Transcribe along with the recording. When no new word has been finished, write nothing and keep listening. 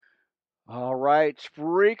All right,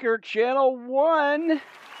 Spreaker Channel 1. Get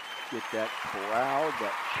that crowd,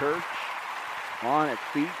 that church on its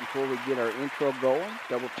feet before we get our intro going.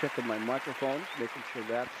 Double checking my microphones, making sure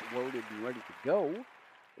that's loaded and ready to go.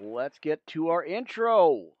 Let's get to our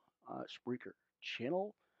intro. Spreaker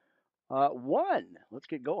Channel 1. Let's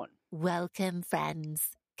get going. Welcome,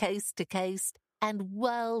 friends, coast to coast and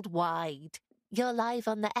worldwide. You're live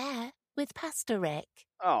on the air with Pastor Rick.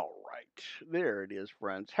 All right, there it is,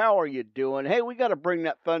 friends. How are you doing? Hey, we got to bring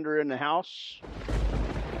that thunder in the house.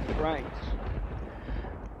 Right.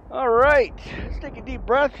 All right, let's take a deep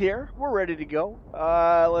breath here. We're ready to go.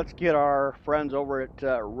 Let's get our friends over at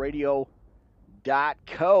radio.co,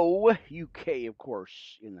 UK, of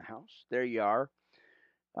course, in the house. There you are.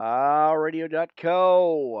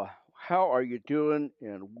 Radio.co. How are you doing?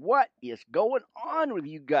 And what is going on with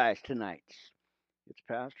you guys tonight? It's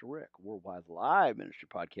Pastor Rick, Worldwide Live Ministry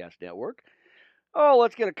Podcast Network. Oh,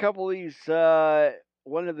 let's get a couple of these,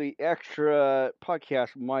 one of the extra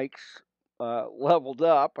podcast mics leveled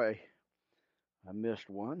up. I missed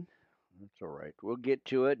one. That's all right. We'll get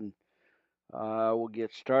to it, and we'll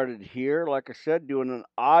get started here. Like I said, doing an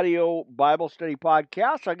audio Bible study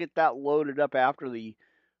podcast. I'll get that loaded up after the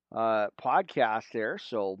podcast there.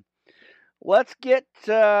 So let's get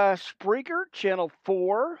Spreaker Channel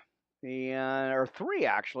 4 or 3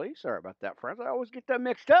 actually. Sorry about that, friends. I always get that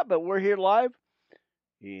mixed up, but we're here live,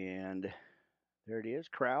 and there it is.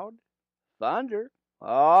 Crowd, thunder.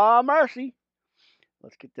 Oh, mercy.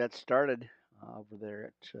 Let's get that started over there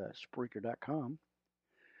at Spreaker.com.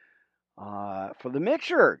 For the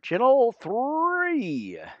mixer, Channel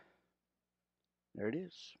 3. There it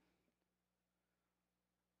is.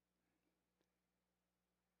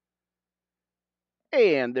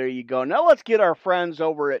 And there you go. Now let's get our friends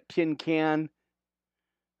over at Tin Can.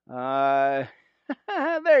 There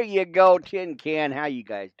you go, Tin Can. How you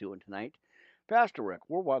guys doing tonight? Pastor Rick,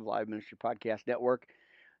 Worldwide Live Ministry Podcast Network.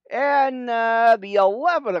 And the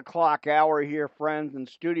 11 o'clock hour here, friends, in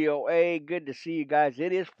Studio A. Good to see you guys.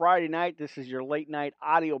 It is Friday night. This is your late night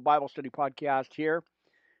audio Bible study podcast here.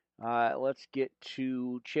 Let's get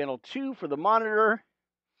to Channel 2 for the monitor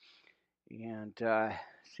and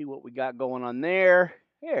see what we got going on there.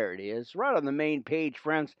 There it is, right on the main page,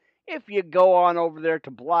 friends. If you go on over there to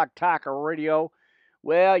Blog Talk Radio,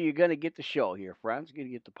 well, you're going to get the show here, friends. You're going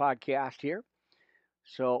to get the podcast here.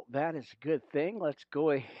 So that is a good thing. Let's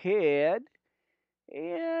go ahead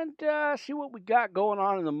and see what we got going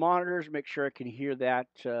on in the monitors. Make sure I can hear that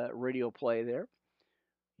radio play there.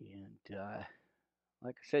 And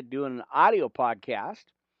like I said, doing an audio podcast.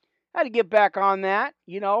 Had to get back on that,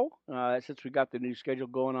 since we got the new schedule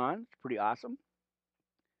going on. It's pretty awesome.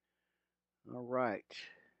 All right.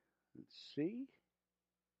 Let's see.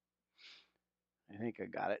 I think I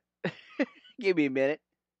got it. Give me a minute.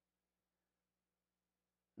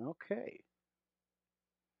 Okay.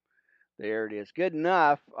 There it is. Good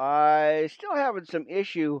enough. I still having some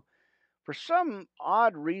issue for some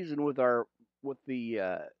odd reason with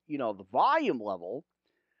the volume level.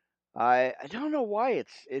 I don't know why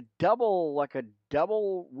it's a double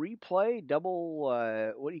replay,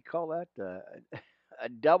 what do you call that? A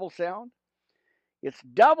double sound. It's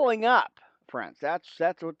doubling up, friends. That's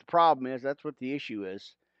what the problem is. That's what the issue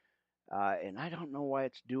is. And I don't know why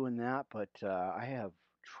it's doing that, but I have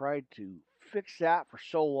tried to fix that for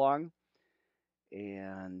so long,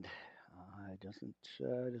 and it doesn't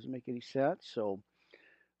make any sense. So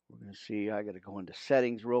we're going to see. I got to go into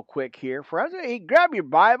settings real quick here. Friends, hey, grab your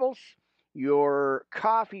Bibles, your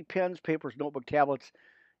coffee, pens, papers, notebook, tablets,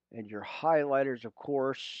 and your highlighters, of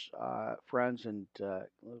course, friends. And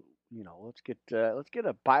let's get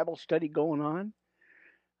a Bible study going on.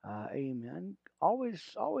 Amen. Always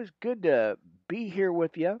good to be here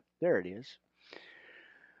with you. There it is.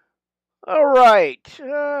 All right.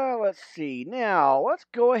 Let's see. Now, let's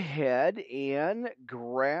go ahead and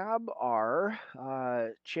grab our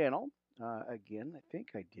channel. Again, I think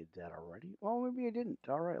I did that already. Well, maybe I didn't.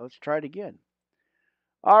 All right, let's try it again.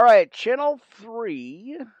 All right, Channel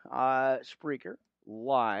 3, Spreaker,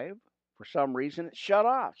 live. For some reason, it shut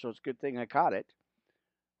off, so it's a good thing I caught it.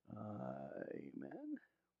 Amen.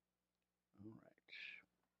 All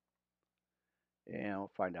right. And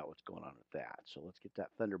we'll find out what's going on with that. So let's get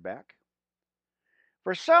that thunder back.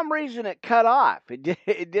 For some reason, it cut off.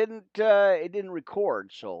 It didn't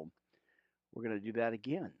record, so we're going to do that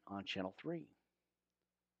again on Channel 3.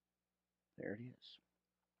 There it is.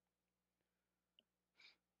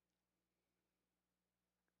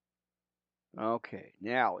 Okay,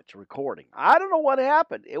 now it's recording. I don't know what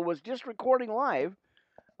happened. It was just recording live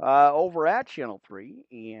over at Channel 3,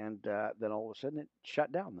 and then all of a sudden it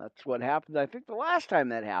shut down. That's what happened, I think, the last time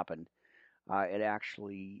that happened. it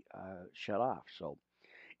actually shut off. So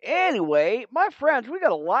anyway, my friends, we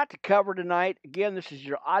got a lot to cover tonight. Again, this is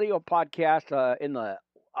your audio podcast in the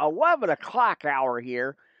 11 o'clock hour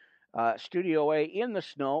here. Studio A in the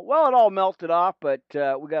snow. Well, it all melted off, but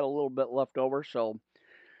we got a little bit left over. So,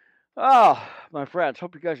 oh, my friends,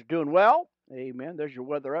 hope you guys are doing well. Amen. There's your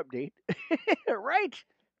weather update. Right.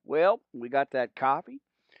 Well, we got that coffee,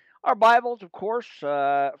 our Bibles, of course,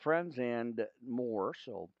 friends, and more.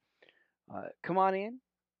 So, come on in.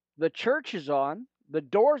 The church is on. The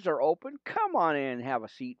doors are open. Come on in and have a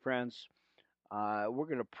seat, friends. We're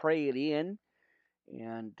going to pray it in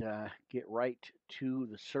and get right to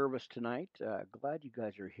the service tonight. Glad you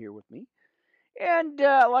guys are here with me. And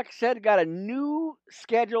like I said, got a new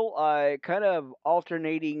schedule, kind of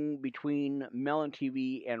alternating between Melon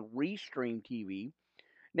TV and Restream TV.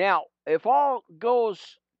 Now, if all goes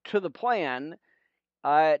to the plan,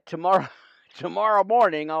 tomorrow tomorrow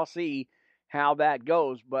morning I'll see how that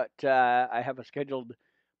goes. But I have a scheduled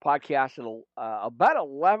podcast at about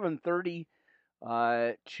 11:30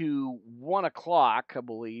 to 1 o'clock, I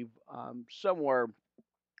believe, somewhere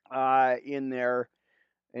in there,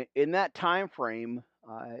 in that time frame.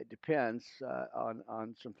 It depends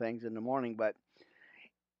on some things in the morning, but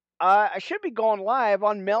I should be going live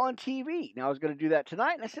on Melon TV. Now I was going to do that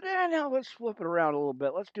tonight, and I said, no, let's flip it around a little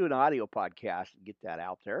bit. Let's do an audio podcast and get that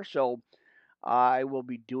out there. So I will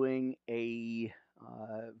be doing a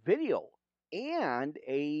video and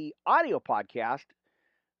a audio podcast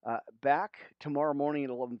back tomorrow morning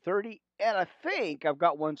at 11:30, and I think I've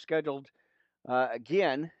got one scheduled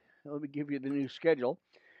again. Let me give you the new schedule.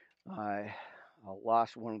 I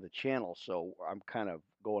lost one of the channels, so I'm kind of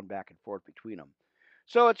going back and forth between them.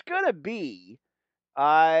 So it's going to be,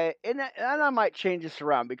 and I might change this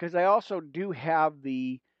around because I also do have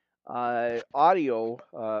the audio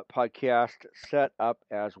podcast set up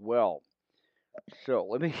as well. So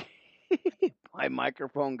let me, my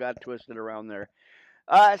microphone got twisted around there.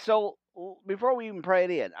 So before we even pray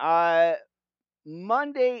it in,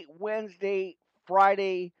 Monday, Wednesday,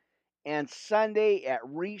 Friday, and Sunday at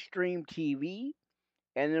Restream TV,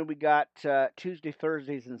 and then we got Tuesday,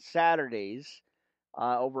 Thursdays, and Saturdays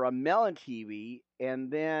over on Melon TV, and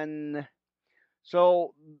then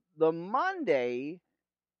so the Monday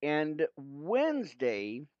and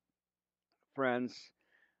Wednesday, friends,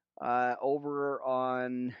 over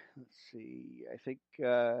on, let's see, I think,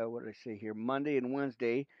 what did I say here? Monday and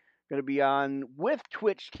Wednesday, going to be on with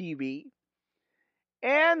Twitch TV.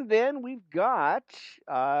 And then we've got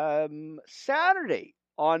Saturday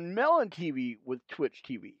on Melon TV with Twitch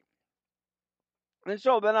TV. And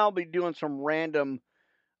so then I'll be doing some random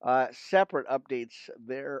separate updates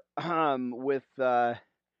there with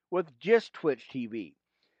just Twitch TV.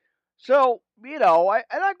 So,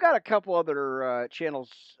 I've got a couple other channels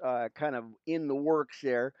kind of in the works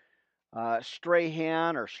there.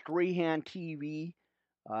 Strahan or Strahan TV,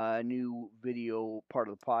 new video part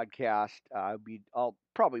of the podcast. I'll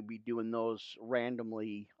probably be doing those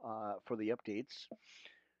randomly for the updates.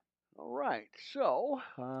 All right, so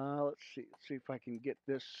let's see if I can get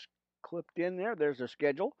this clipped in there. There's a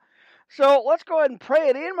schedule. So let's go ahead and pray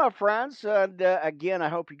it in, my friends. And again, I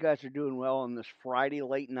hope you guys are doing well on this Friday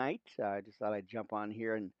late night. I just thought I'd jump on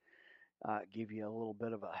here and give you a little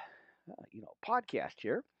bit of a podcast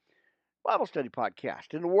here. Bible study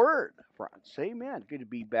podcast in the Word, friends. Amen. Good to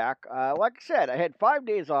be back. Like I said, I had 5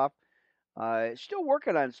 days off. Still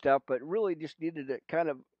working on stuff, but really just needed to kind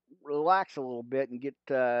of relax a little bit and get,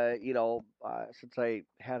 since I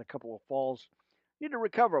had a couple of falls, need to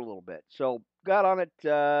recover a little bit. So got on it,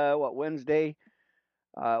 Wednesday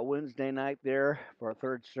night there for our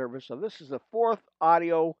third service. So this is the fourth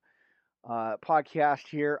audio podcast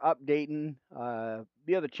here, updating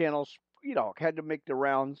the other channels. Had to make the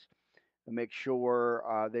rounds and make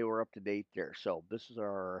sure they were up to date there. So this is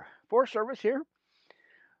our fourth service here.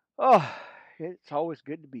 Oh, it's always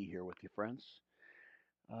good to be here with you, friends.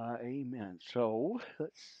 Amen. So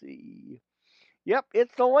let's see. Yep,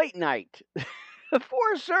 it's the late night.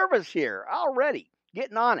 Fourth service here already.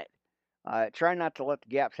 Getting on it. Try not to let the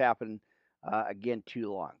gaps happen again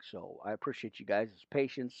too long. So I appreciate you guys'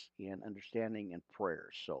 patience and understanding and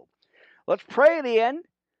prayers. So let's pray at the end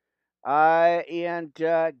and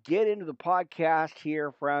get into the podcast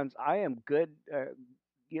here, friends. I am good,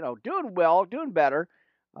 doing well, doing better.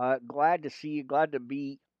 Glad to see you. Glad to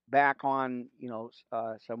be back on,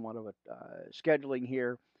 somewhat of a scheduling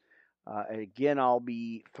here. Again, I'll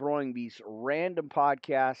be throwing these random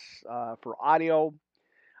podcasts for audio.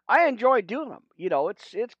 I enjoy doing them.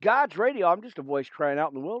 It's God's radio. I'm just a voice crying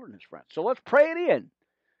out in the wilderness, friends. So let's pray it in.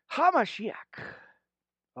 Hamashiach.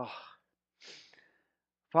 Oh.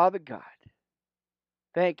 Father God,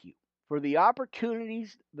 Thank you for the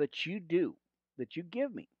opportunities that you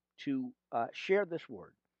give me to share this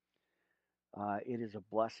word. It is a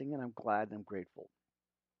blessing, and I'm glad and I'm grateful.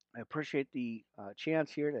 I appreciate the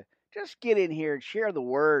chance here to just get in here and share the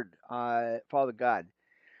word, Father God.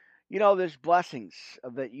 There's blessings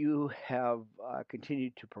that you have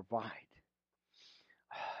continued to provide.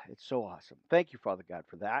 It's so awesome. Thank you, Father God,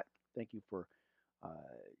 for that. Thank you for, uh,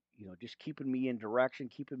 just keeping me in direction,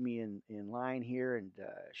 keeping me in line here, and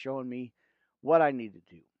showing me what I need to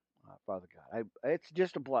do, Father God. It's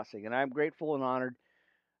just a blessing, and I'm grateful and honored.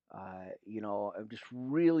 I'm just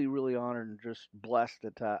really, really honored and just blessed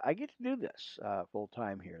that I get to do this full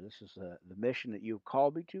time here. This is the mission that you've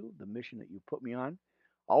called me to, the mission that you put me on.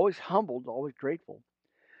 Always humbled, always grateful.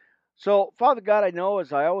 So, Father God, I know,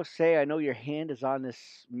 as I always say, I know your hand is on this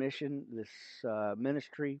mission, this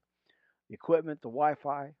ministry, the equipment, the Wi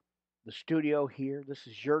Fi, the studio here. This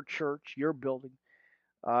is your church, your building,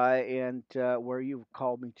 and where you've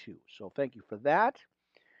called me to. So, thank you for that.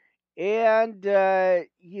 And, uh,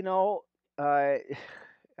 I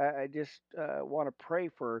just want to pray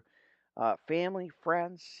for family,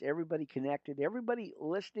 friends, everybody connected, everybody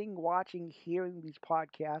listening, watching, hearing these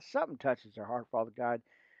podcasts. Something touches their heart, Father God.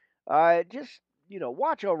 Just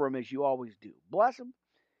watch over them as you always do. Bless them.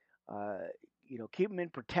 Uh, keep them in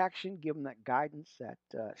protection. Give them that guidance, that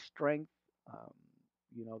strength. Um,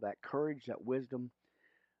 that courage, that wisdom.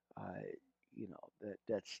 Uh,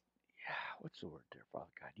 that's what's the word there,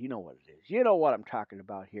 Father God? You know what it is. You know what I'm talking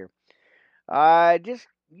about here.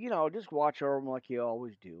 Just watch over them like you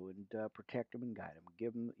always do, and protect them and guide them.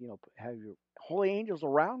 Give them, have your holy angels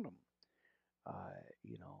around them. Uh,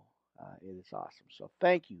 you know, it is awesome. So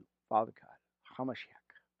thank you, Father God,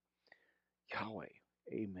 Hamashiach, Yahweh,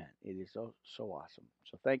 Amen. It is so awesome.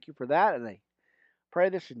 So thank you for that, and I pray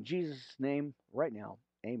this in Jesus' name right now.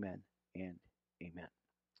 Amen and amen.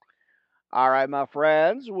 All right, my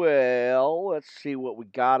friends. Well, let's see what we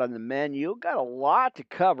got on the menu. Got a lot to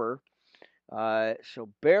cover. So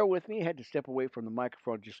bear with me. I had to step away from the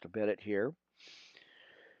microphone just a bit here.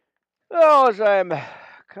 Well, as I'm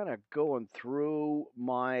kind of going through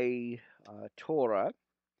my Torah,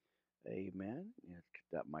 amen. Let's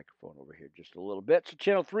get that microphone over here just a little bit so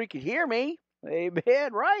Channel 3 can hear me.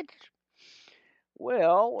 Amen, right?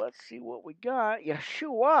 Well, let's see what we got.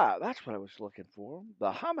 Yeshua, that's what I was looking for.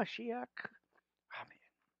 The Hamashiach.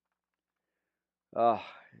 Amen. Oh,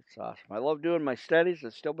 it's awesome. I love doing my studies.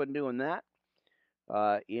 I've still been doing that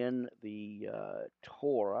in the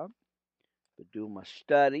Torah. But do my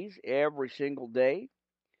studies every single day.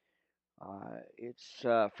 It's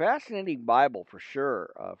a fascinating Bible for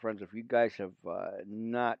sure, friends. If you guys have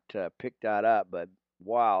not picked that up, but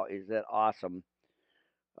wow, is that awesome?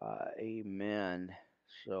 Amen.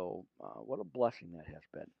 So, what a blessing that has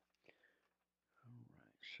been. All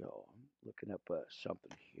right, so I'm looking up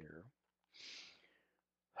something here.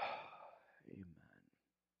 Amen.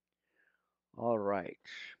 All right.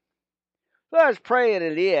 So I was praying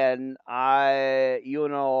it in. Our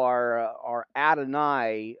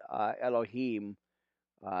Adonai Elohim.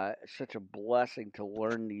 Such a blessing to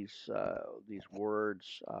learn these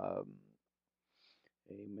words.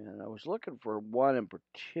 Amen. I was looking for one in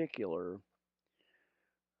particular.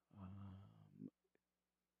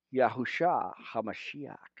 Yahusha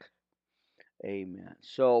Hamashiach. Amen.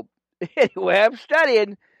 So anyway, I'm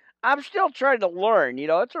studying. I'm still trying to learn.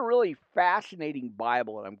 It's a really fascinating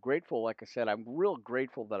Bible, and I'm grateful. Like I said, I'm real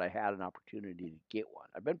grateful that I had an opportunity to get one.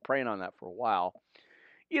 I've been praying on that for a while.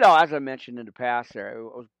 As I mentioned in the past, there I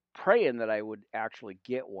was praying that I would actually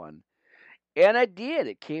get one. And I did.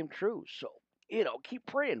 It came true. So, keep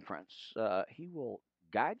praying, friends. He will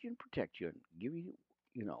guide you and protect you and give you,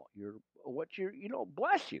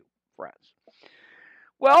 bless you, friends.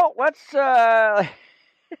 Well, let's,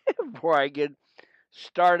 before I get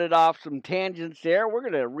started off some tangents there, we're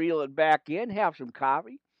going to reel it back in, have some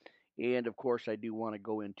coffee. And of course, I do want to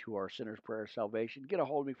go into our Sinner's Prayer of Salvation. Get a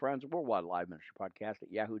hold of me, friends. Worldwide Live Ministry Podcast at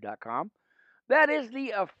yahoo.com. That is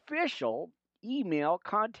the official email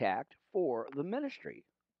contact for the ministry.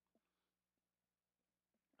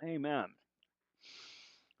 Amen.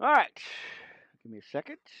 All right. Give me a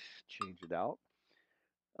second. Change it out.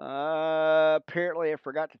 Apparently, I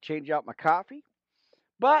forgot to change out my coffee,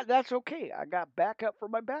 but that's okay. I got backup for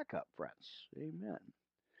my backup, friends. Amen.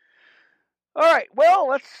 All right. Well,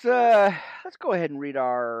 let's go ahead and read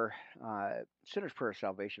our Sinner's Prayer of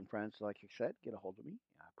Salvation, friends. Like I said, get a hold of me.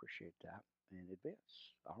 I appreciate that in advance.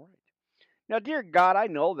 All right. Now, dear God, I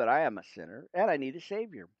know that I am a sinner and I need a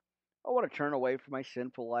Savior. I want to turn away from my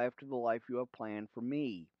sinful life to the life you have planned for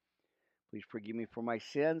me. Please forgive me for my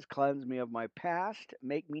sins, cleanse me of my past,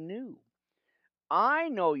 make me new. I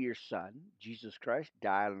know your Son, Jesus Christ,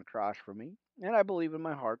 died on the cross for me, and I believe in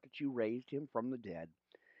my heart that you raised him from the dead.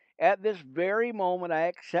 At this very moment, I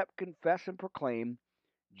accept, confess, and proclaim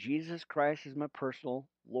Jesus Christ is my personal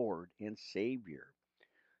Lord and Savior.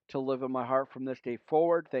 To live in my heart from this day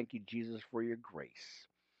forward, thank you, Jesus, for your grace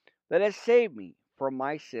that has saved me from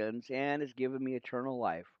my sins and has given me eternal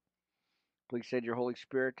life. Please send your Holy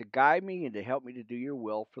Spirit to guide me and to help me to do your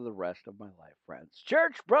will for the rest of my life, friends.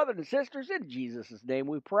 Church, brothers, and sisters, in Jesus' name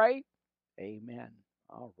we pray. Amen.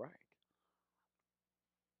 All right.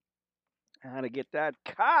 How to get that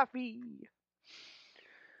coffee.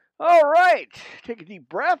 All right. Take a deep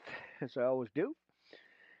breath, as I always do,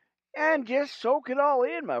 and just soak it all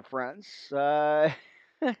in, my friends.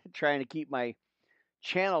 Trying to keep my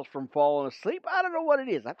channels from falling asleep. I don't know what it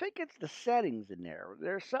is. I think it's the settings in there.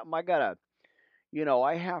 There's something I gotta,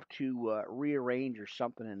 I have to rearrange or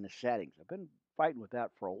something in the settings. I've been fighting with that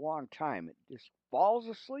for a long time. It just falls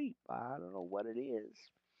asleep. I don't know what it is.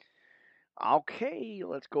 Okay,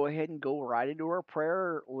 let's go ahead and go right into our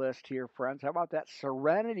prayer list here, friends. How about that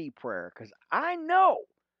serenity prayer? Because I know,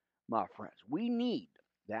 my friends, we need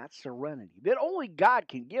that serenity that only God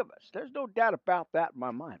can give us. There's no doubt about that in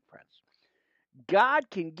my mind, friends. God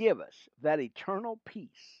can give us that eternal peace,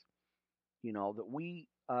 that we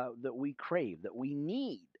crave, that we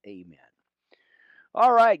need. Amen.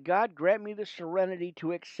 All right, God, grant me the serenity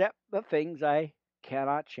to accept the things I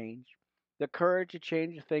cannot change, the courage to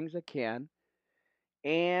change the things I can,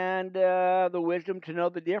 and the wisdom to know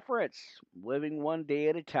the difference, living one day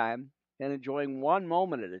at a time and enjoying one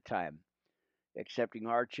moment at a time, accepting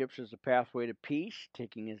hardships as a pathway to peace,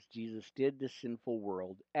 taking as Jesus did the sinful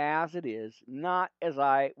world as it is, not as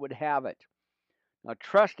I would have it. Now,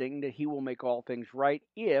 trusting that he will make all things right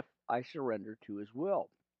if I surrender to his will,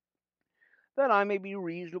 that I may be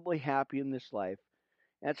reasonably happy in this life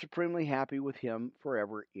and supremely happy with him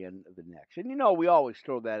forever in the next. And we always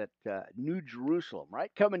throw that at New Jerusalem,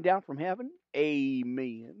 right? Coming down from heaven.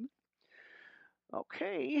 Amen.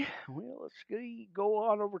 Okay, well, let's go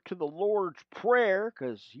on over to the Lord's Prayer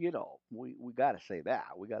because, we got to say that.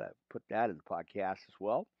 We got to put that in the podcast as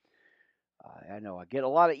well. I know I get a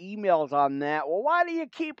lot of emails on that. Well, why do you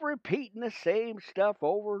keep repeating the same stuff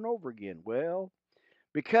over and over again? Well,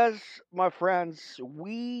 because, my friends,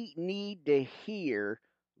 we need to hear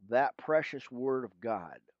that precious word of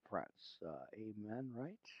God, friends. Amen,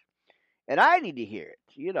 right? And I need to hear it,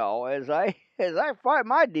 as I fight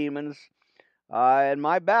my demons and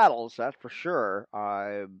my battles. That's for sure.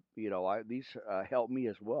 These help me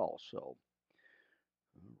as well. So, all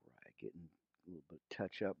right, getting a little bit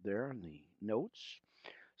touch up there on the notes.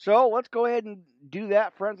 So let's go ahead and do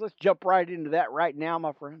that, friends. Let's jump right into that right now,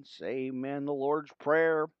 my friends. Amen. The Lord's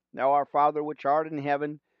Prayer. Now, our Father which art in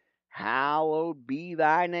heaven, hallowed be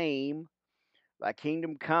thy name. Thy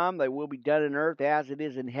kingdom come, thy will be done in earth as it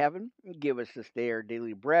is in heaven. Give us this day our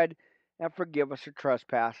daily bread, and forgive us our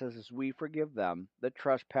trespasses as we forgive them that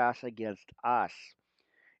trespass against us.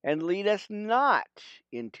 And lead us not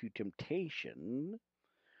into temptation,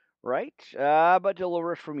 right? But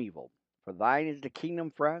deliver us from evil. For thine is the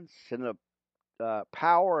kingdom, friends, and the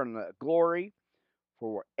power and the glory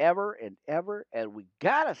forever and ever. And we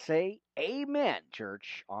gotta say amen,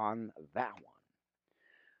 church, on that one.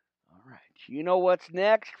 All right. You know what's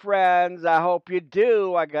next, friends? I hope you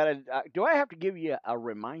do. Do I have to give you a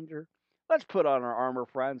reminder? Let's put on our armor,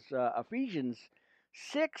 friends. Ephesians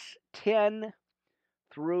 6:10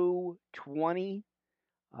 through 20.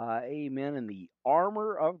 Amen. And the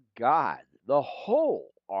armor of God. The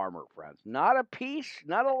whole armor, friends. Not a piece,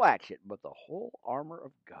 not a latchet, but the whole armor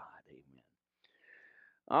of God. Amen.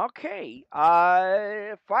 Okay.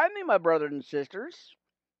 Finally, my brothers and sisters,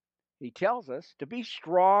 he tells us to be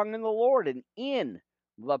strong in the Lord and in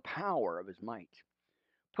the power of his might.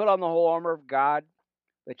 Put on the whole armor of God,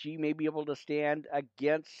 that ye may be able to stand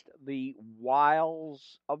against the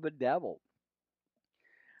wiles of the devil.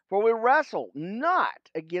 For we wrestle not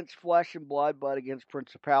against flesh and blood, but against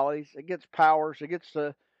principalities, against powers, against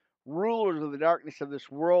the rulers of the darkness of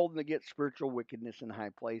this world, and against spiritual wickedness in high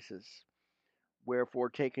places. Wherefore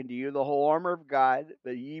take unto you the whole armor of God,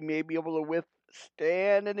 that ye may be able to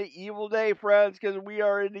withstand in the evil day, friends, because we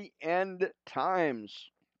are in the end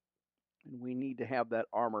times. And we need to have that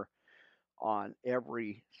armor on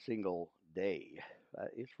every single day. That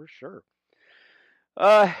is for sure.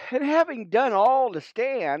 And having done all to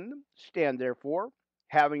stand therefore,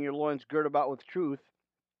 having your loins girt about with truth,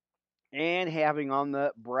 and having on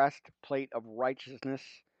the breastplate of righteousness,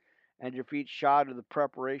 and your feet shod with the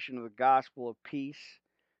preparation of the gospel of peace,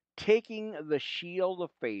 taking the shield of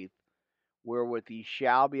faith, wherewith ye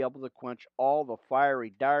shall be able to quench all the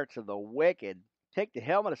fiery darts of the wicked, Take the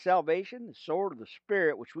helmet of salvation, the sword of the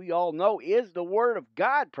Spirit, which we all know is the Word of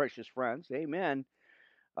God, precious friends. Amen.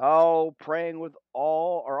 Oh, praying with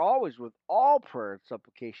all, or always with all prayer and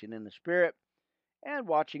supplication in the Spirit, and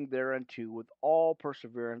watching thereunto with all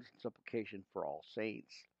perseverance and supplication for all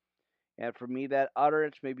saints. And for me, that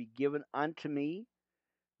utterance may be given unto me,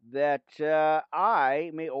 that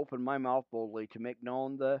I may open my mouth boldly to make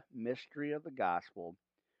known the mystery of the gospel,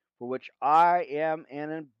 for which I am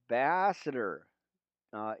an ambassador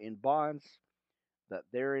in bonds, that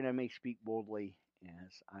therein I may speak boldly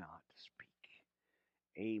as I ought to speak.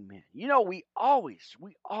 Amen. You know, we always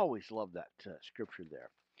love that scripture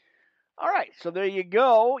there. All right, so there you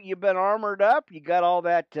go. You've been armored up. You got all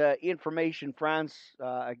that information, friends.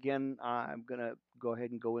 Again, I'm going to go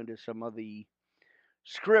ahead and go into some of the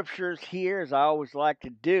scriptures here, as I always like to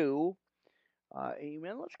do.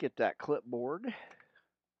 Amen. Let's get that clipboard.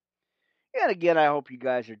 And again, I hope you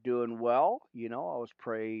guys are doing well. You know, I was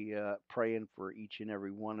praying for each and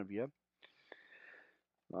every one of you.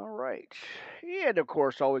 All right. And of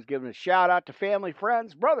course, always giving a shout out to family,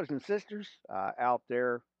 friends, brothers, and sisters out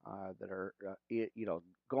there that are,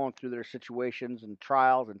 going through their situations and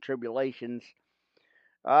trials and tribulations.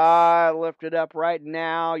 I lift it up right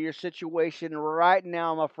now. Your situation right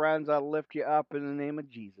now, my friends, I lift you up in the name of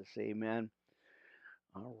Jesus. Amen.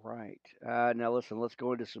 All right. Now, listen, let's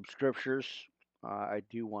go into some scriptures. I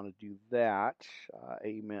do want to do that.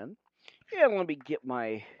 Amen. Yeah, let me get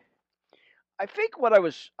my. I think what I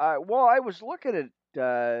was. I was looking at,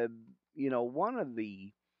 one of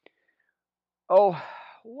the. Oh,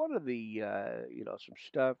 one of the, some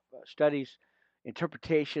stuff, studies,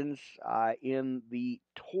 interpretations in the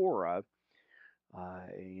Torah. So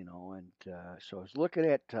I was looking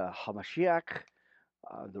at Hamashiach,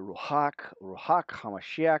 the Ruach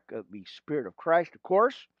Hamashiach, the Spirit of Christ, of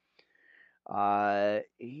course, and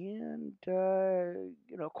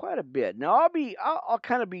quite a bit. Now I'll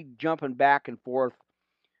kind of be jumping back and forth.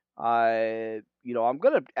 I'm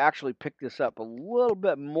going to actually pick this up a little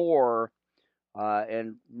bit more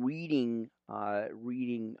and reading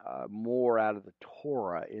more out of the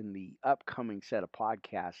Torah in the upcoming set of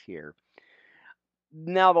podcasts here.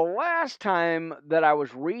 Now, the last time that I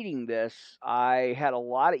was reading this, I had a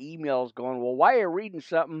lot of emails going, well, why are you reading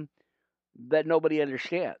something that nobody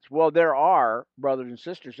understands? Well, there are brothers and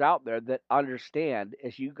sisters out there that understand,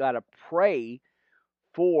 as you got to pray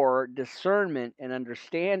for discernment and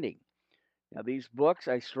understanding. Now, these books,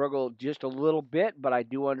 I struggle just a little bit, but I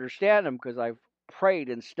do understand them because I've prayed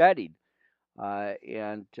and studied. So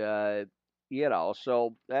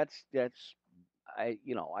that's I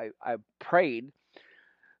prayed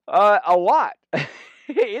a lot.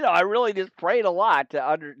 I really just prayed a lot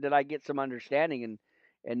that I get some understanding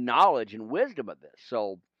and knowledge and wisdom of this.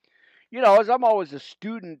 So, as I'm always a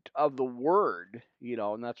student of the Word,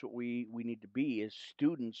 and that's what we need to be, is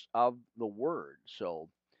students of the Word. So,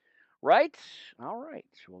 right? All right.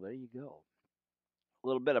 Well, there you go. A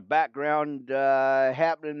little bit of background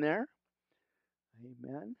happening there.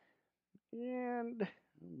 Amen. And, all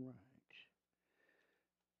right.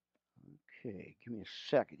 Okay, give me a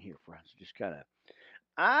second here, friends.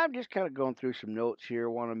 I'm just kind of going through some notes here.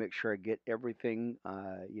 Want to make sure I get everything.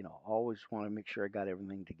 Always want to make sure I got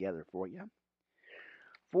everything together for you.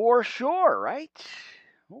 For sure, right?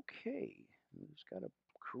 Okay, just got to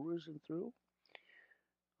cruising through.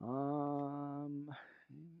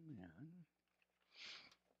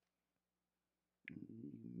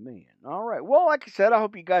 Man. All right. Well, like I said, I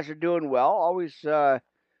hope you guys are doing well. Always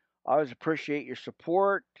appreciate your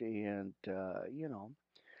support, and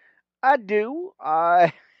I do.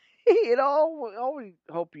 I always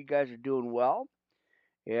hope you guys are doing well.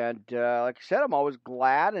 And like I said, I'm always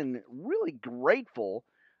glad and really grateful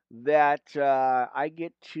that I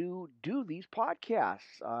get to do these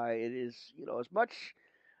podcasts. It is, as much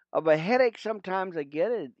of a headache sometimes I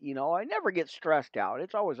get it. I never get stressed out.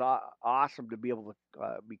 It's always awesome to be able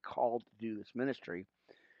to be called to do this ministry.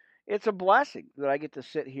 It's a blessing that I get to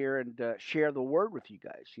sit here and share the word with you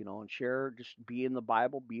guys, and share, just be in the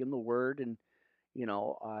Bible, be in the Word, and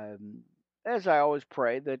as I always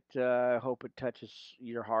pray that I hope it touches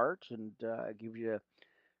your heart and gives you,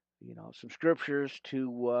 some scriptures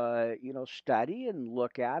to study and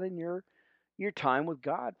look at in your time with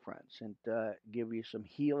God, friends, and give you some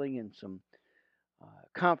healing and some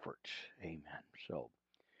comfort. Amen. So,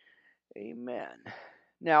 amen.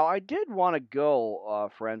 Now, I did want to go,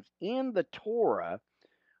 friends, in the Torah.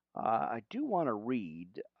 I do want to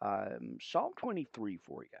read Psalm 23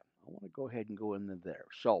 for you. I want to go ahead and go into there.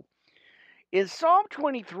 So, in Psalm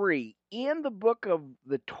 23, in the book of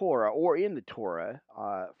the Torah, or in the Torah,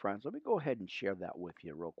 friends, let me go ahead and share that with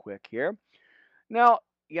you real quick here. Now,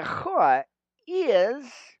 Yahuwah is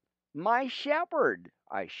my shepherd.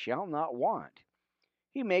 I shall not want.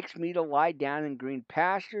 He makes me to lie down in green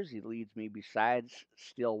pastures. He leads me beside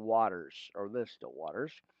still waters, or the still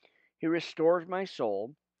waters. He restores my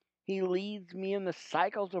soul. He leads me in the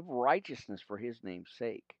cycles of righteousness for his name's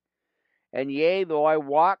sake. And yea, though I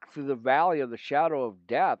walk through the valley of the shadow of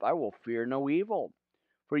death, I will fear no evil.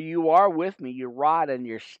 For you are with me, your rod and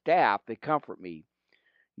your staff, they comfort me.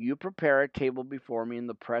 You prepare a table before me in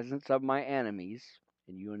the presence of my enemies,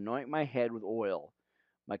 and you anoint my head with oil.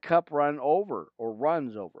 My cup runs over.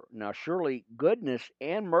 Now surely goodness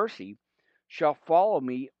and mercy shall follow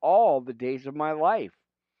me all the days of my life,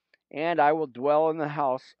 and I will dwell in the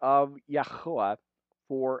house of Yahuwah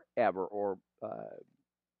forever. Or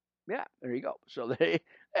yeah, there you go. So there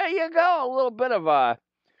you go. A little bit of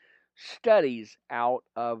studies out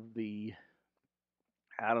of the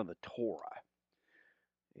Torah.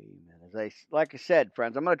 Amen. Like I said,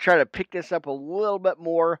 friends, I'm going to try to pick this up a little bit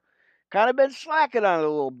more. Kind of been slacking on it a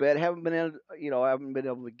little bit. Haven't been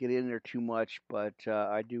able to get in there too much, but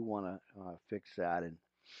I do want to fix that and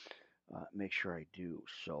make sure I do.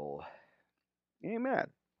 So, amen.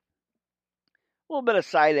 A little bit of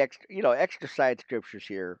extra side scriptures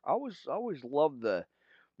here. I always love the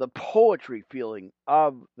poetry feeling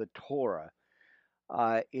of the Torah.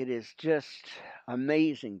 It is just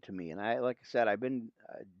amazing to me, and like I said, I've been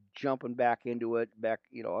jumping back into it. I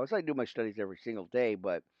do my studies every single day,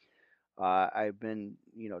 but I've been,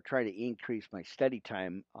 trying to increase my study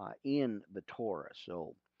time in the Torah.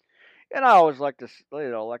 So, and I always like to,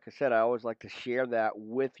 like I said, I always like to share that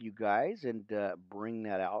with you guys and bring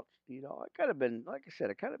that out. I kind of been, like I said,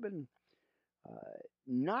 I kind of been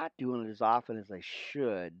not doing it as often as I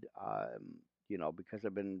should, because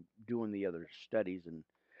I've been doing the other studies and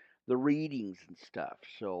the readings and stuff.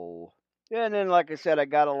 So, and then, like I said, I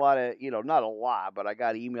got a lot of, not a lot, but I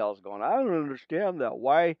got emails going, I don't understand that.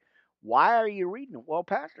 Why are you reading it? Well,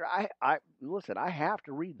 Pastor, I listen, I have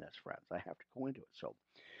to read this, friends. I have to go into it. So,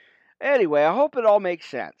 anyway, I hope it all makes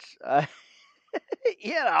sense. I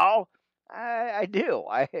do.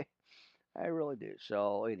 I really do.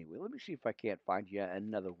 So, anyway, let me see if I can't find you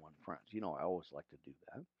another one, friends. I always like to do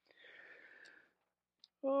that.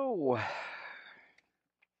 Oh,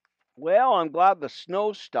 well, I'm glad the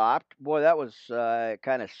snow stopped. Boy, that was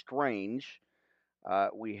kind of strange.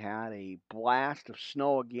 We had a blast of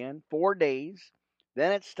snow again, 4 days.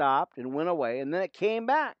 Then it stopped and went away, and then it came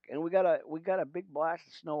back, and we got a big blast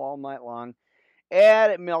of snow all night long,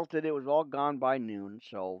 and it melted. It was all gone by noon,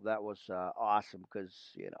 so that was awesome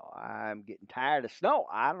because I'm getting tired of snow.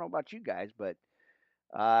 I don't know about you guys, but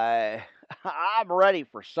I'm ready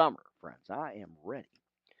for summer, friends. I am ready.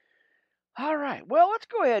 All right. Well, let's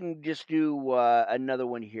go ahead and just do another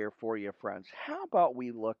one here for you, friends. How about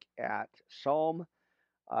we look at Psalm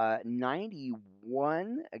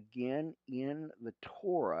 91 again in the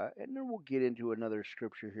Torah, and then we'll get into another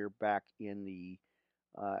scripture here back in the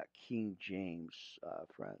King James,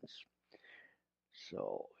 friends.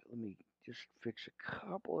 So let me just fix a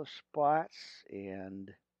couple of spots, and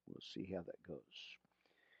we'll see how that goes.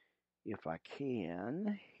 If I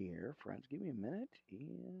can here, friends, give me a minute,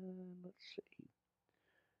 and let's see.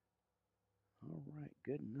 All right,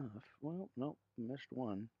 good enough. Well, nope, missed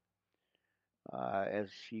one. As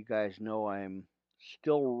you guys know, I'm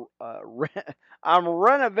still I'm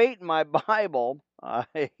renovating my Bible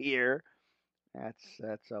here.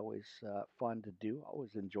 That's always fun to do. I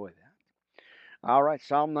always enjoy that. All right,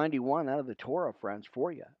 Psalm 91 out of the Torah, friends,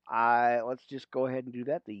 for you. Let's just go ahead and do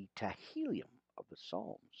that. The Tehillim of the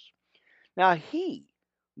Psalms. Now he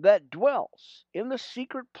that dwells in the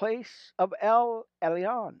secret place of El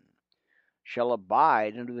Elyon shall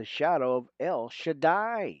abide under the shadow of El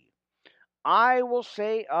Shaddai. I will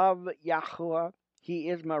say of Yahuwah, he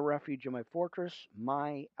is my refuge and my fortress,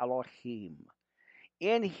 my Elohim.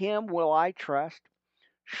 In him will I trust.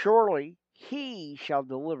 Surely he shall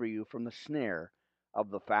deliver you from the snare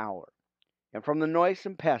of the fowler, and from the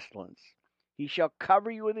noisome pestilence. He shall cover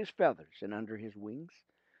you with his feathers, and under his wings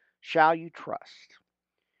shall you trust.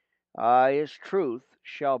 His truth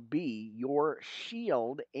shall be your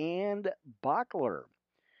shield and buckler.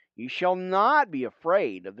 You shall not be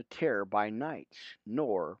afraid of the terror by night,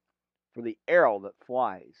 nor for the arrow that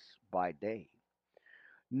flies by day,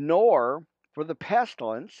 nor for the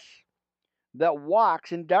pestilence that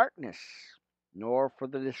walks in darkness, nor for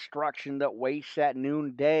the destruction that wastes at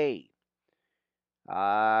noonday.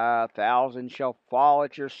 1,000 shall fall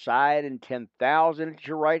at your side, and 10,000 at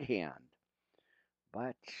your right hand,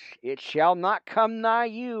 but it shall not come nigh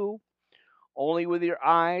you. Only with your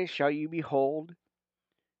eyes shall you behold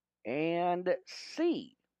and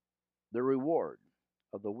see the reward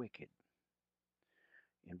of the wicked.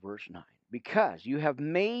 In verse 9, because you have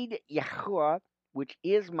made Yahuwah, which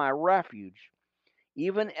is my refuge,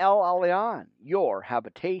 even El Elyon, your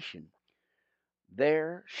habitation,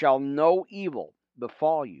 there shall no evil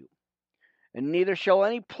befall you, and neither shall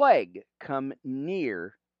any plague come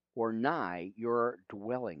near or nigh your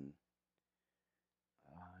dwelling.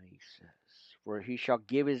 He says, for he shall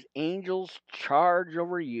give his angels charge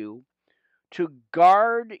over you to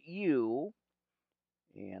guard you.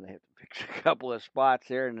 And I have to fix a couple of spots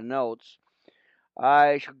there in the notes.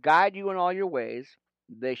 I shall guide you in all your ways.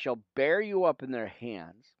 They shall bear you up in their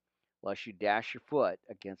hands, lest you dash your foot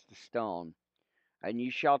against a stone. And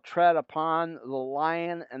you shall tread upon the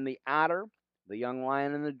lion and the adder, the young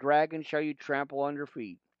lion and the dragon shall you trample under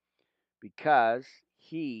feet, because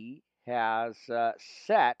he has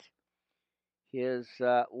set his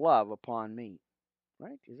love upon me.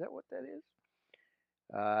 Right? Is that what that is?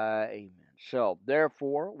 Amen. So,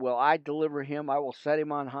 therefore, will I deliver him. I will set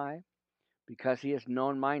him on high, because he has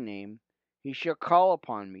known my name. He shall call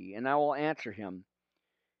upon me, and I will answer him.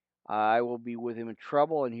 I will be with him in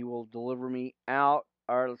trouble, and he will deliver me out.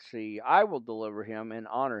 Or let's see, I will deliver him and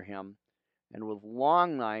honor him, and with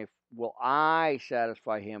long life will I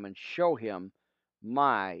satisfy him and show him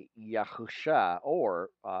my Yahusha, or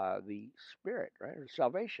the Spirit, right, or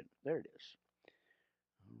salvation. There it is.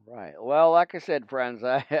 All right. Well, like I said, friends,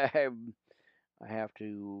 I have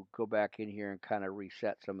to go back in here and kind of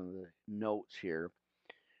reset some of the notes here.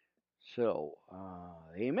 So,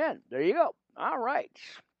 amen. There you go. All right.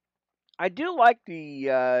 I do like the,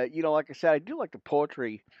 like I said, I do like the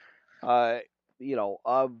poetry, of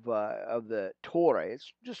the Torah.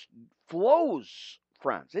 It's just flows,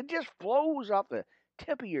 friends. It just flows off the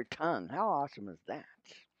tip of your tongue. How awesome is that?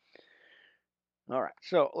 All right.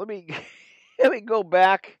 So let me let me go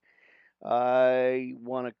back. I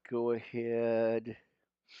want to go ahead. Get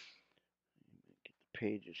the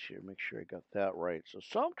pages here. Make sure I got that right. So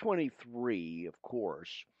Psalm 23, of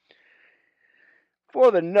course.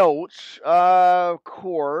 For the notes, of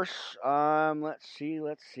course, let's see.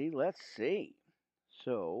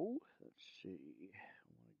 So, let's see. I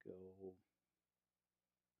want to go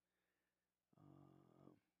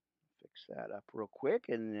fix that up real quick,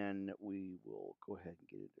 and then we will go ahead and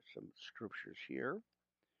get into some scriptures here.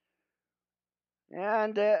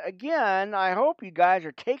 And again, I hope you guys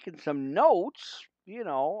are taking some notes.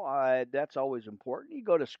 That's always important. You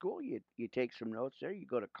go to school, you take some notes there. You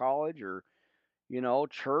go to college or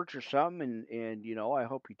church or something, and I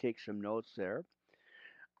hope you take some notes there.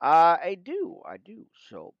 I do.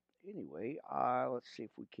 So anyway, let's see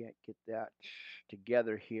if we can't get that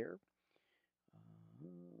together here.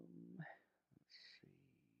 Let's see.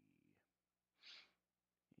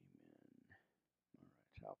 Amen. All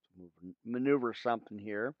right, I'll have to maneuver something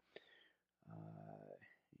here.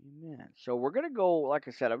 Amen. So we're gonna go. Like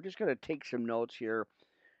I said, I'm just gonna take some notes here,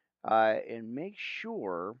 and make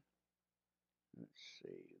sure. Let's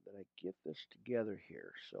see that I get this together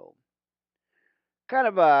here. So kind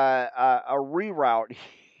of a reroute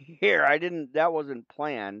here. That wasn't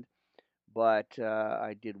planned, but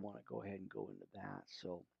I did want to go ahead and go into that.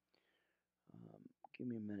 So give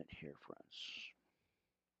me a minute here, friends.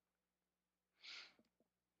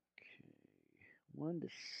 Okay, 1 to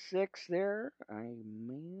 6 there.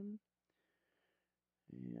 Amen.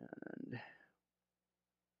 And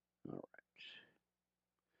all right.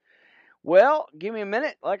 Well, give me a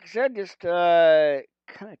minute. Like I said, just kind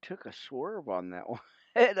of took a swerve on that one.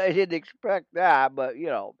 And I didn't expect that, but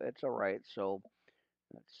it's all right. So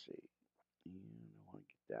let's see. And I want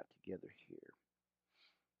to get that together here.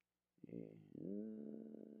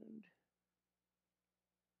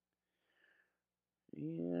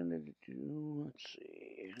 And let's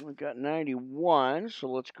see. We got 91, so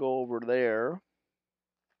let's go over there.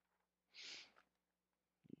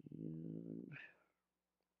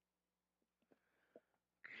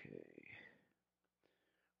 Okay.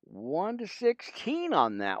 1 to 16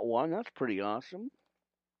 on that one. That's pretty awesome.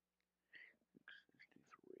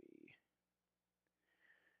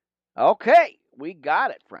 63. Okay, we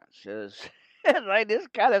got it, friends. As I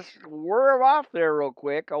just kind of swerve off there real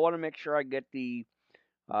quick, I want to make sure I get the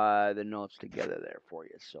notes together there for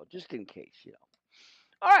you. So just in case,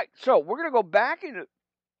 All right, so we're gonna go back into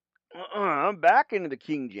the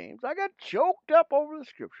King James. I got choked up over the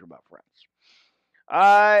scripture, my friends.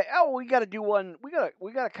 We got to do one. We got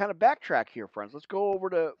to kind of backtrack here, friends. Let's go over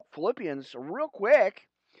to Philippians real quick,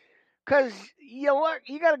 because you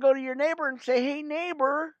got to go to your neighbor and say, "Hey,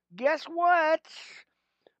 neighbor, guess what?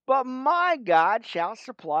 But my God shall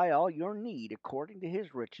supply all your need according to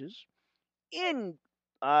His riches in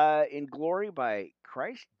glory by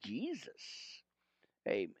Christ Jesus."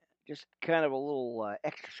 Hey, just kind of a little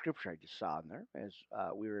extra scripture I just saw in there as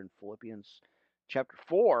we were in Philippians chapter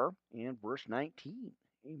 4 and verse 19.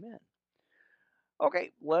 Amen.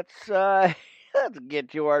 Okay, let's let's get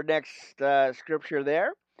to our next scripture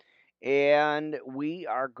there, and we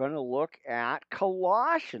are going to look at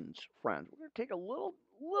Colossians, friends. We're going to take a little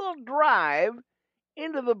drive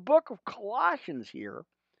into the book of Colossians here,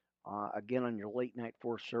 again on your late night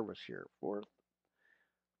fourth service here.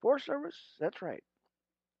 Fourth service? That's right.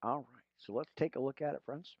 All right. So let's take a look at it,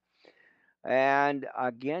 friends. And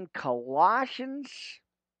again, Colossians,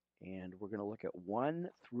 and we're going to look at 1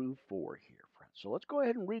 through 4 here, friends. So let's go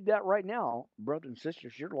ahead and read that right now. Brothers and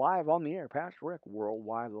sisters, you're live on the air. Pastor Rick,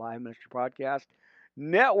 Worldwide Live Ministry Podcast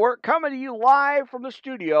Network, coming to you live from the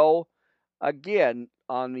studio, again,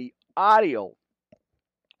 on the audio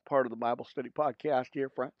part of the Bible Study Podcast here,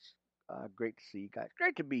 friends. Great to see you guys.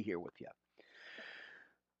 Great to be here with you.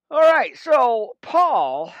 All right, so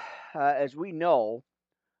Paul, as we know,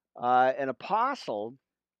 an apostle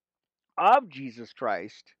of Jesus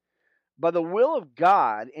Christ, by the will of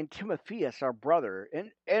God, and Timotheus, our brother.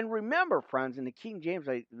 And remember, friends, in the King James,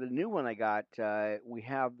 the new one I got, we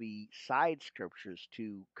have the side scriptures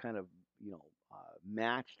to kind of,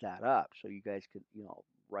 match that up. So you guys could,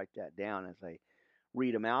 write that down as I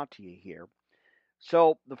read them out to you here.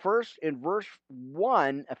 So the first, in verse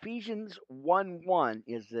 1, Ephesians 1:1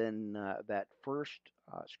 is in that first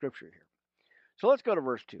scripture here. So let's go to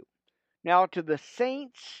verse 2. Now to the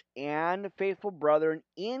saints and faithful brethren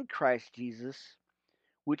in Christ Jesus,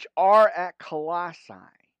 which are at Colossae,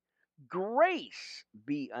 grace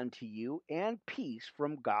be unto you and peace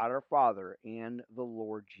from God our Father and the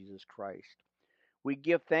Lord Jesus Christ. We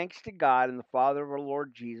give thanks to God and the Father of our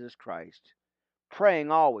Lord Jesus Christ,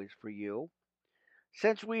 praying always for you,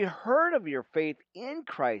 since we heard of your faith in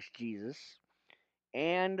Christ Jesus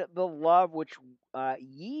and the love which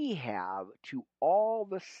ye have to all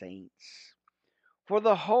the saints, for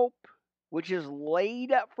the hope which is laid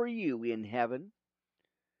up for you in heaven,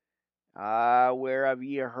 whereof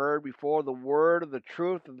ye heard before the word of the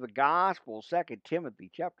truth of the gospel, 2 Timothy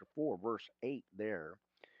chapter 4, verse 8 there,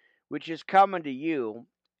 which is come unto you,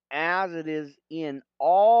 as it is in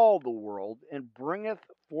all the world, and bringeth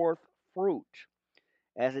forth fruit,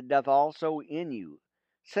 as it doth also in you,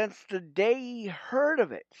 since the day ye heard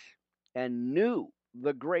of it, and knew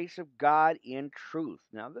the grace of God in truth.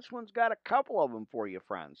 Now, this one's got a couple of them for you,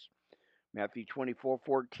 friends. Matthew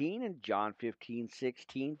 24:14 and John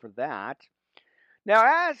 15:16 for that.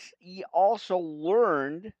 Now, as ye also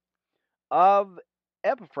learned of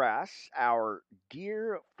Epaphras, our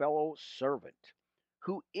dear fellow servant,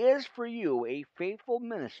 who is for you a faithful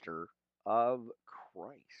minister of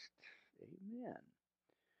Christ. Amen.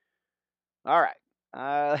 All right.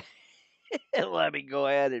 Let me go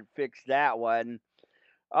ahead and fix that one.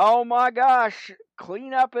 Oh my gosh.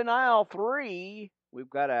 Clean up in aisle 3. We've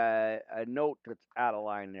got a note that's out of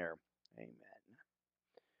line there. Amen.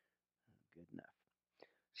 Good enough.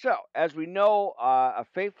 So, as we know, a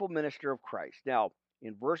faithful minister of Christ. Now,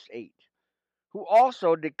 in verse 8, who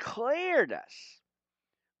also declared us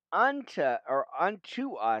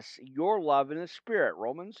unto us your love in the Spirit.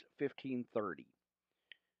 Romans 15:30.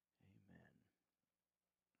 Amen.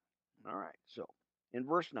 All right. So, in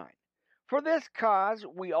verse 9, for this cause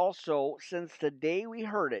we also, since the day we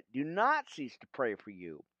heard it, do not cease to pray for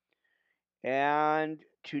you, and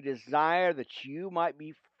to desire that you might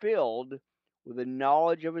be filled with the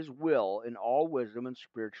knowledge of his will in all wisdom and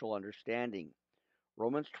spiritual understanding.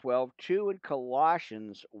 Romans 12:2 and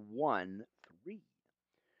Colossians 1:3.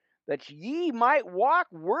 That ye might walk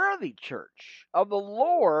worthy, church, of the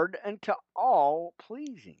Lord unto all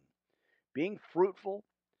pleasing, being fruitful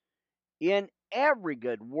in every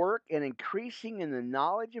good work and increasing in the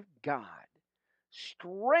knowledge of God,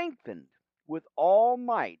 strengthened with all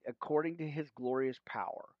might according to his glorious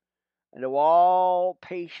power, and of all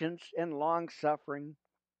patience and long suffering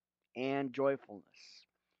and joyfulness,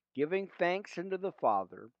 giving thanks unto the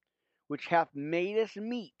Father, which hath made us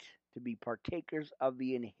meet to be partakers of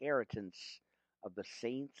the inheritance of the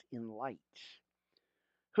saints in light,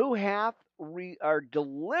 who hath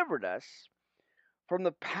delivered us from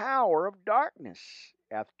the power of darkness,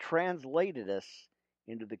 hath translated us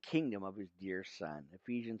into the kingdom of his dear Son.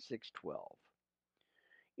 Ephesians 6:12.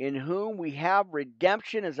 In whom we have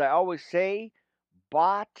redemption, as I always say,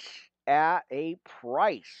 bought at a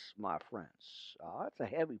price, my friends. That's a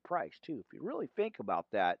heavy price, too. If you really think about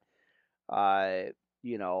that, if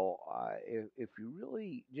you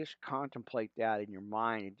really just contemplate that in your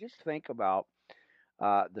mind and just think about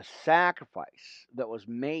the sacrifice that was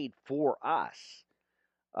made for us,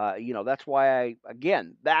 That's why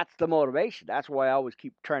that's the motivation. That's why I always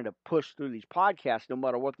keep trying to push through these podcasts, no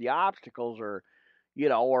matter what the obstacles or,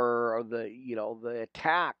 or the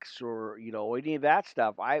attacks or, any of that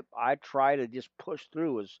stuff. I try to just push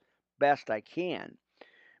through as best I can,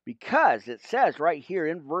 because it says right here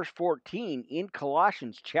in verse 14 in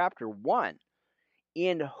Colossians chapter 1,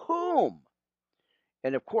 in whom,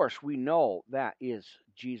 and of course we know that is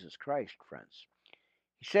Jesus Christ, friends.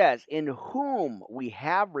 He says, in whom we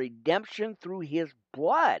have redemption through his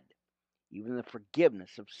blood, even the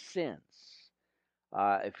forgiveness of sins.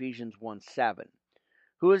 Ephesians 1:7.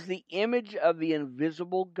 Who is the image of the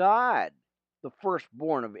invisible God, the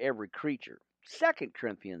firstborn of every creature. 2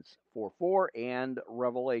 Corinthians 4:4 and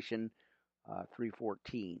Revelation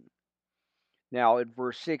 3:14. Now, in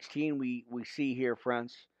verse 16, we see here,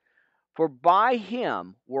 friends, for by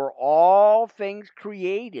him were all things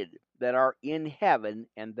created that are in heaven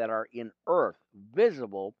and that are in earth,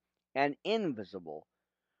 visible and invisible,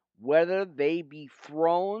 whether they be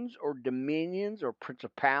thrones or dominions or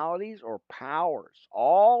principalities or powers.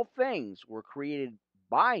 All things were created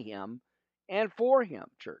by him and for him,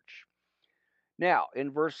 church. Now,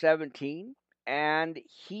 in verse 17, and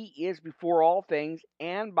he is before all things,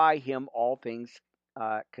 and by him all things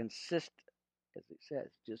consist, as it says,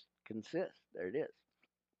 just consist. There it is.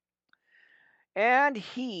 And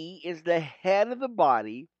he is the head of the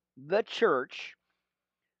body, the church,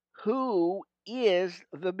 who is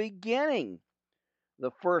the beginning,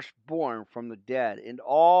 the firstborn from the dead. In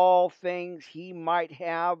all things he might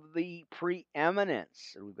have the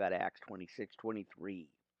preeminence. And we've got Acts 26:23.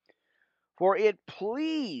 For it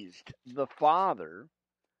pleased the Father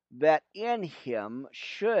that in him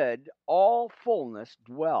should all fullness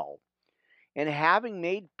dwell, and having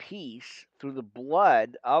made peace through the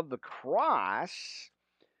blood of the cross,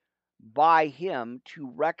 by him to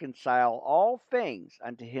reconcile all things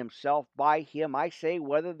unto himself. By him, I say,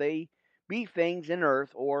 whether they be things in earth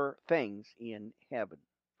or things in heaven,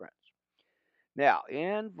 friends. Now,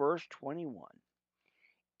 in verse 21,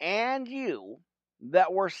 and you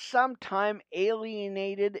that were sometime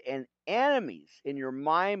alienated and enemies in your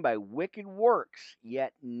mind by wicked works,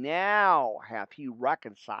 yet now hath he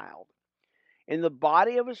reconciled in the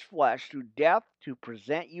body of his flesh through death, to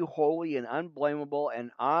present you holy and unblameable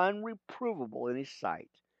and unreprovable in his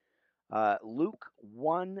sight. Luke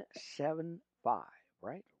 1:75,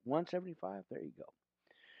 right? 175, there you go.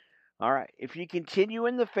 All right. If you continue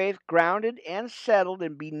in the faith, grounded and settled,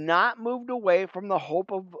 and be not moved away from the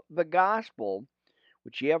hope of the gospel,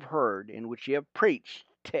 which ye have heard, and which ye have preached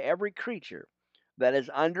to every creature that is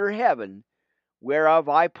under heaven, whereof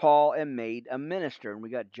I, Paul, am made a minister. And we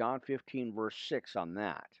got John 15, verse 6 on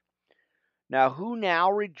that. Now, who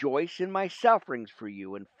now rejoice in my sufferings for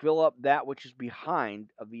you, and fill up that which is behind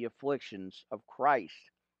of the afflictions of Christ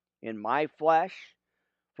in my flesh,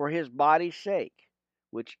 for his body's sake,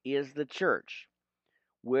 which is the church,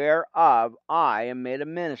 whereof I am made a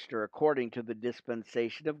minister according to the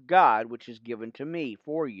dispensation of God, which is given to me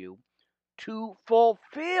for you, to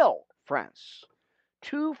fulfill, friends,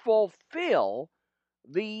 to fulfill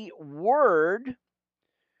the word.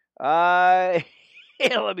 Let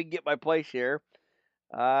me get my place here.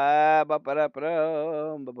 There it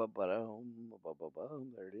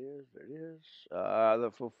is.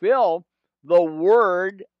 The fulfill the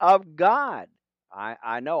word of God.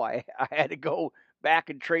 I know. I had to go back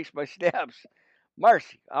and trace my steps.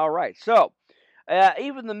 Mercy. All right. So,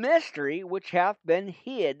 even the mystery which hath been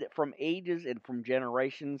hid from ages and from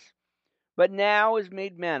generations, but now is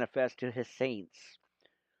made manifest to his saints,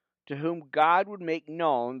 to whom God would make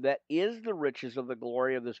known that is the riches of the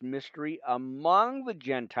glory of this mystery among the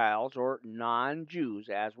Gentiles, or non-Jews,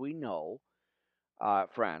 as we know,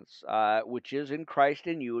 friends, which is in Christ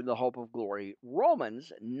in you, in the hope of glory.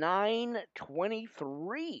 Romans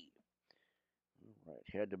 9:23. All right,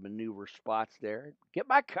 had to maneuver spots there. Get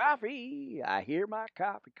my coffee. I hear my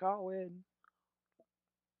coffee calling.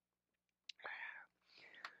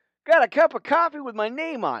 Got a cup of coffee with my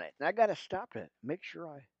name on it, and I got to stop it. Make sure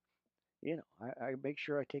I make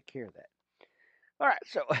sure I take care of that. All right,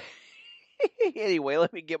 so anyway,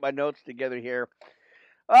 let me get my notes together here.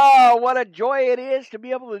 Oh, what a joy it is to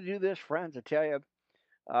be able to do this, friends! I tell you,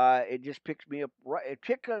 it just picks me up. It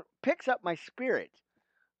picks up my spirit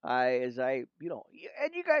as I,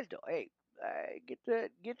 and you guys know, hey, get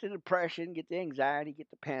the depression, get the anxiety,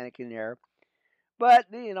 get the panic in there. But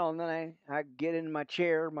and then I get in my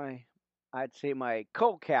chair, I'd say my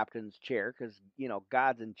co-captain's chair, because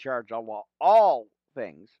God's in charge of all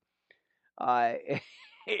things. We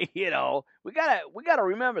gotta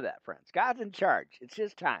remember that, friends. God's in charge. It's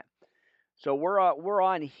His time, so we're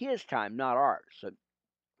on His time, not ours. So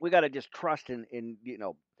we got to just trust and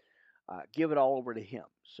give it all over to Him.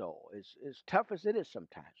 So as tough as it is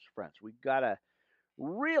sometimes, friends, we got to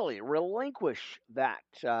really relinquish that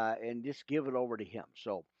and just give it over to Him.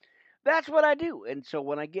 So that's what I do. And so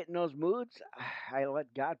when I get in those moods, I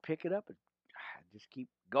let God pick it up and just keep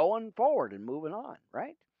going forward and moving on,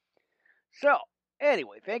 right? So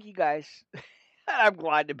anyway, thank you guys. I'm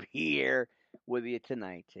glad to be here with you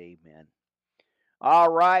tonight. Amen. All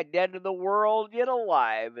right, dead to the world, yet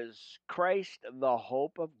alive is Christ, the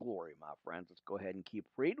hope of glory, my friends. Let's go ahead and keep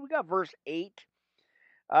reading. We got verse 8.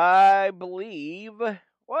 I believe.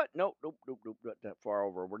 What? Nope, not that far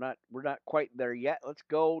over. We're not quite there yet. Let's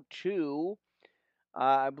go to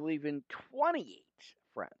I believe in 28,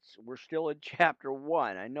 friends. We're still in chapter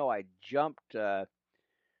 1. I know I jumped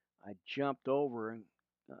over and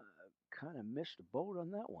kind of missed the boat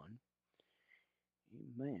on that one.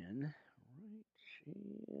 Amen. Right.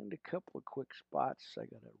 And a couple of quick spots I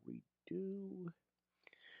got to redo.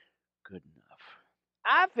 Good enough.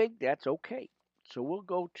 I think that's okay. So we'll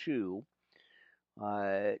go to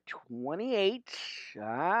 28.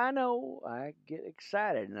 I know I get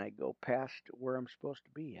excited and I go past where I'm supposed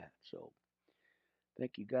to be at. So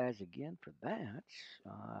thank you guys again for that.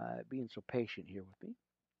 Being so patient here with me.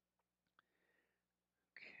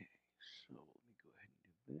 Okay, so let me go ahead and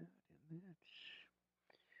do that and that.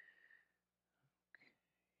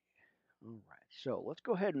 All right, so let's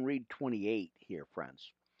go ahead and read 28 here,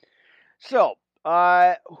 friends. So,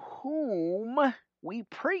 whom we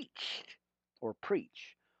preached or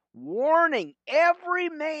preach, warning every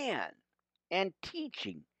man and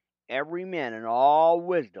teaching every man in all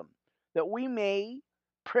wisdom, that we may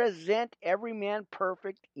present every man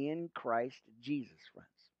perfect in Christ Jesus, friends.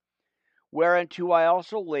 Whereunto I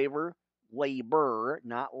also labor,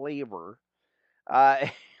 not labor.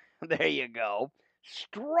 There you go.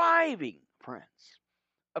 Striving, friends,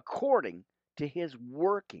 according to his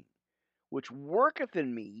working, which worketh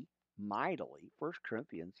in me mightily. 1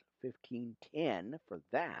 Corinthians 15:10 for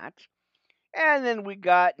that. And then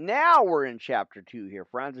now we're in chapter 2 here,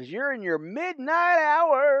 friends, as you're in your midnight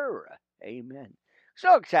hour. Amen.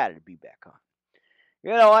 So excited to be back on.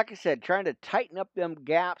 Like I said, trying to tighten up them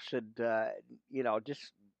gaps and,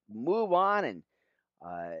 just move on and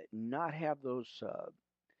not have those,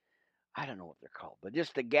 I don't know what they're called, but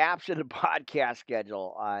just the gaps in the podcast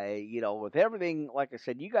schedule. With everything, like I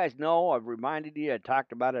said, you guys know, I've reminded you, I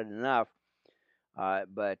talked about it enough.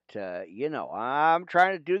 But I'm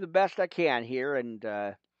trying to do the best I can here and,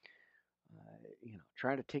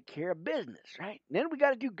 trying to take care of business, right? And then we got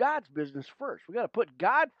to do God's business first. We got to put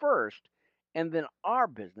God first and then our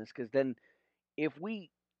business, because then if we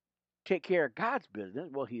take care of God's business,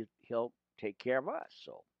 well, he'll take care of us.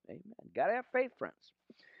 So, amen. Got to have faith, friends.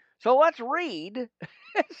 So let's read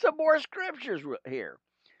some more scriptures here.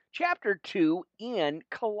 Chapter 2 in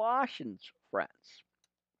Colossians, friends.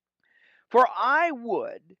 For I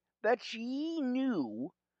would that ye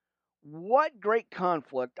knew what great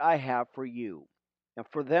conflict I have for you, and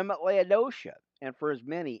for them at Laodicea, and for as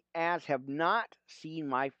many as have not seen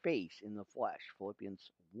my face in the flesh. Philippians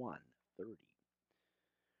 1:30.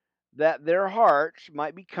 That their hearts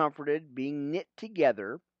might be comforted, being knit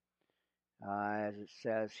together, as it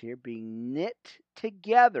says here, being knit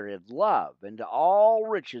together in love, and to all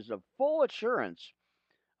riches of full assurance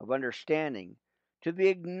of understanding, to the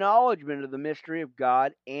acknowledgement of the mystery of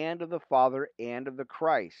God and of the Father and of the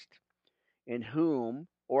Christ, in whom,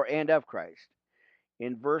 and of Christ,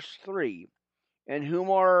 in verse 3, in whom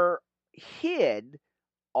are hid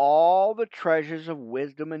all the treasures of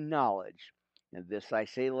wisdom and knowledge. And this I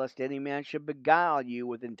say, lest any man should beguile you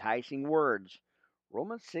with enticing words.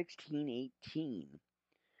 Romans 16:18.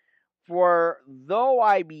 For though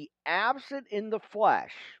I be absent in the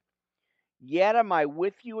flesh, yet am I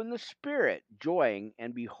with you in the spirit, joying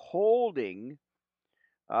and beholding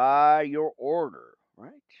your order,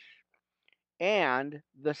 right? And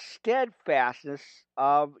the steadfastness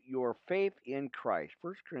of your faith in Christ.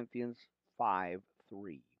 1 Corinthians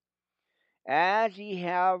 5:3. As ye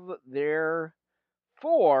have therefore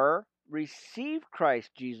received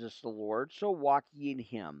Christ Jesus the Lord, so walk ye in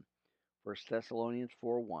him. 1 Thessalonians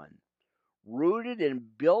 4:1. Rooted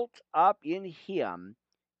and built up in him,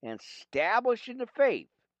 and established in the faith,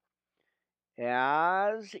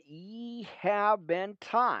 as ye have been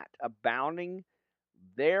taught, abounding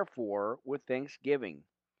therefore with thanksgiving.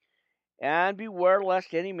 And beware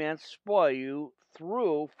lest any man spoil you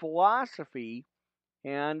through philosophy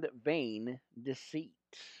and vain deceit.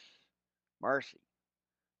 Mercy.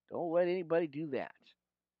 Don't let anybody do that.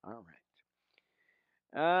 All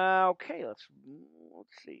right. Okay, let's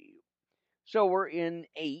see. So we're in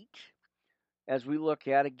 8. as we look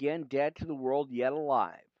at again, dead to the world, yet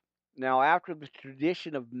alive. Now, after the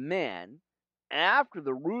tradition of men, after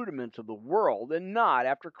the rudiments of the world, and not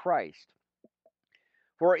after Christ.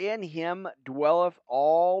 For in him dwelleth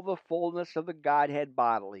all the fullness of the Godhead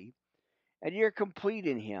bodily, and ye are complete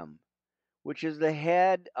in him, which is the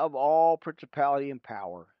head of all principality and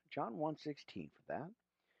power. John 1:16 for that.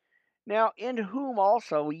 Now, in whom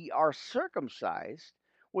also ye are circumcised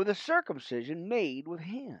with a circumcision made with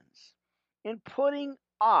hands, in putting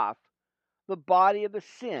off the body of the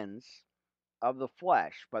sins of the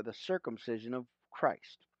flesh by the circumcision of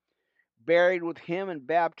Christ, buried with him in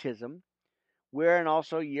baptism, wherein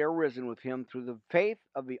also ye are risen with him through the faith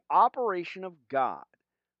of the operation of God,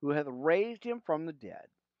 who hath raised him from the dead.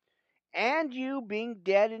 And you, being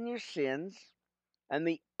dead in your sins, and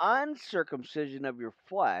the uncircumcision of your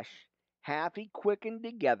flesh, hath he quickened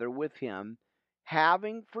together with him,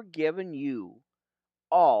 having forgiven you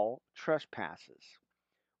all trespasses,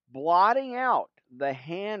 blotting out the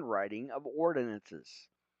handwriting of ordinances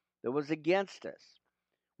that was against us,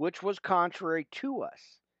 which was contrary to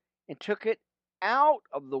us, and took it out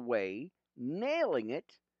of the way, nailing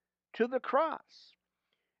it to the cross.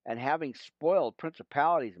 And having spoiled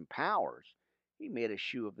principalities and powers, he made a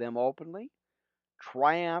shew of them openly,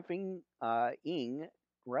 triumphing,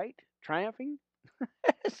 triumphing,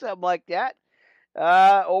 something like that,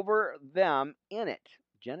 over them in it.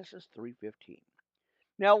 Genesis 3:15.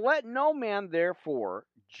 Now let no man therefore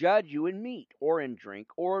judge you in meat, or in drink,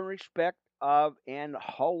 or in respect of an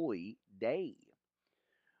holy day,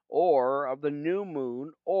 or of the new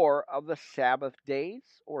moon, or of the Sabbath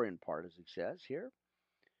days, or in part, as it says here.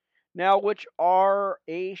 Now, which are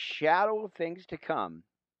a shadow of things to come.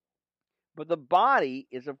 But the body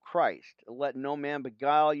is of Christ. Let no man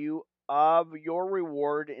beguile you of your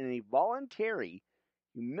reward in a voluntary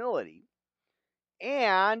humility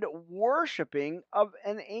and worshiping of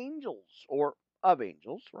angels,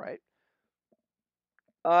 right?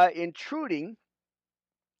 Intruding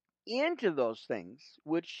into those things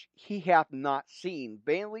which he hath not seen,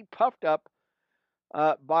 vainly puffed up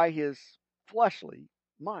by his fleshly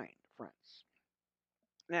mind, friends.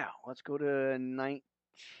 Now, let's go to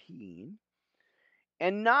 19.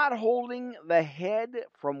 And not holding the head,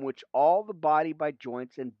 from which all the body by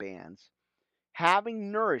joints and bands,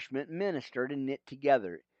 having nourishment ministered and knit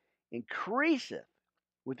together, increaseth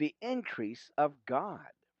with the increase of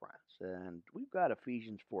God, friends. And we've got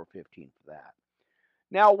Ephesians 4:15 for that.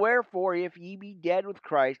 Now, wherefore, if ye be dead with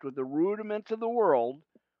Christ with the rudiments of the world,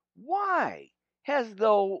 why, as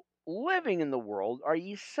though living in the world, are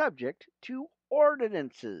ye subject to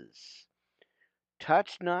ordinances?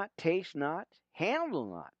 Touch not, taste not, handle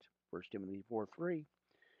not. 1 Timothy 4:3,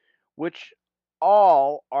 which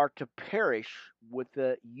all are to perish with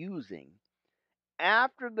the using,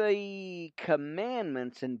 after the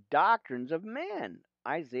commandments and doctrines of men.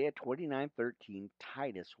 Isaiah 29:13,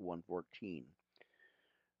 Titus 1:14.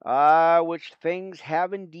 Which things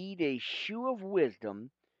have indeed a shew of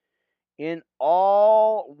wisdom, in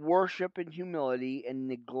all worship and humility, and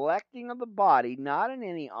neglecting of the body, not in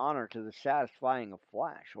any honor to the satisfying of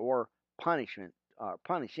flesh, or punishing,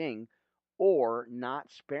 or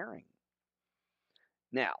not sparing.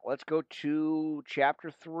 Now, let's go to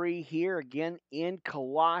chapter 3 here again in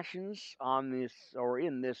Colossians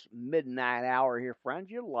in this midnight hour here,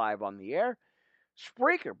 friends. You're live on the air.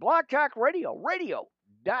 Spreaker, Blog Talk Radio, radio.co.uk,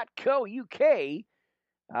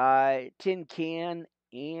 Tin Can,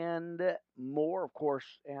 and more, of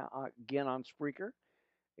course, again on Spreaker.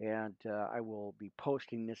 And I will be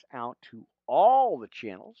posting this out to all the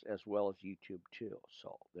channels as well as YouTube too.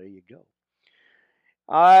 So there you go.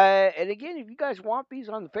 And again, if you guys want these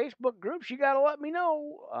on the Facebook groups, you got to let me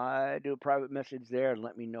know. Do a private message there and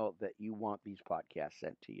let me know that you want these podcasts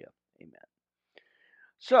sent to you. Amen.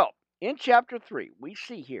 So, in chapter 3, we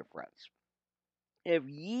see here, friends, if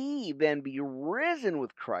ye then be risen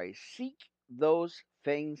with Christ, seek those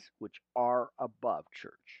things which are above,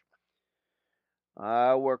 church,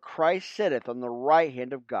 where Christ sitteth on the right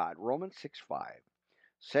hand of God. Romans 6:5.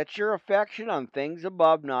 Set your affection on things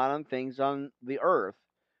above, not on things on the earth.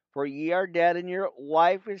 For ye are dead, and your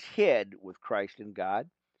life is hid with Christ in God.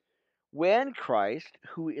 When Christ,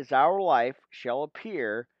 who is our life, shall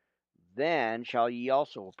appear, then shall ye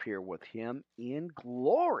also appear with him in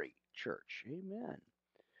glory, church. Amen.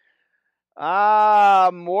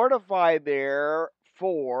 Mortify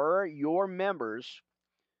therefore your members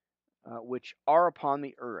which are upon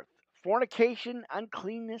the earth: fornication,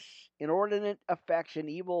 uncleanness, inordinate affection,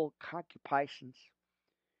 evil concupiscence,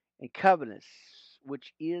 and covetousness,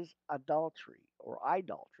 which is adultery or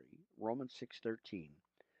idolatry. Romans 6:13.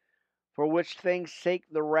 for which things sake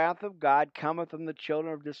the wrath of God cometh on the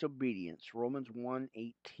children of disobedience. Romans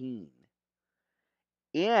 1:18.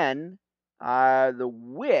 In the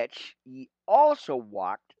which ye also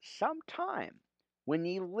walked sometime when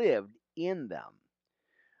ye lived in them.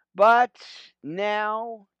 But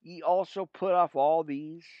now ye also put off all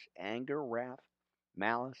these: anger, wrath,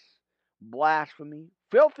 malice, blasphemy,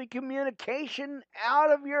 filthy communication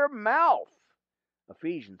out of your mouth.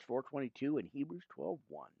 Ephesians 4:22 and Hebrews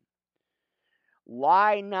 12:1.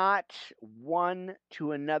 Lie not one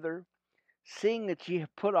to another, seeing that ye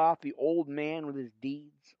have put off the old man with his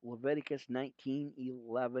deeds. Leviticus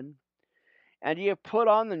 19:11. And ye have put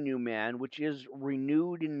on the new man, which is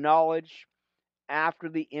renewed in knowledge after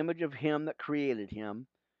the image of him that created him,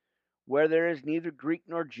 where there is neither Greek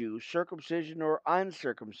nor Jew, circumcision nor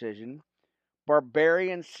uncircumcision,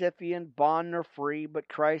 barbarian, Scythian, bond nor free, but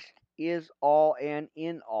Christ is all and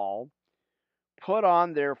in all. Put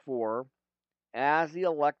on, therefore, as the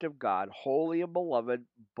elect of God, holy and beloved,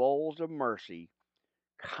 bowls of mercy,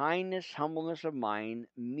 kindness, humbleness of mind,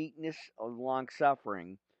 meekness of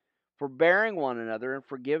long-suffering, forbearing one another and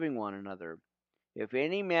forgiving one another. If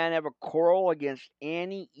any man have a quarrel against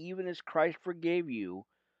any, even as Christ forgave you,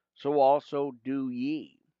 so also do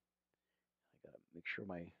ye. I gotta make sure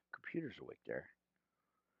my computer's awake there.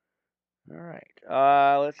 All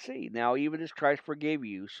right. Let's see. Now, even as Christ forgave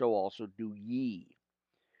you, so also do ye.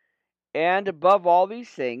 And above all these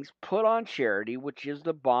things, put on charity, which is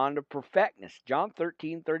the bond of perfectness. John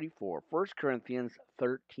 13:34, 1 Corinthians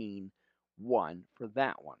 13:1 for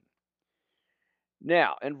that one.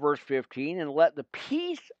 Now, in verse 15, and let the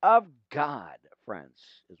peace of God,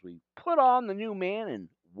 friends, as we put on the new man and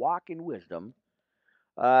walk in wisdom,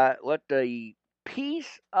 let the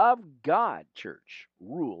peace of God, church,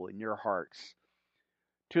 rule in your hearts,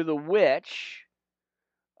 to the which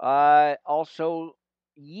also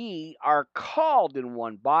ye are called in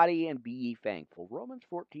one body, and be ye thankful. Romans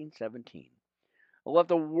 14:17. Let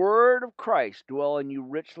the word of Christ dwell in you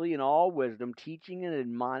richly in all wisdom, teaching and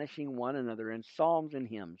admonishing one another in psalms and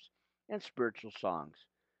hymns and spiritual songs,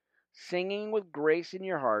 singing with grace in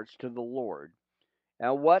your hearts to the Lord.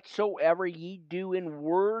 And whatsoever ye do in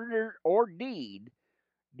word or deed,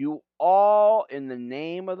 do all in the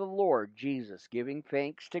name of the Lord Jesus, giving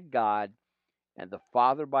thanks to God and the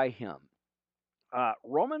Father by him.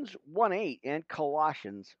 Romans 1:8 and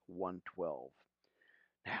Colossians 1:12.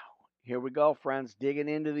 Now, here we go, friends, digging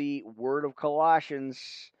into the word of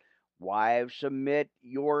Colossians. Wives, submit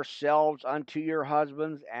yourselves unto your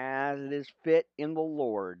husbands as it is fit in the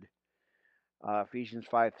Lord. Ephesians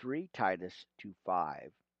 5:3, Titus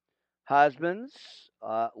 2:5. Husbands,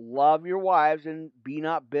 love your wives and be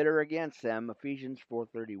not bitter against them. Ephesians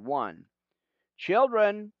 4:31.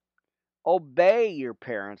 Children, obey your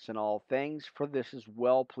parents in all things, for this is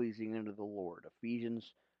well pleasing unto the Lord.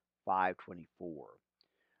 Ephesians 5:24.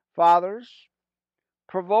 Fathers,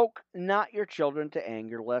 provoke not your children to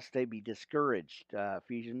anger, lest they be discouraged.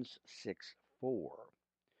 Ephesians 6:4.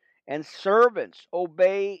 And servants,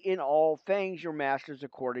 obey in all things your masters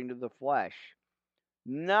according to the flesh,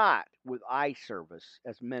 not with eye service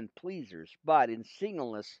as men pleasers, but in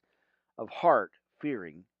singleness of heart,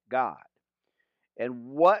 fearing God.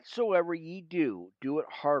 And whatsoever ye do, do it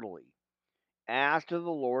heartily, as to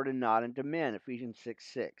the Lord and not unto men. Ephesians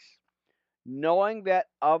 6:6. Knowing that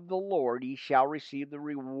of the Lord ye shall receive the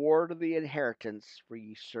reward of the inheritance, for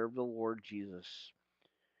ye serve the Lord Jesus.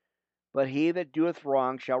 But he that doeth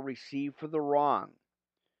wrong shall receive for the wrong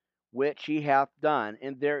which he hath done,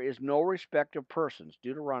 and there is no respect of persons.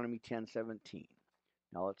 Deuteronomy 10:17.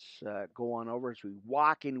 Now let's go on over as we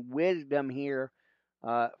walk in wisdom here,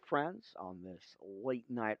 friends, on this late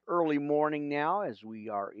night, early morning now, as we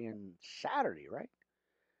are in Saturday, right?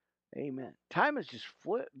 Amen. Time is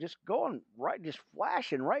just going right, just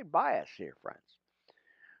flashing right by us here, friends.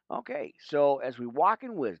 Okay, so as we walk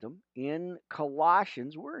in wisdom in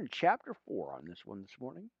Colossians, we're in chapter 4 on this one this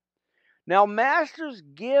morning. Now, masters,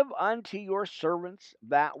 give unto your servants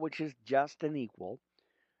that which is just and equal,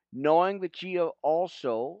 knowing that ye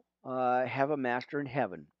also have a master in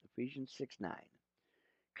heaven. Ephesians 6:9.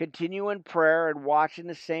 Continue in prayer and watching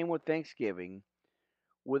the same with thanksgiving,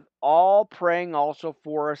 with all praying also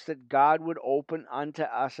for us, that God would open unto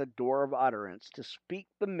us a door of utterance to speak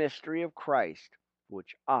the mystery of Christ,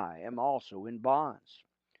 which I am also in bonds,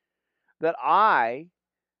 that I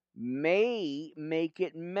may make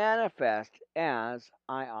it manifest as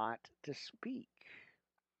I ought to speak.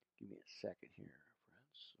 Give me a second here,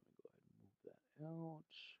 friends. Let me go ahead and move that out.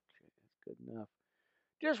 Okay, that's good enough.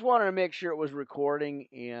 Just wanted to make sure it was recording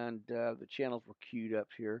and the channels were queued up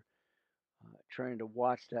here. Trying to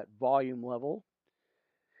watch that volume level.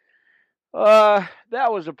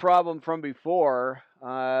 That was a problem from before.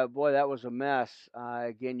 Boy, that was a mess.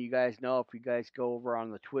 Again, you guys know if you guys go over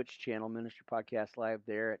on the Twitch channel, Ministry Podcast Live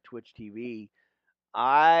there at Twitch TV,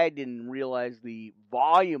 I didn't realize the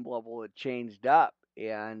volume level had changed up,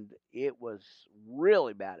 and it was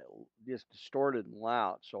really bad. It just distorted and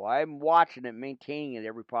loud. So I'm watching it, maintaining it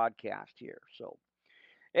every podcast here. So,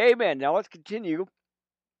 amen. Now let's continue.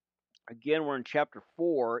 Again, we're in chapter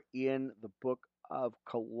 4 in the book of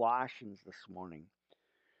Colossians this morning.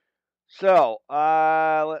 So,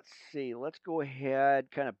 let's see. Let's go ahead,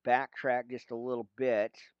 kind of backtrack just a little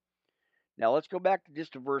bit. Now, let's go back to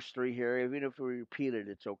just to verse 3 here. Even if we repeat it,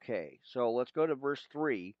 it's okay. So, let's go to verse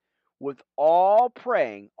 3. With all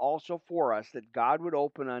praying also for us that God would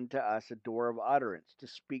open unto us a door of utterance to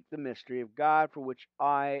speak the mystery of God, for which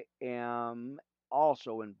I am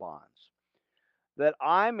also in bonds, that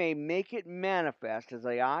I may make it manifest as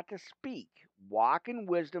I ought to speak, walk in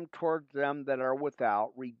wisdom towards them that are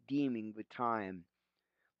without, redeeming the time.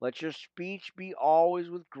 Let your speech be always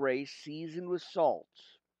with grace, seasoned with salt,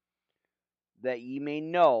 that ye may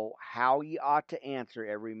know how ye ought to answer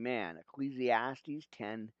every man. Ecclesiastes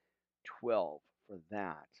 10:12 for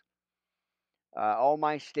that. All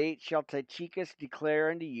my state shall Tychicus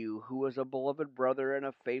declare unto you, who is a beloved brother and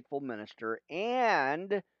a faithful minister,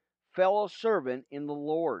 and fellow servant in the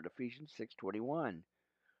Lord, Ephesians 6:21,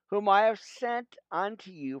 whom I have sent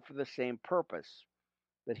unto you for the same purpose,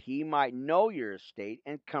 that he might know your estate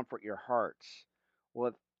and comfort your hearts.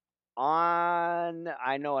 With I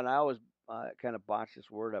know, and I always kind of botch this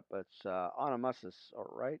word up, but it's Onesimus, all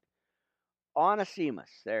right? Onesimus,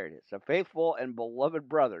 there it is, a faithful and beloved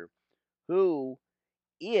brother, who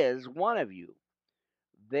is one of you.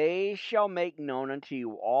 They shall make known unto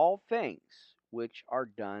you all things which are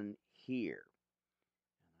done here.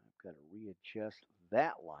 I've got to readjust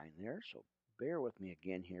that line there, so bear with me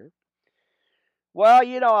again here. Well,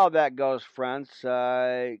 you know how that goes, friends.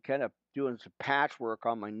 Kind of doing some patchwork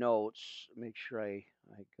on my notes. Make sure I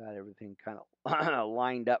got everything kind of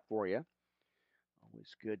lined up for you.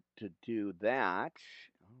 Always good to do that.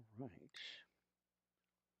 All right.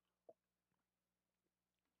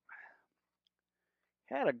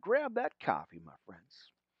 Had to grab that coffee, my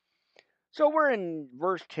friends. So we're in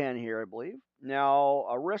verse 10 here, I believe. Now,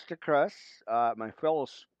 Aristarchus, my fellow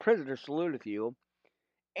prisoner, saluteth you,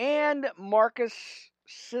 and Marcus,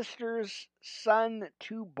 sister's son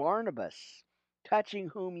to Barnabas, touching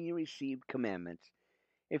whom ye received commandments.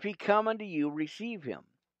 If he come unto you, receive him.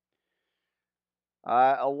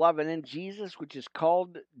 11, and Jesus, which is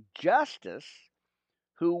called Justus,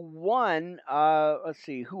 who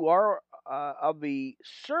who are of the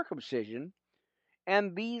circumcision,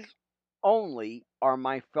 and these only are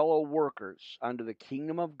my fellow workers unto the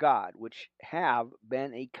kingdom of God, which have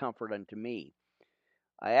been a comfort unto me.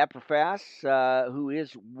 Epaphras, who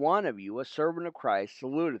is one of you, a servant of Christ,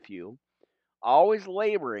 saluteth you, always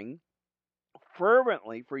laboring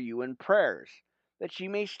fervently for you in prayers, that ye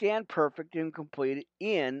may stand perfect and complete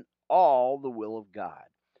in all the will of God.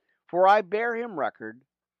 For I bear him record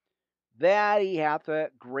that he hath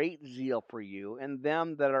a great zeal for you, and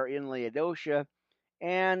them that are in Laodicea,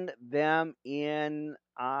 and them in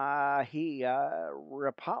Hierapolis,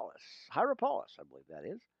 I believe that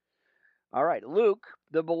is. All right, Luke,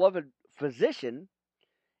 the beloved physician,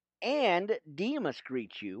 and Demas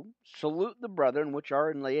greet you. Salute the brethren which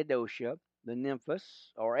are in Laodicea, the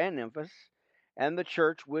Nymphus, and the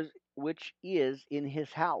church which is in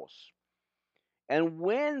his house. And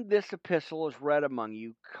when this epistle is read among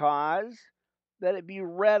you, cause that it be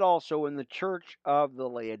read also in the church of the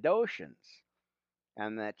Laodiceans,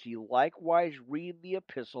 and that ye likewise read the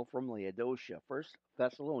epistle from Laodicea, 1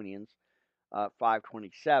 Thessalonians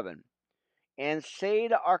 5:27. And say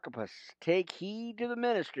to Archippus, take heed to the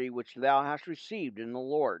ministry which thou hast received in the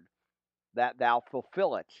Lord, that thou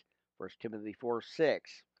fulfill it. 1 Timothy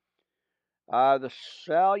 4:6. The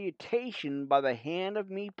salutation by the hand of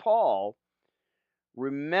me, Paul.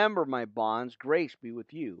 Remember my bonds. Grace be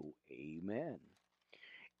with you. Amen.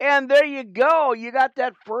 And there you go. You got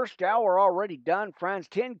that first hour already done, friends.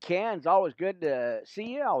 Tin Cans. Always good to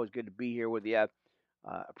see you. Always good to be here with you.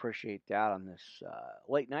 Appreciate that on this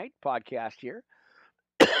late night podcast here.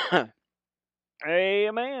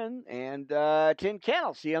 Amen. And Tin Can,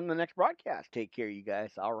 I'll see you on the next broadcast. Take care, you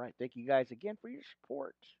guys. All right. Thank you guys again for your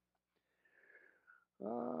support.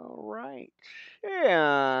 All right.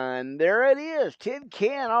 And there it is. Tin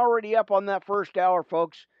Can already up on that first hour,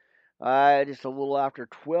 folks. Just a little after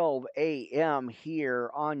 12 a.m. here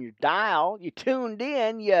on your dial. You tuned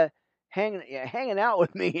in. You hanging out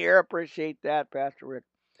with me here. Appreciate that, Pastor Rick.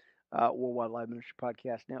 Worldwide Live Ministry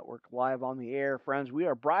Podcast Network, live on the air, friends. We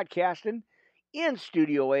are broadcasting in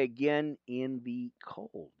Studio A again in the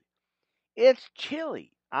cold. It's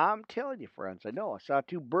chilly. I'm telling you, friends. I know. I saw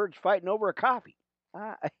two birds fighting over a coffee.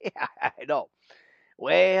 Yeah, I know.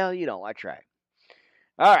 Well, I tried.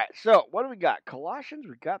 All right. So, what do we got? Colossians.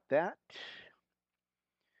 We got that.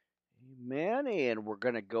 Amen. And we're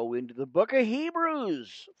going to go into the book of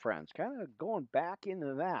Hebrews, friends. Kind of going back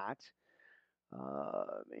into that.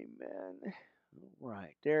 Amen.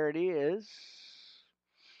 Right. There it is.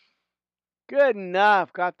 Good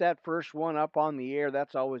enough. Got that first one up on the air.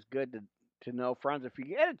 That's always good to know, friends. If you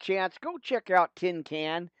get a chance, go check out Tin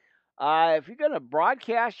Can. If you're going to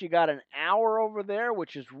broadcast, you got an hour over there,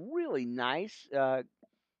 which is really nice.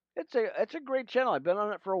 It's a great channel. I've been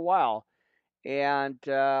on it for a while, and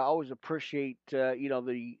always appreciate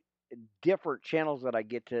the different channels that I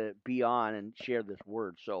get to be on and share this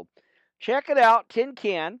word. So check it out, Tin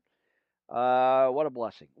Can. What a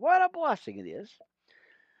blessing! What a blessing it is.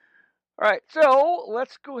 All right, so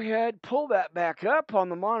let's go ahead, pull that back up on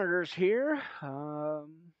the monitors here. Amen.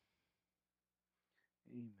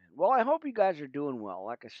 Well, I hope you guys are doing well.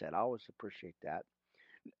 Like I said, I always appreciate that.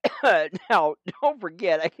 Now, don't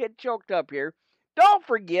forget, I get choked up here. Don't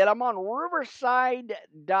forget, I'm on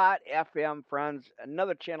Riverside.fm, friends.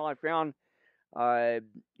 Another channel I found. I'm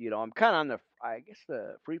kind of on the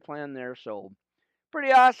free plan there, so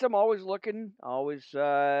pretty awesome. Always looking, always,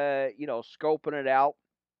 scoping it out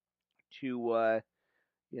to,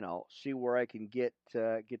 see where I can get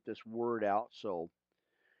this word out. So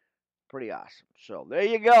pretty awesome. So there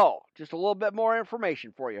you go. Just a little bit more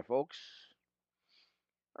information for you, folks.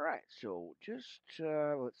 All right, so just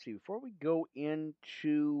let's see. Before we go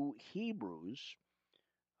into Hebrews,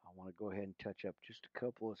 I want to go ahead and touch up just a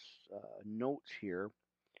couple of notes here.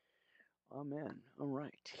 Amen. All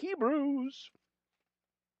right, Hebrews.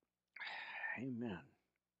 Amen.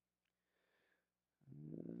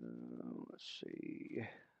 Let's see.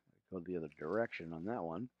 Go the other direction on that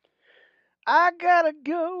one. I gotta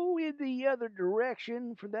go in the other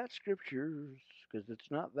direction for that scriptures, because it's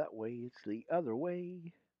not that way, it's the other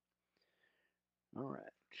way. All right.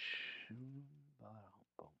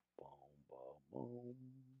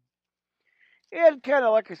 And kind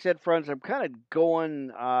of like I said, friends, I'm kind of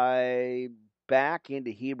going back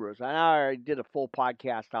into Hebrews. I know I did a full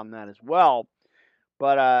podcast on that as well,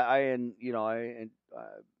 but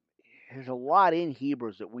there's a lot in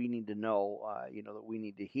Hebrews that we need to know, that we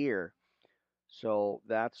need to hear. So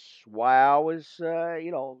that's why I always,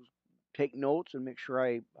 take notes and make sure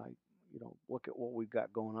I look at what we've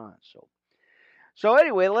got going on. So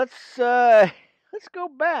anyway, let's go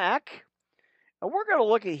back, and we're going to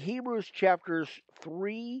look at Hebrews chapters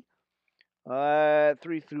 3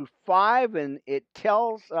 through 5, and it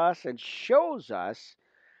tells us and shows us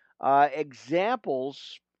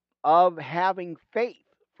examples of having faith,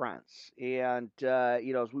 friends. And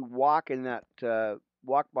as we walk in that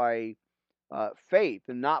walk by faith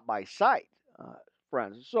and not by sight,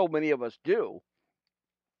 friends. So many of us do,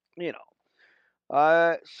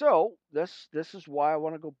 So this is why I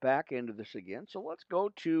want to go back into this again. So let's go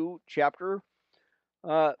to chapter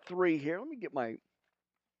 3 here. Let me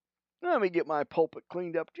get my pulpit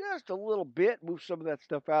cleaned up just a little bit. Move some of that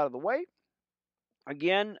stuff out of the way.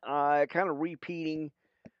 Again, kind of repeating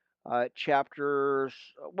chapters,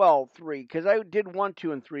 3, because I did 1,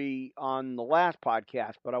 2, and 3 on the last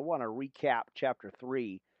podcast, but I want to recap chapter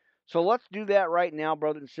 3. So let's do that right now,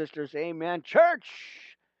 brothers and sisters. Amen. Church!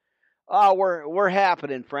 We're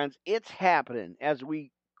happening, friends. It's happening as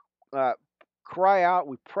we cry out,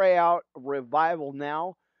 we pray out revival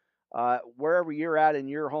now. Wherever you're at in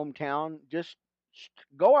your hometown, just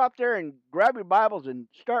go out there and grab your Bibles and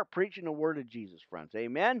start preaching the word of Jesus, friends.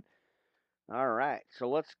 Amen. All right, so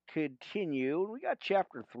let's continue. We got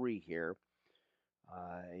chapter 3 here.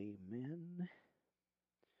 Amen.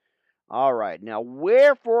 All right, now,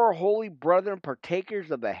 wherefore, holy brethren,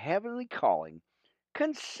 partakers of the heavenly calling,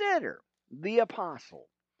 consider the apostle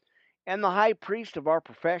and the high priest of our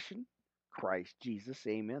profession, Christ Jesus,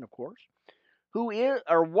 amen, of course, who is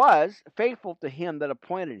or was faithful to him that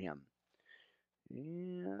appointed him.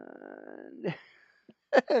 And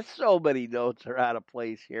so many notes are out of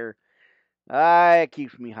place here. It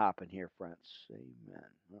keeps me hopping here, friends. Amen.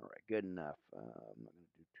 All right, good enough. I'm not going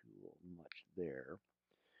to do too much there.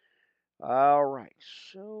 All right,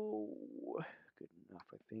 so good enough,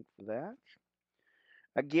 I think, for that.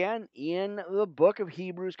 Again, in the book of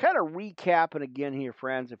Hebrews, kind of recapping again here,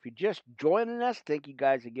 friends. If you're just joining us, thank you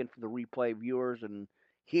guys again for the replay viewers and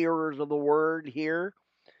hearers of the word here.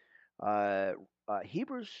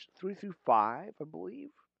 Hebrews 3 through 5, I believe.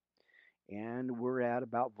 And we're at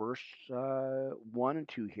about verse 1 and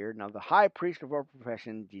 2 here. Now, the high priest of our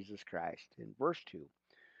profession, Jesus Christ, in verse 2,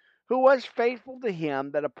 who was faithful to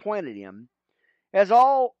him that appointed him, as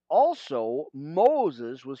also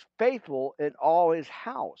Moses was faithful in all his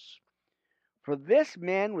house. For this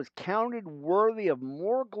man was counted worthy of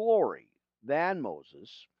more glory than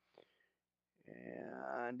Moses,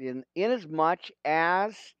 and inasmuch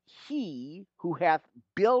as he who hath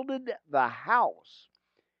builded the house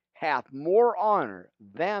hath more honor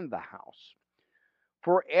than the house.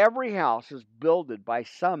 For every house is builded by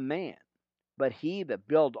some man, but he that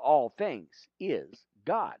build all things is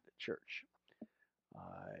God, the church. Amen.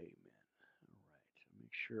 All right.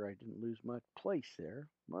 Make sure I didn't lose my place there.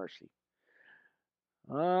 Mercy.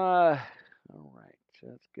 All right.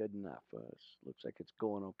 That's good enough. Looks like it's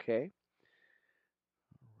going okay.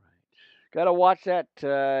 All right. Got to watch that.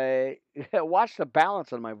 Watch the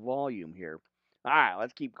balance on my volume here. All right.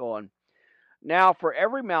 Let's keep going. Now, for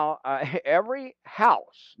every every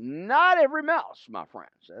house, not every mouse, my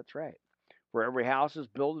friends. That's right. For every house is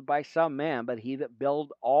builded by some man, but he that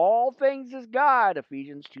build all things is God.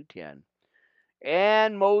 Ephesians 2:10.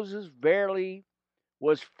 And Moses verily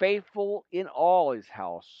was faithful in all his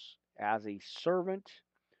house as a servant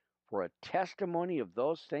for a testimony of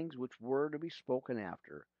those things which were to be spoken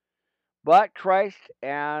after. But Christ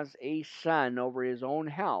as a son over his own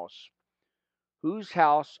house, whose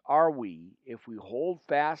house are we, if we hold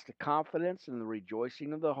fast the confidence and the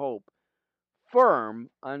rejoicing of the hope firm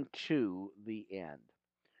unto the end.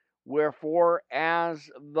 Wherefore, as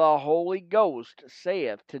the Holy Ghost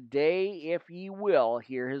saith, today, if ye will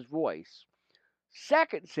hear his voice.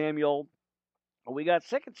 2 Samuel, we got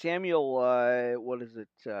 2 Samuel,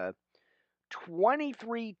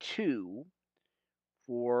 23:2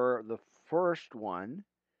 for the first one.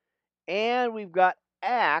 And we've got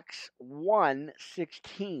Acts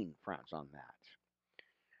 1:16, friends, on that.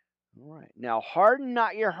 All right. Now, harden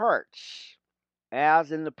not your hearts,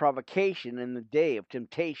 as in the provocation in the day of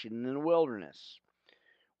temptation in the wilderness,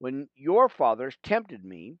 when your fathers tempted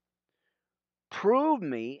me, proved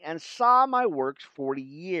me, and saw my works 40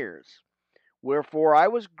 years. Wherefore I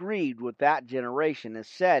was grieved with that generation, and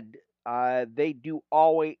said, they do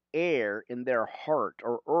always err in their heart,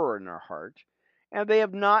 or err in their heart, and they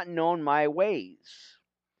have not known my ways.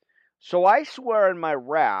 So I swear in my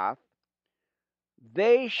wrath,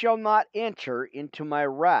 they shall not enter into my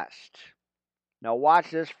rest. Now watch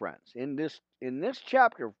this, friends. In this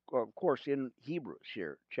chapter, of course, in Hebrews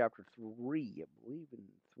here, chapter 3, I believe in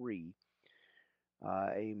 3.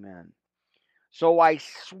 Amen. So I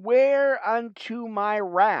swear unto my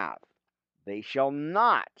wrath, they shall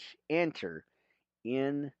not enter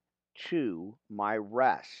into my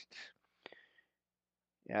rest.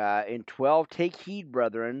 In 12, take heed,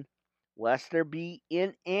 brethren, lest there be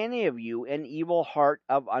in any of you an evil heart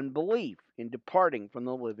of unbelief in departing from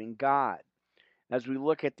the living God. As we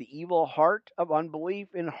look at the evil heart of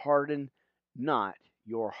unbelief, and harden not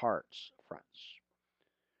your hearts, friends.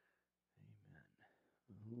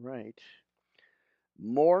 Amen. All right.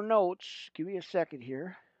 More notes. Give me a second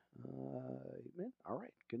here. Amen. All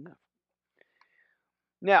right. Good enough.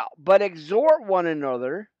 Now, but exhort one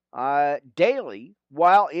another daily,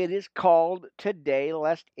 while it is called today,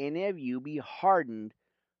 lest any of you be hardened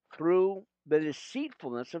through the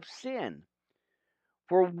deceitfulness of sin.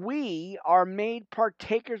 For we are made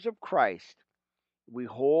partakers of Christ. We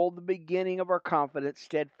hold the beginning of our confidence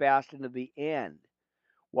steadfast unto the end.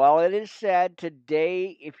 While it is said,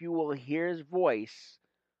 today, if you will hear his voice,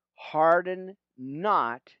 harden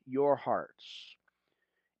not your hearts,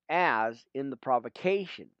 as in the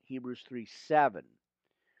provocation, Hebrews 3:7.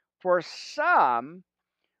 For some,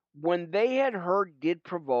 when they had heard, did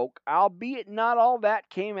provoke, albeit not all that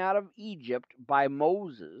came out of Egypt by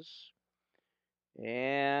Moses.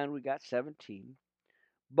 And we got 17.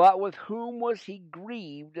 But with whom was he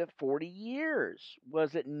grieved 40 years?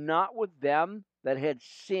 Was it not with them that had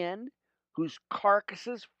sinned, whose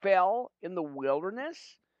carcasses fell in the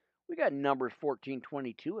wilderness? We got Numbers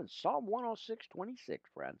 14:22 and Psalm 106:26,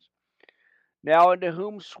 friends. Now unto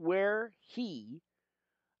whom sware he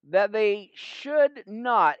that they should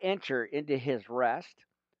not enter into his rest,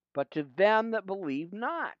 but to them that believe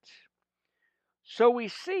not. So we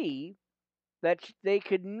see that they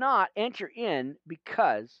could not enter in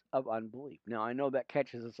because of unbelief. Now, I know that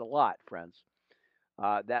catches us a lot, friends,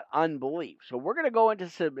 that unbelief. So we're going to go into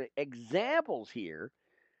some examples here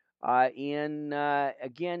in,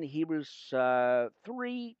 again, Hebrews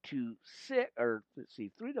 3 to 6, or let's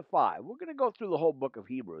see, 3 to 5. We're going to go through the whole book of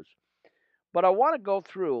Hebrews, but I want to go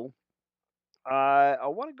through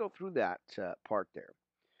that part there.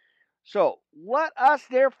 So, let us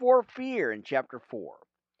therefore fear in chapter 4,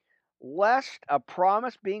 lest a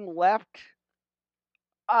promise being left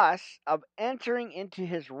us of entering into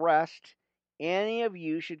his rest, any of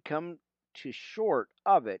you should come to short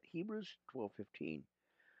of it. Hebrews 12:15.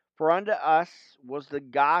 For unto us was the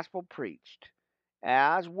gospel preached,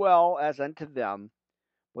 as well as unto them,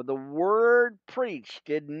 but the word preached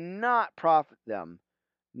did not profit them,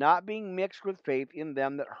 not being mixed with faith in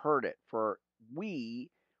them that heard it. For we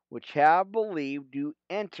which have believed do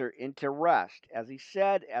enter into rest, as he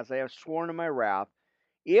said, as I have sworn in my wrath,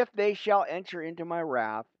 if they shall enter into my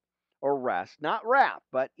wrath, or rest, not wrath,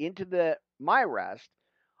 but into my rest,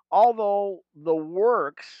 although the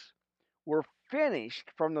works were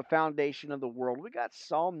finished from the foundation of the world. We got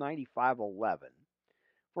Psalm 95:11.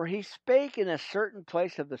 For he spake in a certain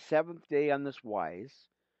place of the seventh day on this wise.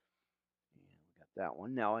 We got that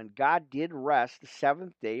one. Now, and God did rest the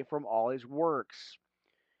seventh day from all his works.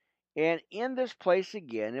 And in this place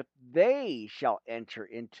again, if they shall enter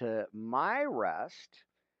into my rest,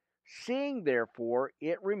 seeing therefore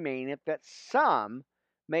it remaineth that some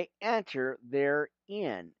may enter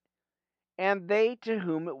therein, and they to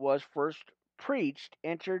whom it was first preached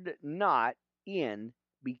entered not in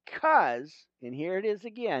because, and here it is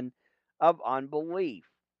again, of unbelief.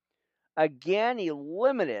 Again he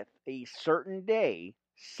limiteth a certain day,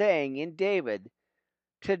 saying in David,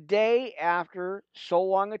 today after so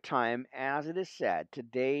long a time, as it is said,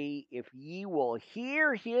 today if ye will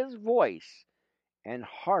hear his voice, and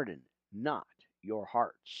harden not your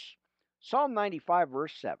hearts. Psalm 95,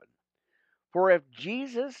 verse 7. For if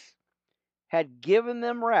Jesus had given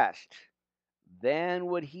them rest, then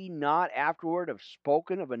would he not afterward have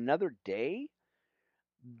spoken of another day?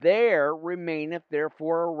 There remaineth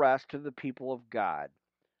therefore a rest to the people of God.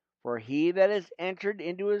 For he that is entered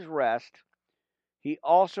into his rest, he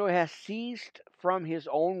also has ceased from his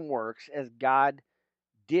own works, as God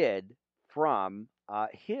did from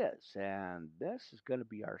his. And this is going to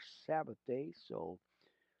be our Sabbath day. So,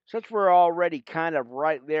 since we're already kind of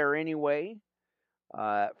right there anyway,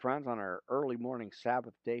 friends, on our early morning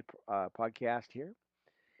Sabbath day podcast here,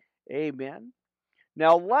 amen.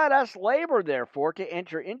 Now let us labor, therefore, to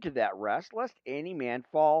enter into that rest, lest any man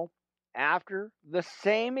fall after the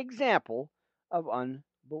same example of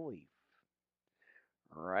unbelief.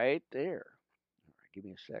 Right there. Give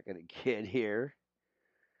me a second again here.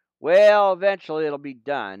 Well, eventually it'll be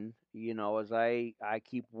done. As I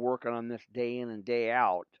keep working on this day in and day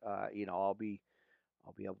out, I'll be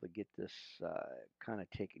able to get this kind of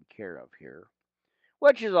taken care of here,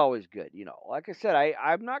 which is always good. Like I said,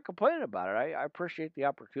 I'm not complaining about it. I appreciate the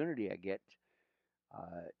opportunity I get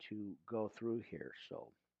to go through here.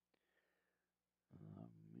 So,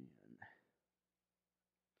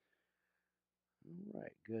 all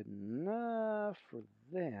right, good enough for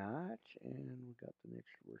that. And we got the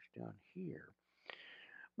next verse down here.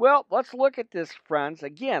 Well, let's look at this, friends.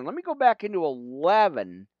 Again, let me go back into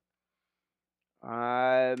 11.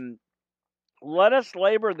 Let us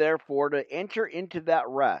labor, therefore, to enter into that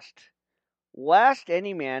rest, lest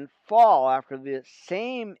any man fall after the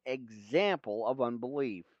same example of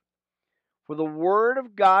unbelief. For the word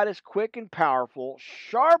of God is quick and powerful,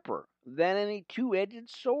 sharper than any two-edged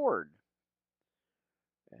sword.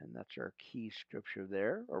 And that's our key scripture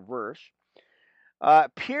there, or verse.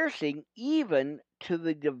 Piercing even to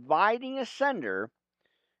the dividing asunder,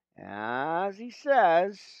 as he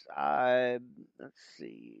says, let's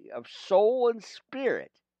see, of soul and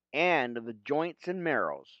spirit, and of the joints and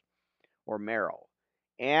marrows, or marrow,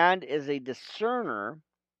 and is a discerner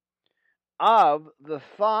of the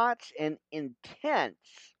thoughts and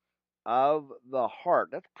intents of the heart.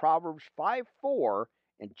 That's Proverbs 5:4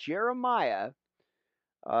 and Jeremiah.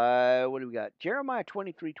 What do we got? Jeremiah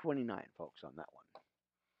 23:29, folks, on that one.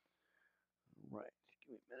 Right.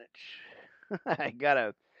 Give me a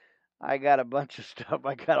minute. I got a bunch of stuff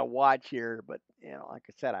I gotta watch here, but like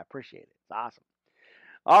I said, I appreciate it. It's awesome.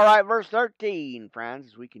 All right, verse 13, friends,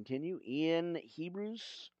 as we continue in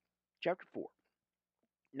Hebrews chapter 4.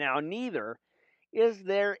 Now, neither is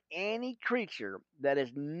there any creature that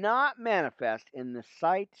is not manifest in the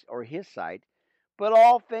sight or his sight, but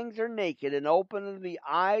all things are naked and open in the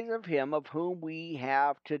eyes of him of whom we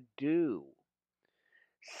have to do.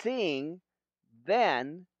 Seeing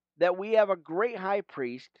then that we have a great high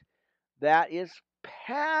priest that is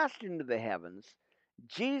passed into the heavens,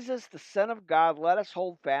 Jesus, the Son of God, let us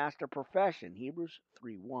hold fast our profession. Hebrews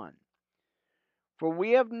 3:1. For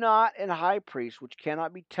we have not an high priest which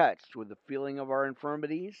cannot be touched with the feeling of our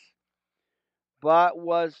infirmities, but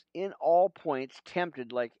was in all points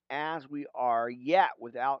tempted like as we are, yet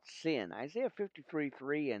without sin. Isaiah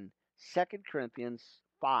 53:3 and 2 Corinthians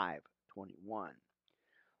 5:21.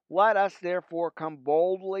 Let us therefore come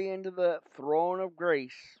boldly into the throne of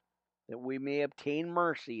grace, that we may obtain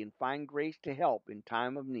mercy and find grace to help in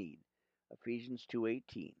time of need. Ephesians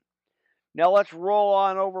 2:18. Now let's roll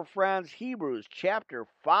on over, friends. Hebrews chapter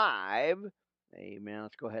 5. Amen.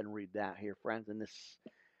 Let's go ahead and read that here, friends. In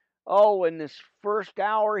this first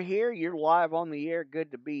hour here, you're live on the air.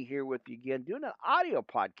 Good to be here with you again. Doing an audio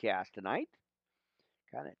podcast tonight.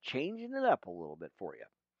 Kind of changing it up a little bit for you.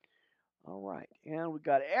 All right. And we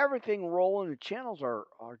got everything rolling. The channels are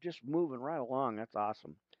just moving right along. That's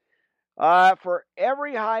awesome. For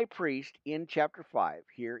every high priest in chapter 5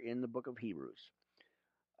 here in the book of Hebrews,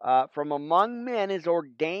 from among men is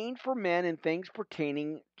ordained for men in things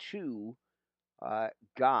pertaining to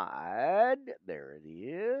God. There it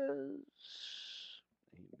is.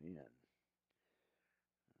 Amen.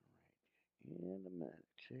 All right. In a minute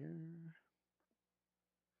here.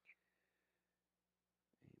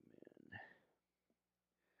 Amen.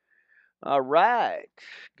 All right.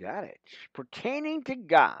 Got it. Pertaining to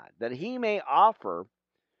God, that he may offer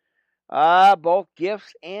both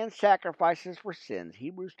gifts and sacrifices for sins.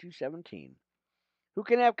 Hebrews 2:17. Who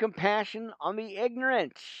can have compassion on the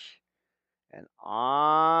ignorant and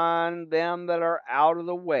on them that are out of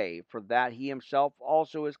the way, for that he himself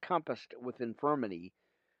also is compassed with infirmity.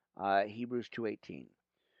 Hebrews 2:18.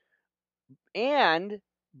 And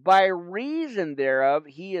by reason thereof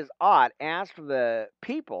he is ought, as for the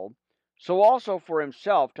people, so also for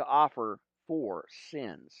himself to offer for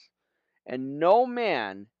sins. And no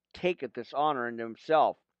man taketh this honor unto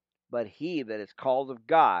himself, but he that is called of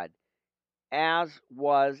God, as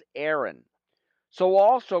was Aaron. So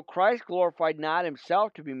also Christ glorified not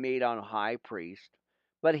himself to be made on high priest,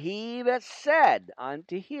 but he that said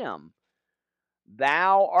unto him,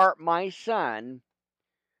 Thou art my son,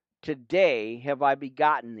 today have I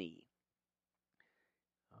begotten thee.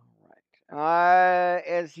 All right.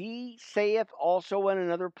 As he saith also in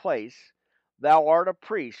another place, Thou art a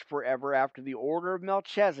priest forever after the order of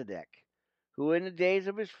Melchizedek, who in the days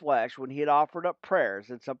of his flesh, when he had offered up prayers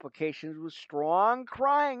and supplications with strong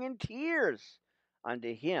crying and tears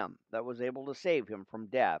unto him that was able to save him from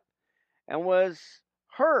death, and was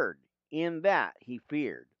heard in that he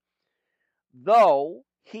feared. Though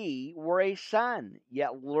he were a son,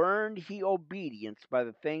 yet learned he obedience by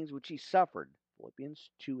the things which he suffered.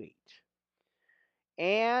 Philippians 2:8.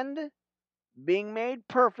 And being made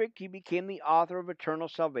perfect, he became the author of eternal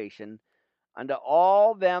salvation unto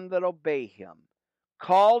all them that obey him,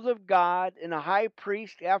 called of God, and a high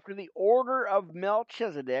priest after the order of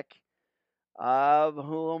Melchizedek, of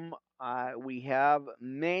whom we have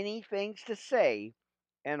many things to say,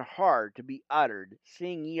 and hard to be uttered,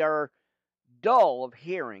 seeing ye are dull of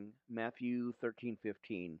hearing. Matthew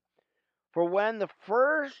 13:15. For when the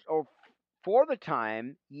first, or for the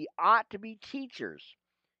time, ye ought to be teachers,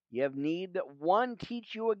 ye have need that one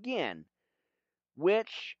teach you again,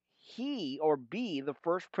 which he or be the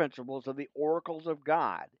first principles of the oracles of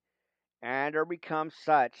God, and are become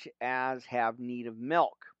such as have need of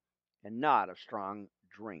milk, and not of strong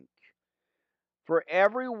drink. For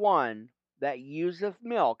every one that useth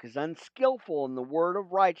milk is unskillful in the word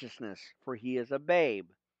of righteousness, for he is a babe.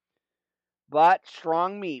 But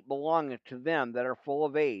strong meat belongeth to them that are full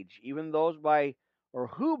of age, even those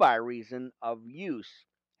who by reason of use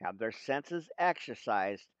have their senses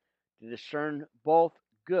exercised to discern both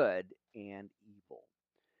good and evil.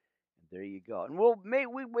 And there you go. And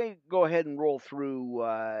we may go ahead and roll through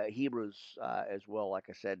Hebrews as well. Like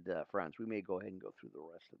I said, friends, we may go ahead and go through the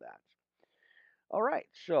rest of that. All right,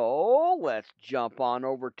 so let's jump on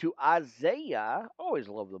over to Isaiah. Always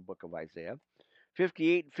love the book of Isaiah.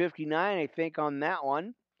 58 and 59, I think, on that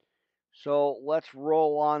one. So let's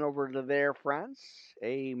roll on over to there, friends.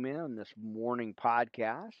 Amen. This morning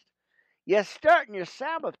podcast. Yes, starting your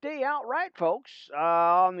Sabbath day out right, folks.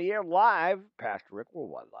 On the air live, Pastor Rick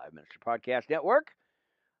Worldwide Live Ministry Podcast Network.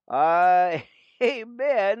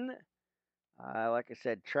 Amen. Like I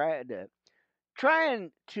said,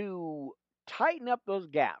 trying to tighten up those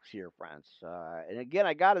gaps here, friends. And again,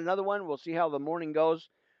 I got another one. We'll see how the morning goes.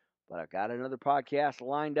 But I've got another podcast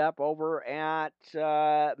lined up over at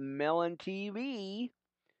Melon TV.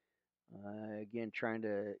 Again, trying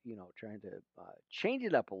to change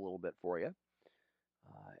it up a little bit for you.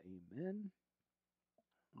 Amen.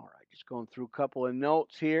 All right, just going through a couple of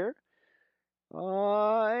notes here.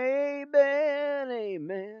 Amen,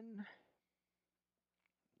 amen.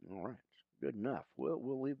 All right, good enough.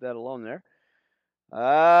 We'll leave that alone there.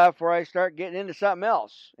 Before I start getting into something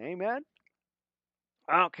else. Amen.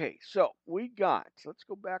 Okay, so let's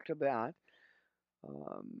go back to that.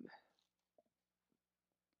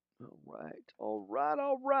 All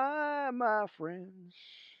right, my friends.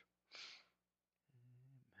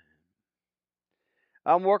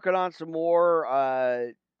 I'm working on some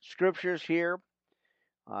more scriptures here.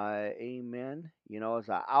 Amen. You know, as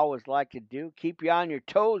I always like to do, keep you on your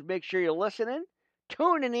toes. Make sure you're listening,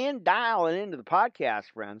 tuning in, dialing into the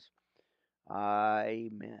podcast, friends.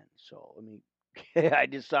 Amen. So let me. I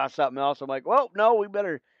just saw something else. I'm like, well, no, we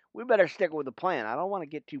better stick with the plan. I don't want to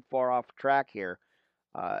get too far off track here.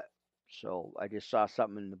 Uh, so I just saw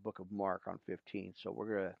something in the book of Mark on 15. So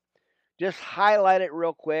we're gonna just highlight it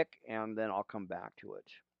real quick, and then I'll come back to it.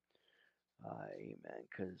 Amen.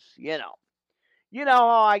 Because you know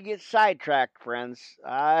how I get sidetracked, friends.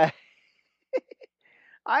 I'm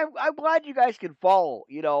glad you guys can follow.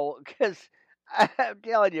 You know, because I'm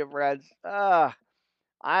telling you, friends. I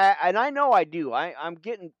know I do. I'm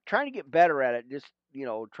trying to get better at it. Just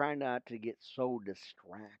trying not to get so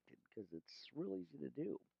distracted because it's really easy to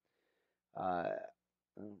do. All right.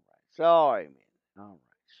 So I mean, all right.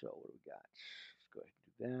 So what do we got? Let's go ahead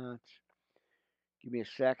and do that. Give me a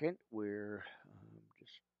second. We're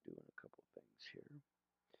just doing a couple of things here.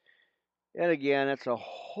 And again, it's a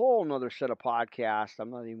whole nother set of podcasts.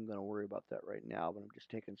 I'm not even going to worry about that right now, but I'm just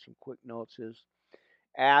taking some quick notes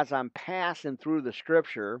as I'm passing through the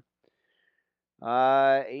scripture.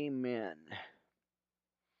 Amen.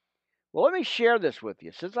 Well, let me share this with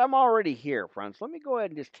you. Since I'm already here, friends, let me go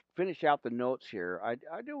ahead and just finish out the notes here. I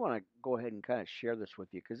do want to go ahead and kind of share this with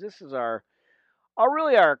you because this is our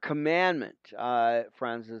commandment,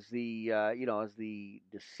 friends, as as the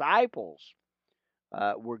disciples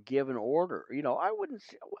were given order. I wouldn't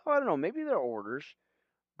say, well, I don't know, maybe they're orders,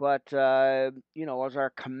 but as our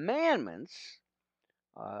commandments,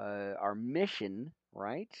 our mission,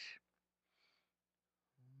 right?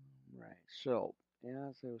 Right. So,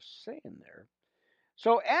 as I was saying there,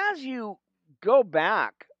 so as you go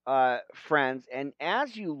back, friends, and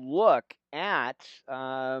as you look at,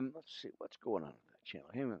 let's see what's going on with that channel.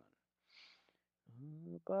 Hang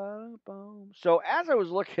on. So as I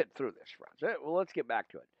was looking through this, friends, well, let's get back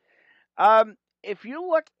to it. If you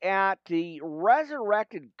look at the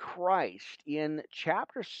resurrected Christ in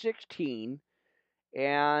chapter 16,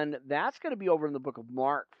 and that's going to be over in the book of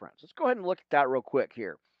Mark, friends. Let's go ahead and look at that real quick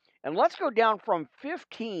here. And let's go down from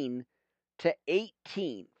 15 to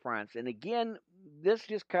 18, friends. And again, this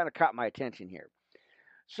just kind of caught my attention here.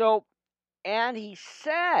 So, and he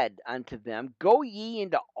said unto them, Go ye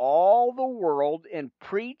into all the world and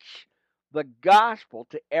preach the gospel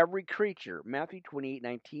to every creature. Matthew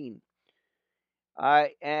 28:19.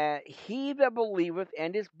 He that believeth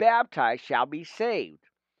and is baptized shall be saved,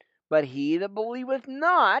 but he that believeth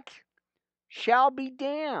not shall be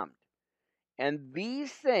damned. And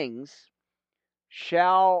these things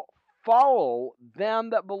shall follow them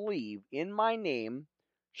that believe in my name.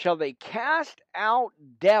 Shall they cast out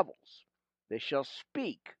devils? They shall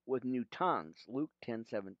speak with new tongues. Luke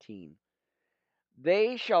 10:17.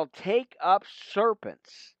 They shall take up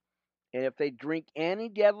serpents, and if they drink any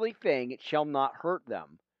deadly thing, it shall not hurt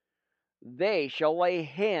them. They shall lay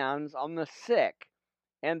hands on the sick,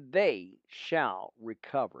 and they shall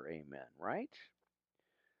recover. Amen. Right?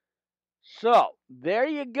 So there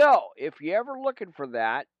you go. If you're ever looking for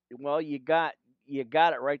that, well, you got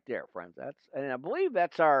it right there, friends. And I believe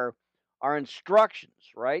that's our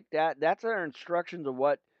instructions, right? That's our instructions of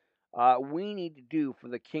what we need to do for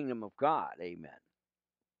the kingdom of God. Amen.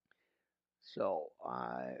 So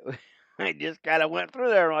I I just kind of went through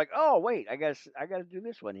there and I'm like, oh wait, I got to do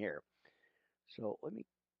this one here. So let me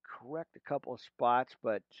correct a couple of spots,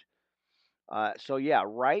 but so yeah,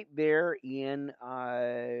 right there in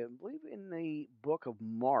I believe in the book of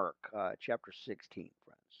Mark, chapter 16,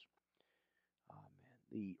 friends. Oh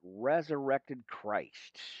man, the resurrected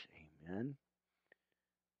Christ. Amen.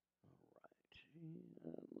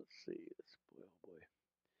 All right. Let's see.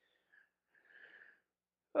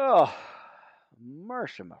 Oh,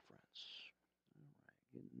 mercy, my friends. All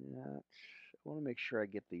right, getting that. I want to make sure I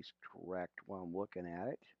get these correct while I'm looking at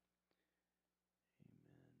it.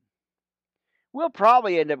 We'll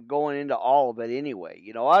probably end up going into all of it anyway.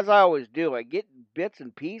 As I always do, I get bits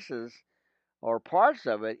and pieces or parts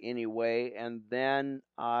of it anyway, and then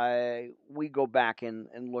we go back and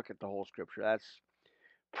look at the whole scripture. That's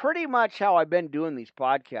pretty much how I've been doing these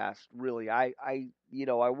podcasts. Really, I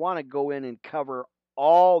want to go in and cover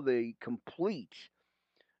all the complete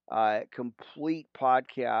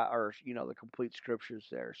podcast, or the complete scriptures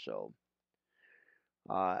there. So,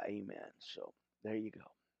 amen. So there you go.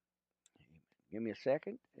 Give me a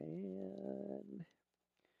second, and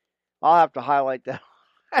I'll have to highlight that.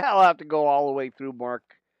 I'll have to go all the way through Mark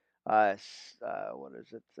What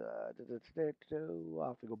is it? I'll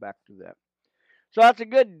have to go back to that. So that's a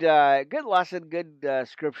good lesson, good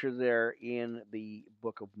scripture there in the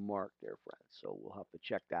book of Mark, there, friends. So we'll have to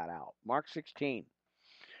check that out. Mark 16,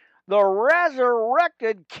 the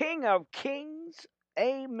resurrected King of Kings.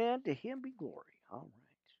 Amen. To Him be glory. All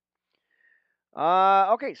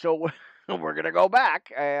right. Okay, so we're gonna go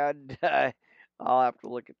back, and I'll have to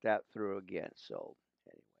look at that through again. So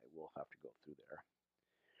anyway, we'll have to go through there.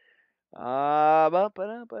 Where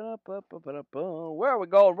are we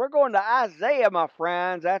going? We're going to Isaiah, my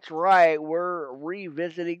friends. That's right. We're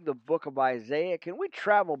revisiting the book of Isaiah. Can we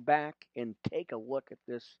travel back and take a look at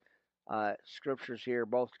this scriptures here?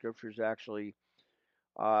 Both scriptures, actually.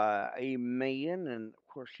 Amen. And of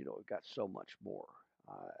course, we've got so much more.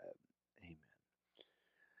 Amen.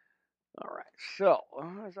 All right. So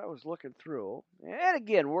as I was looking through, and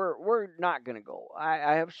again, we're not going to go.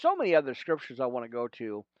 I have so many other scriptures I want to go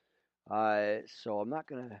to. So I'm not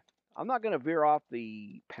gonna veer off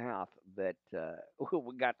the path that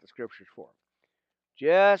we got the scriptures for.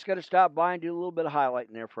 Just gotta stop by and do a little bit of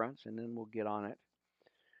highlighting there, friends, and then we'll get on it.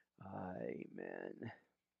 Amen.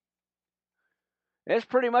 It's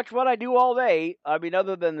pretty much what I do all day. I mean,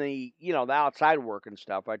 other than the outside work and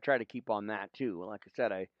stuff, I try to keep on that too. Like I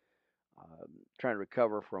said, I trying to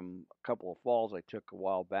recover from a couple of falls I took a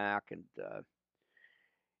while back, and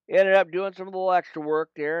ended up doing some little extra work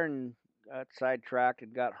there, and got sidetracked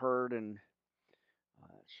and got hurt, and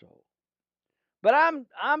so. But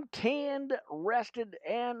I'm tanned, rested,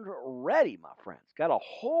 and ready, my friends. Got a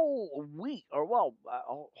whole week, or a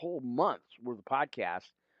whole month's worth of podcast.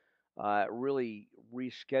 Really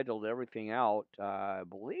rescheduled everything out. I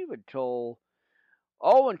believe until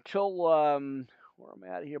where am I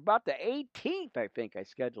at here? About the 18th, I think I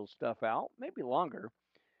scheduled stuff out. Maybe longer,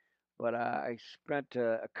 but I spent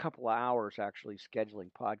a couple of hours actually scheduling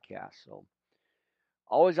podcasts. So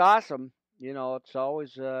always awesome. It's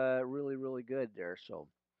always really, really good there. So,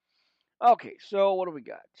 okay, so what do we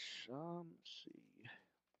got? Let's see.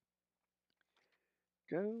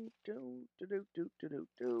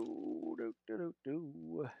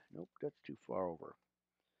 Nope, that's too far over.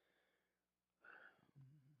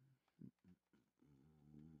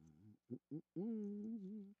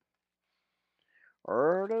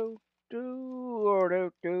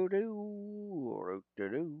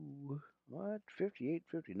 What? 58,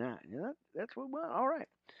 59. Yeah, that's what we want. All right.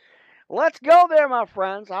 Let's go there, my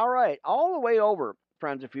friends. All right. All the way over,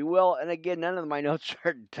 friends, if you will. And again, none of my notes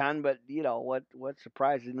are done, but what's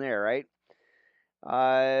surprising there, right?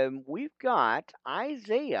 We've got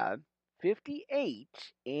Isaiah 58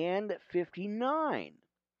 and 59.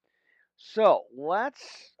 So let's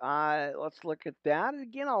look at that. And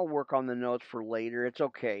again, I'll work on the notes for later. It's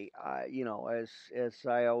okay. As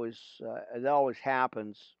I always as always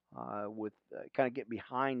happens with kind of get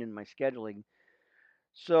behind in my scheduling.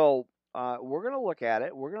 So we're going to look at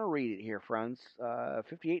it. We're going to read it here, friends.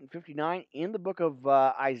 58 and 59 in the book of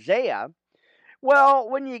Isaiah.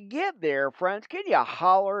 Well, when you get there, friends, can you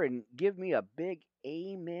holler and give me a big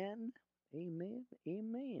amen? Amen.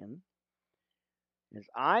 Amen. As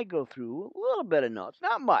I go through a little bit of notes,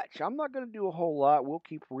 not much. I'm not going to do a whole lot. We'll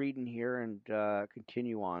keep reading here and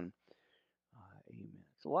continue on. Amen.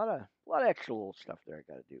 It's a lot of extra little stuff there I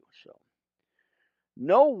got to do. So,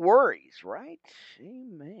 no worries, right?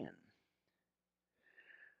 Amen.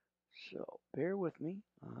 So, bear with me.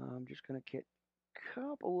 I'm just going to get a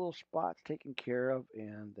couple little spots taken care of,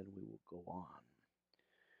 and then we will go on.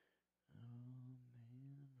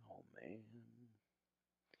 Oh man.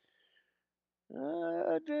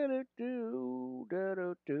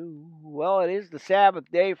 Well, it is the Sabbath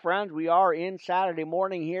day, friends. We are in Saturday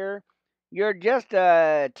morning here. You're just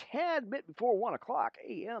a tad bit before 1 o'clock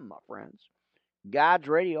a.m., my friends. God's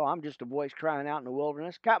radio. I'm just a voice crying out in the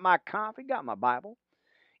wilderness. Got my coffee, got my Bible.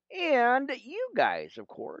 And you guys, of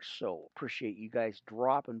course. So appreciate you guys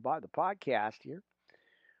dropping by the podcast here.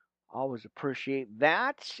 Always appreciate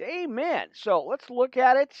that. Amen. So let's look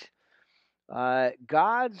at it.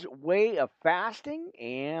 God's way of fasting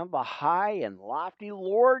and the high and lofty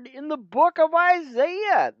Lord in the book of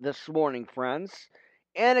Isaiah this morning, friends.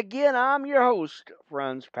 And again, I'm your host,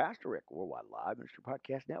 friends, Pastor Rick, Worldwide Live, Mr.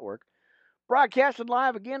 Podcast Network. Broadcasting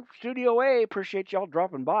live again from Studio A. Appreciate y'all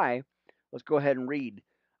dropping by. Let's go ahead and read,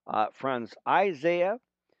 friends, Isaiah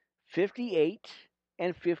 58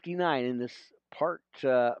 and 59 in this part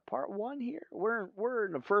one here. We're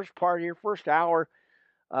in the first part here, first hour.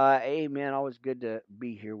 Amen. Always good to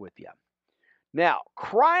be here with you. Now,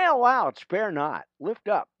 cry aloud, spare not. Lift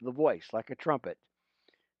up the voice like a trumpet,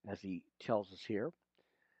 as he tells us here.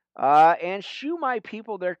 And shew my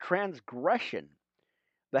people their transgression.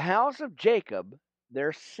 the house of Jacob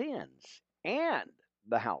their sins, and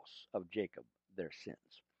the house of Jacob their sins.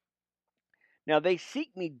 Now they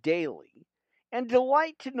seek me daily, and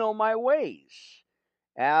delight to know my ways,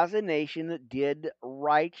 as a nation that did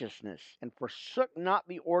righteousness, and forsook not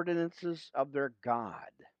the ordinances of their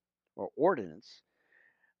God, or ordinance.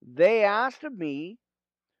 They asked of me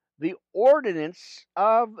the ordinance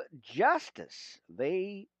of justice.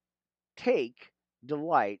 They take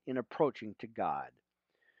delight in approaching to God.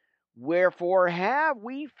 Wherefore have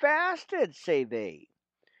we fasted, say they,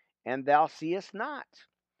 and thou seest not?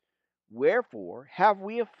 Wherefore have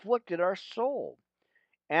we afflicted our soul,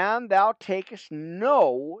 and thou takest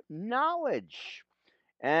no knowledge?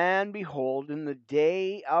 And behold, in the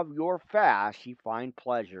day of your fast ye find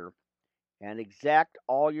pleasure, and exact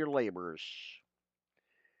all your labors.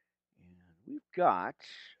 And we've got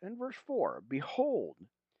in verse 4, behold,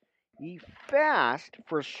 ye fast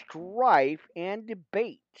for strife and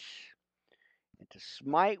debate, and to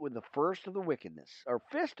smite with the first of the wickedness, or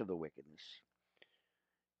fist of the wickedness.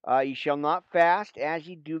 Ye shall not fast as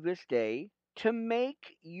ye do this day, to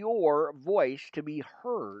make your voice to be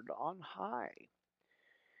heard on high.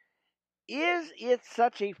 Is it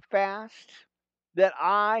such a fast that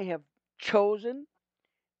I have chosen,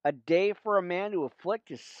 a day for a man to afflict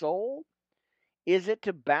his soul? Is it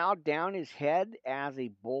to bow down his head as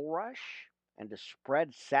a bulrush, and to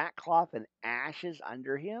spread sackcloth and ashes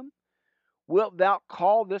under him? Wilt thou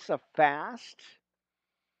call this a fast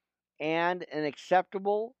and an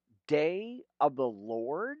acceptable day of the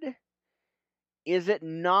Lord? Is it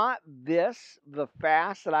not this the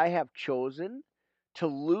fast that I have chosen, to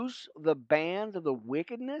loose the bands of the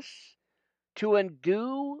wickedness, to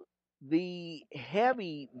undo the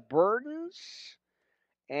heavy burdens,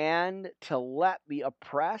 and to let the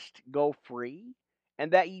oppressed go free,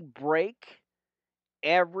 and that ye break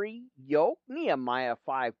every yoke? Nehemiah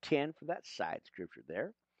 5:10 for that side scripture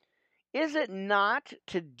there. Is it not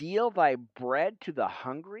to deal thy bread to the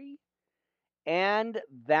hungry, and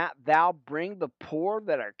that thou bring the poor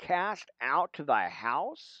that are cast out to thy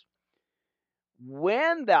house?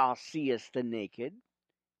 When thou seest the naked,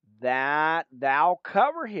 that thou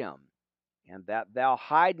cover him, and that thou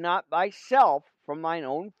hide not thyself from thine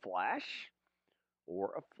own flesh,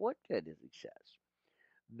 or afflicted, as he says.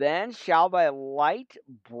 Then shall thy light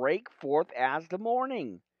break forth as the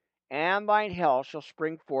morning, and thine health shall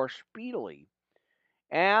spring forth speedily,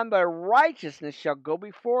 and thy righteousness shall go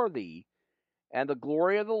before thee, and the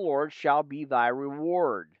glory of the Lord shall be thy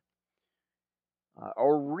reward,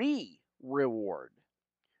 or reward.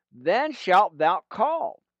 Then shalt thou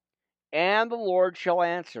call, and the Lord shall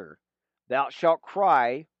answer. Thou shalt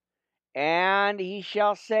cry, and he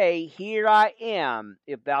shall say, Here I am.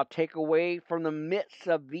 If thou take away from the midst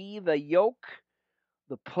of thee the yoke,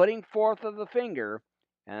 the putting forth of the finger,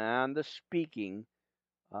 and the speaking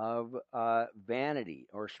of vanity,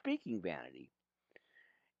 or speaking vanity.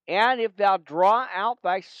 And if thou draw out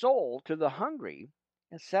thy soul to the hungry,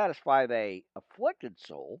 and satisfy thy afflicted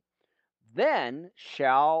soul, then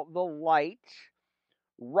shall the light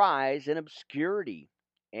rise in obscurity,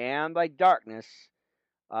 and thy darkness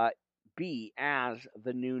be as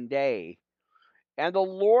the noonday. And the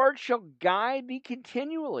Lord shall guide thee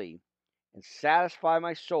continually, and satisfy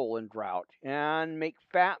my soul in drought, and make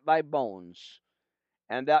fat thy bones.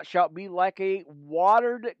 And thou shalt be like a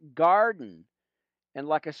watered garden, and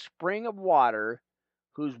like a spring of water,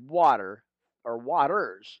 whose water or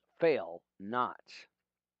waters fail not.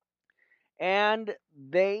 And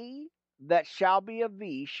they that shall be of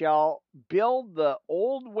thee shall build the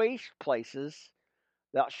old waste places.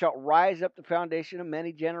 Thou shalt rise up the foundation of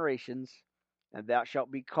many generations, and thou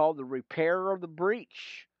shalt be called the repairer of the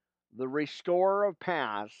breach, the restorer of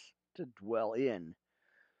paths to dwell in.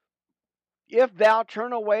 If thou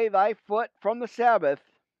turn away thy foot from the Sabbath,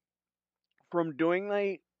 from doing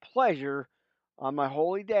thy pleasure on my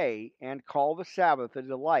holy day, and call the Sabbath a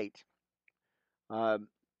delight.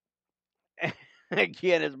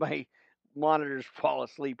 Again, as my monitors fall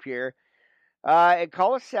asleep here, and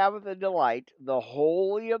call the Sabbath a delight, the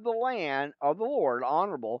holy of the land of the Lord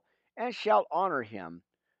honorable, and shalt honor him,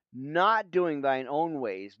 not doing thine own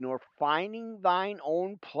ways, nor finding thine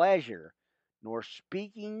own pleasure, nor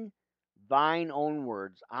speaking thine own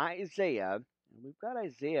words. Isaiah, we've got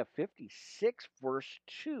Isaiah 56, verse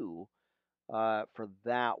 2 for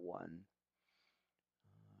that one.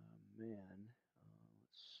 Man,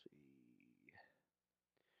 let's see.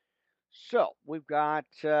 So we've got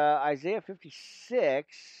Isaiah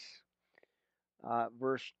 56,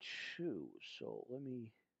 verse 2. So let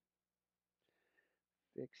me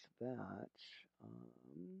fix that.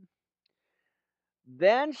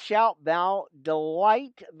 Then shalt thou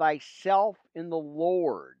delight thyself in the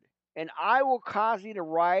Lord, and I will cause thee to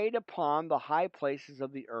ride upon the high places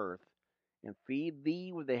of the earth, and feed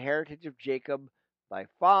thee with the heritage of Jacob thy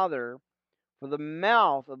father, for the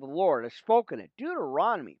mouth of the Lord has spoken it.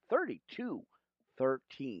 Deuteronomy 32:13.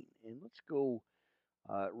 And let's go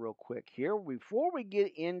real quick here. Before we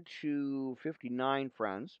get into 59,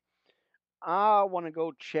 friends, I want to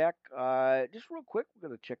go check, just real quick, we're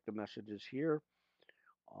going to check the messages here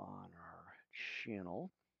on our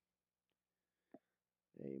channel.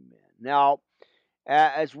 Amen. Now,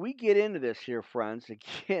 as we get into this here, friends,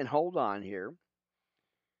 again, hold on here.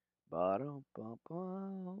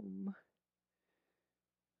 Ba-dum-bum-bum.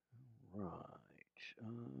 Right.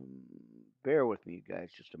 Bear with me,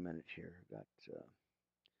 guys, just a minute here.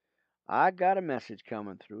 I got a message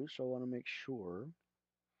coming through, so I want to make sure.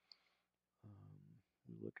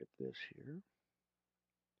 Look at this here.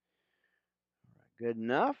 All right, good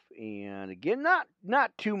enough. And again, not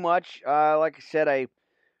too much. Like I said,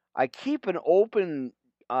 I keep an open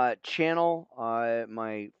channel.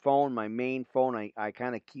 My phone, my main phone, I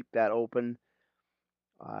kind of keep that open.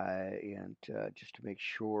 And just to make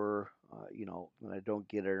sure, when I don't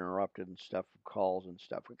get interrupted and stuff from calls and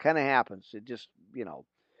stuff. It kind of happens. It just,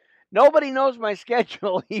 nobody knows my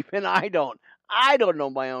schedule. Even I don't. I don't know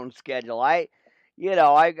my own schedule. I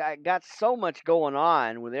got so much going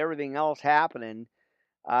on with everything else happening.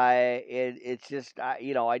 It's just,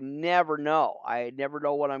 I never know. I never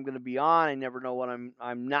know what I'm going to be on. I never know what I'm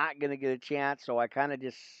not going to get a chance. So I kind of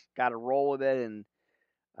just got to roll with it. And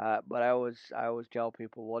but I always tell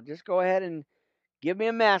people, well, just go ahead and give me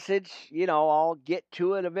a message. I'll get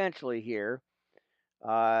to it eventually here.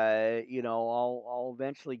 I'll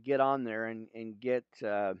eventually get on there and get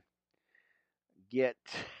get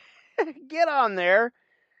get on there.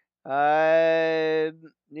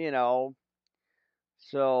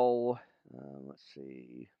 So let's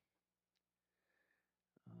see.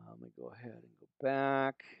 Let me go ahead and go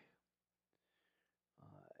back.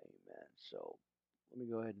 Amen. So let me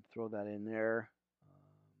go ahead and throw that in there.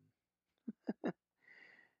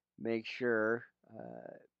 Make sure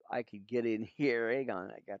I could get in here. Hang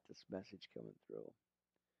on, I got this message coming through.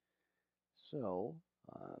 So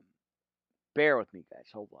bear with me, guys.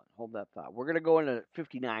 Hold on. Hold that thought. We're going to go into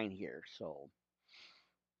 59 here. So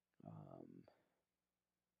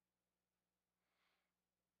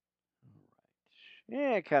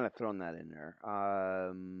yeah, kind of thrown that in there.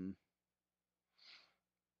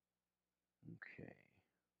 Okay.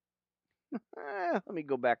 Let me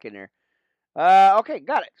go back in there. Okay,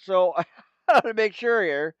 got it. So I want to make sure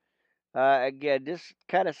here. Again, just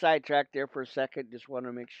kind of sidetracked there for a second. Just want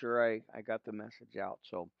to make sure I got the message out.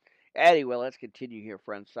 So anyway, let's continue here,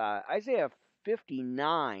 friends. Isaiah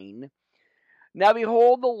 59. Now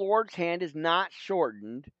behold, the Lord's hand is not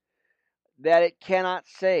shortened, that it cannot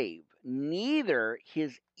save, neither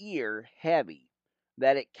his ear heavy,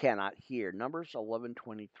 that it cannot hear. Numbers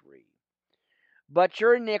 11:23. But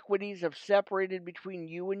your iniquities have separated between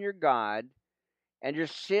you and your God, and your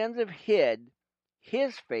sins have hid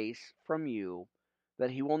his face from you,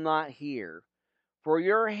 that he will not hear. For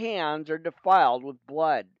your hands are defiled with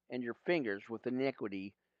blood, and your fingers with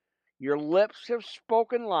iniquity. Your lips have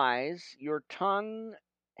spoken lies, your tongue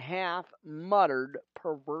hath muttered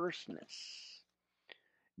perverseness.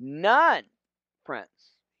 None,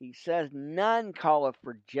 friends, he says, none calleth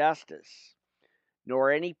for justice,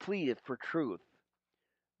 nor any pleadeth for truth.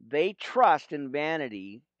 They trust in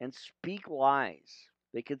vanity and speak lies.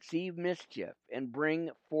 They conceive mischief and bring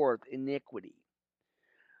forth iniquity.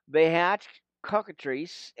 They hatch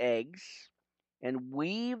cockatrice eggs and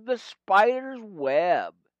weave the spider's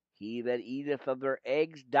web. He that eateth of their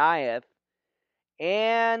eggs dieth,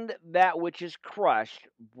 and that which is crushed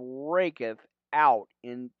breaketh out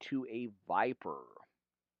into a viper.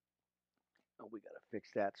 Oh, we got to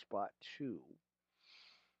fix that spot too.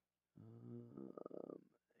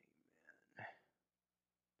 Okay,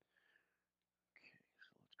 so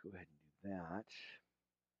let's go ahead and do that.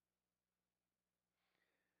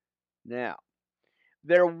 Now,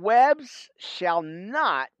 their webs shall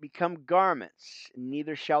not become garments,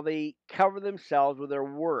 neither shall they cover themselves with their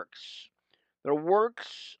works. Their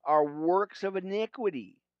works are works of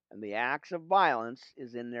iniquity, and the acts of violence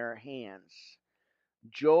is in their hands.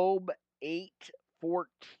 Job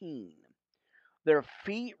 8:14. Their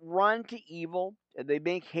feet run to evil, and they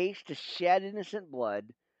make haste to shed innocent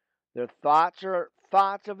blood. Their thoughts are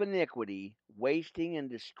thoughts of iniquity, wasting and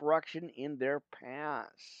destruction in their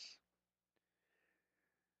paths.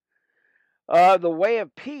 The way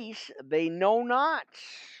of peace they know not,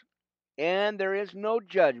 and there is no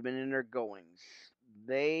judgment in their goings.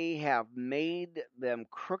 they have made them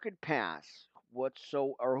crooked paths.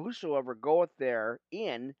 Whosoever goeth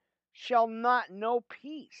therein shall not know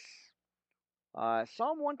peace.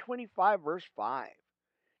 Psalm 125, verse 5.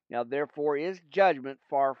 Now therefore is judgment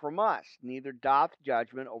far from us, neither doth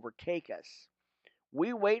judgment overtake us.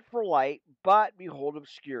 We wait for light, but behold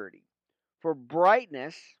obscurity. For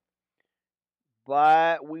brightness,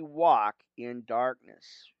 but we walk in darkness.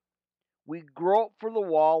 We grope for the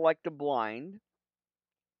wall like the blind,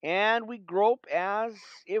 and we grope as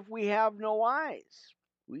if we have no eyes.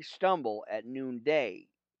 We stumble at noonday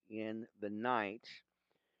in the night.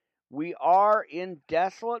 We are in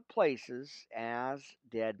desolate places as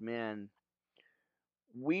dead men.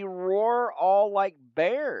 We roar all like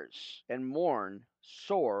bears and mourn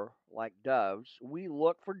sore like doves. We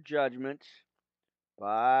look for judgment,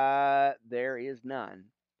 but there is none.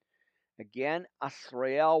 Again,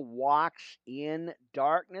 Israel walks in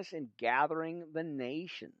darkness and gathering the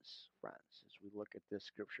nations, friends. As we look at this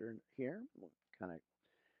scripture here, we'll kind of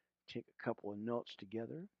take a couple of notes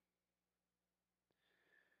together.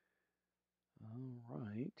 All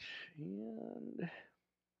right, and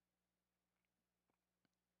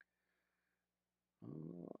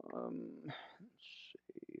let's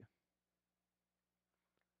see.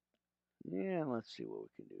 Yeah, let's see what we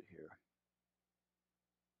can do here.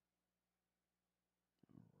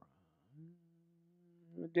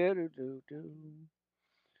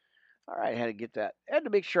 All right, I had to get that. I had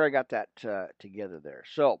to make sure I got that together there.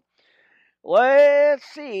 So let's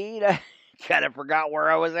see. Kind of forgot where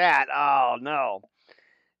I was at. Oh no.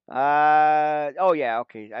 Oh yeah.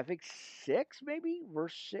 Okay. I think 6, maybe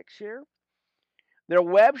verse 6 here. Their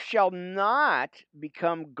webs shall not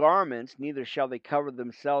become garments, neither shall they cover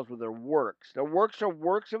themselves with their works. Their works are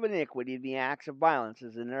works of iniquity, the acts of violence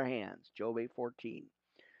is in their hands. Job 8:14.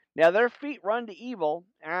 Now their feet run to evil,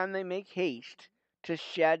 and they make haste to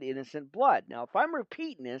shed innocent blood. Now, if I'm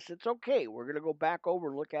repeating this, it's okay. We're going to go back over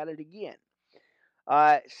and look at it again.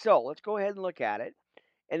 So let's go ahead and look at it.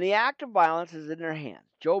 And the act of violence is in their hands.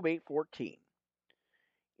 Job 8:14.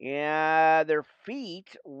 And their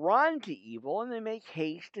feet run to evil, and they make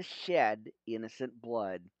haste to shed innocent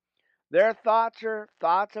blood. Their thoughts are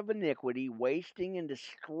thoughts of iniquity, wasting and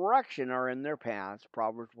destruction are in their paths.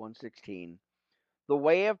 Proverbs 1:16. The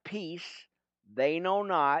way of peace they know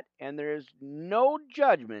not, and there is no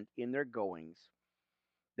judgment in their goings.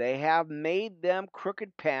 They have made them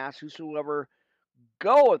crooked paths. Whosoever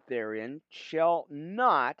goeth therein shall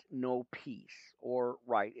not know peace. Or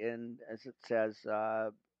right, and as it says,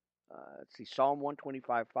 let's see, Psalm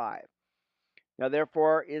 125:5. Now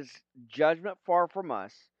therefore is judgment far from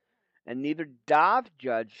us, and neither doth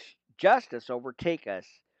justice overtake us.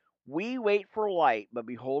 We wait for light, but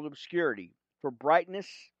behold obscurity. For brightness,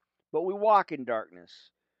 but we walk in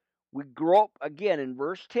darkness. We grope, again in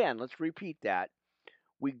verse 10, let's repeat that.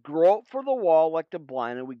 We grope for the wall like the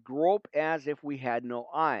blind, and we grope as if we had no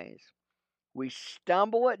eyes. We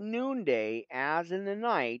stumble at noonday as in the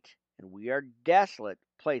night, and we are desolate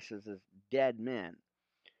places as dead men.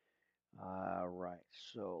 All right,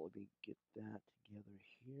 so let me get that together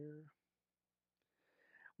here.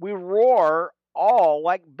 We roar all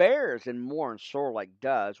like bears and mourn sore like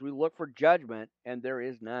doves. We look for judgment, and there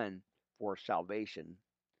is none for salvation.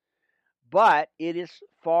 But it is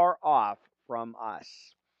far off from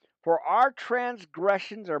us. For our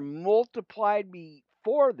transgressions are multiplied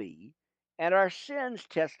before thee, and our sins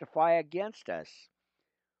testify against us.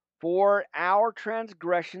 For our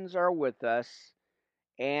transgressions are with us,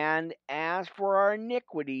 and as for our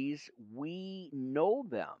iniquities, we know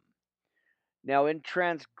them. Now, in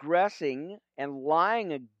transgressing and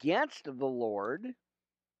lying against the Lord,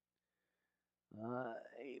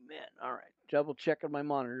 amen. All right, double checking my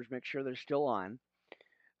monitors, make sure they're still on.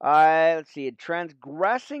 Let's see,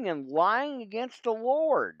 transgressing and lying against the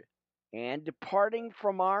Lord, and departing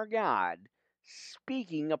from our God,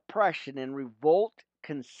 speaking oppression and revolt,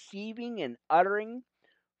 conceiving and uttering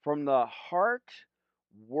from the heart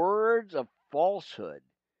words of falsehood,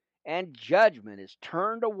 and judgment is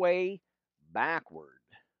turned away backward.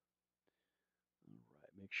 All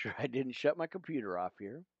right, make sure I didn't shut my computer off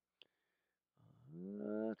here.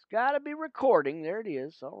 It's got to be recording. There it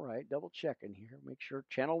is. All right, double checking here. Make sure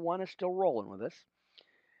channel 1 is still rolling with us.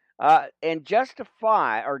 And justice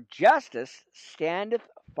standeth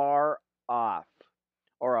far off,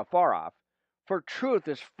 or afar off, for truth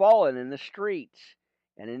is fallen in the streets,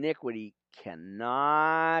 and iniquity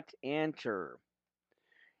cannot enter.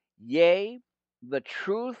 Yea, the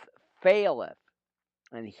truth faileth,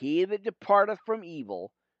 and he that departeth from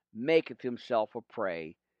evil maketh himself a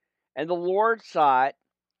prey. And the Lord saw it,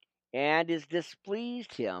 and is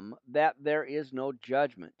displeased him that there is no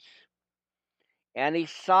judgment. And he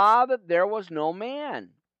saw that there was no man,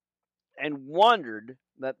 and wondered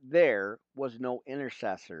that there was no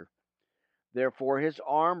intercessor. Therefore his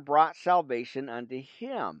arm brought salvation unto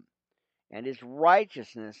him, and his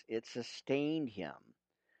righteousness it sustained him.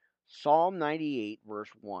 Psalm 98, verse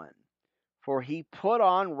 1. For he put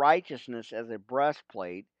on righteousness as a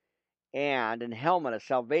breastplate, and an helmet of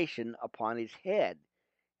salvation upon his head.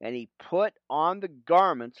 And he put on the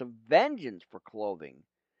garments of vengeance for clothing,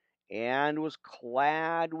 and was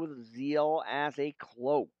clad with zeal as a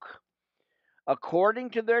cloak. According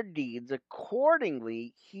to their deeds,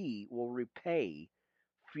 accordingly he will repay.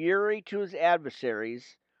 Fury to his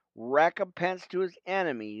adversaries, recompense to his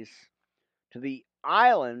enemies. To the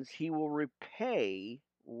islands he will repay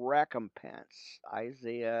recompense.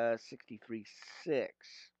 Isaiah 63:6.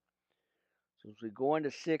 So as we go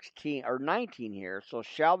into 16 or 19 here, so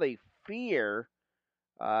shall they fear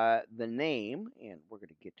the name, and we're going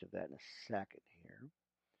to get to that in a second here.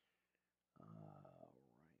 Right.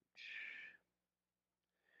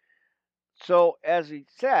 So as it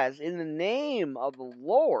says, in the name of the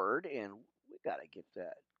Lord, and we got to get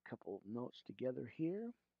that couple of notes together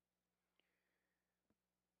here.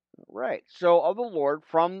 Right. So of the Lord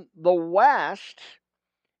from the west,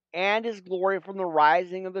 and his glory from the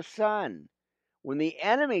rising of the sun. When the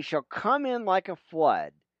enemy shall come in like a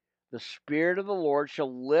flood, the Spirit of the Lord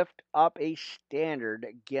shall lift up a standard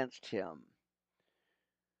against him.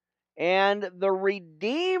 And the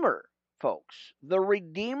Redeemer, folks, the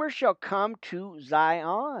Redeemer shall come to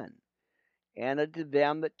Zion, and unto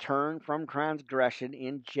them that turn from transgression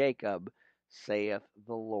in Jacob, saith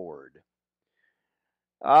the Lord.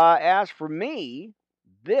 As for me,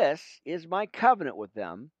 this is my covenant with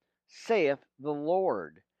them, saith the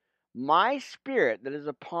Lord. My spirit that is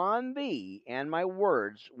upon thee, and my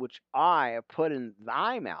words which I have put in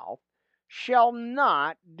thy mouth, shall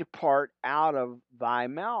not depart out of thy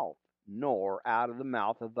mouth, nor out of the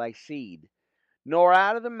mouth of thy seed, nor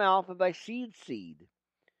out of the mouth of thy seed's seed,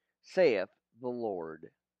 saith the Lord,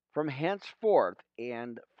 from henceforth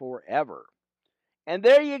and forever. And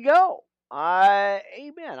there you go.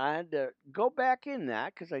 Amen. I had to go back in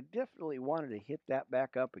that because I definitely wanted to hit that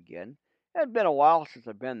back up again. It had been a while since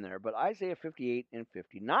I've been there, but Isaiah 58 and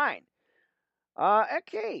 59.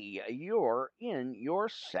 Okay, you're in your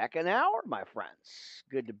second hour, my friends.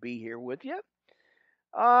 Good to be here with you.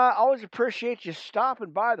 Always appreciate you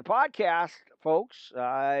stopping by the podcast, folks.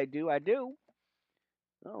 I do. All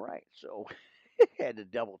right, so had to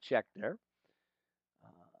double check there.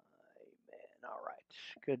 Amen. All right,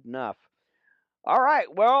 good enough. All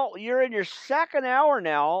right, well, you're in your second hour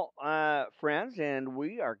now, friends, and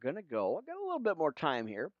we are going to go. I've got a little bit more time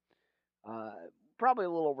here, probably a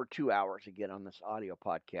little over 2 hours again on this audio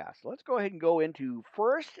podcast. Let's go ahead and go into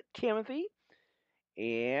 1 Timothy,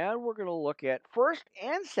 and we're going to look at 1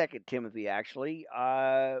 and 2 Timothy, actually,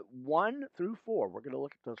 1 through 4. We're going to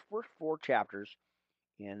look at those first 4 chapters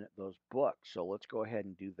in those books. So let's go ahead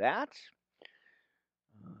and do that.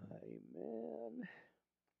 Amen.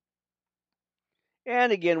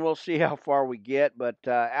 And again, we'll see how far we get, but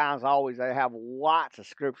as always, I have lots of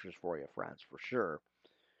scriptures for you, friends, for sure.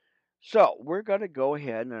 So we're going to go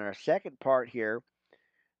ahead and in our second part here,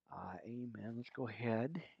 amen, let's go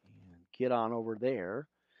ahead and get on over there.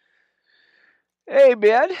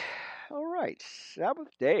 Amen. All right,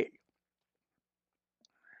 Sabbath day.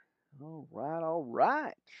 All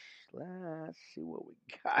right. Let's see what we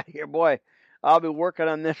got here. Boy, I'll be working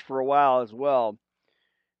on this for a while as well.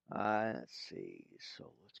 Let's see.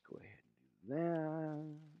 So let's go ahead and do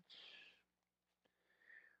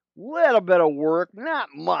that. Little bit of work, not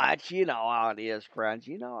much. You know how it is, friends.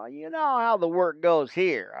 You know how the work goes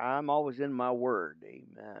here. I'm always in my word.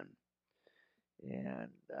 Amen. And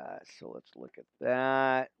so let's look at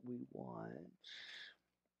that. We want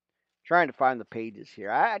trying to find the pages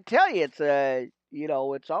here. I tell you, it's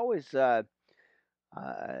it's always like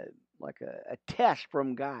a test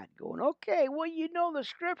from God. Going, okay, well, you know the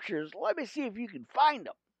scriptures. Let me see if you can find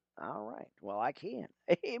them. All right. Well, I can.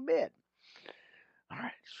 Amen. All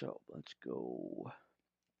right. So let's go.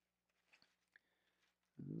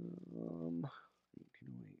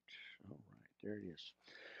 1808. All right, there it is.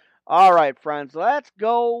 All right, friends, let's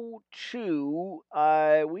go to.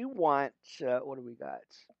 We want. What do we got?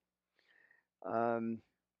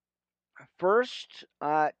 First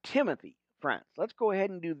Timothy, friends. Let's go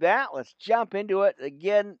ahead and do that. Let's jump into it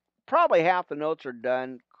again. Probably half the notes are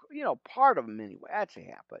done. Part of them anyway. That's a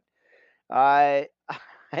half, but I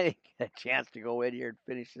didn't get a chance to go in here and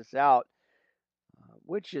finish this out,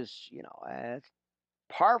 which is it's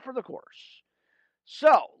par for the course.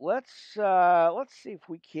 So let's see if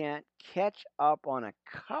we can't catch up on a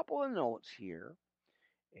couple of notes here,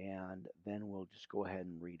 and then we'll just go ahead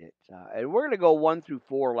and read it. And we're going to go 1 through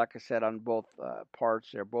 4, like I said, on both parts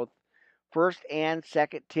there, both First and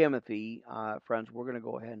Second Timothy, friends. We're going to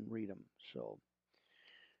go ahead and read them. So,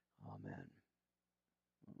 amen.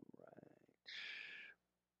 All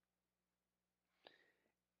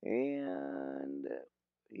right. And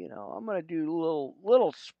I'm going to do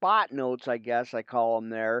little spot notes, I guess I call them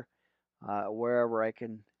there, wherever I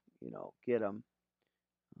can, get them.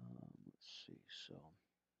 Let's see. So,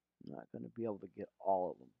 I'm not going to be able to get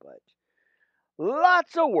all of them, but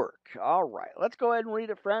lots of work. All right, let's go ahead and read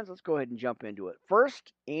it, friends. Let's go ahead and jump into it.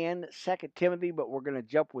 First and Second Timothy, but we're going to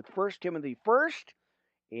jump with First Timothy first,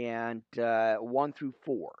 and 1 through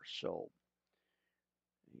 4. So,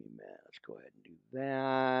 amen. Let's go ahead and do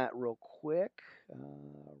that real quick.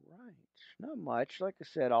 All right, not much. Like I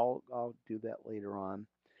said, I'll do that later on.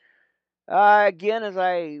 Again, as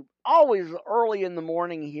I always early in the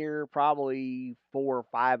morning here, probably 4 or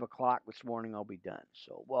 5 o'clock this morning, I'll be done.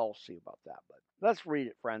 So we'll see about that. But let's read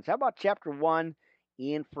it, friends. How about chapter 1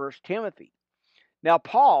 in First Timothy? Now,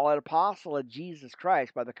 Paul, an apostle of Jesus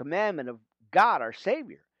Christ, by the commandment of God our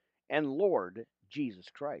Savior and Lord Jesus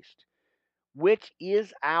Christ, which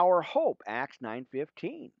is our hope. Acts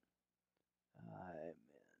 9:15. Amen.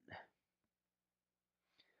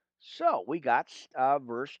 So we got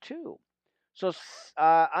verse 2. So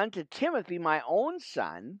unto Timothy, my own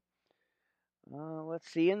son, let's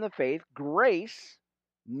see, in the faith, grace,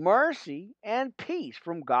 mercy, and peace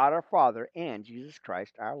from God our Father and Jesus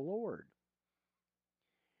Christ our Lord.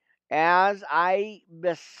 As I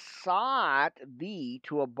besought thee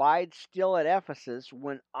to abide still at Ephesus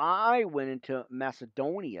when I went into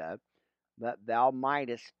Macedonia, that thou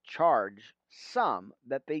mightest charge some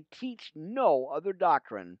that they teach no other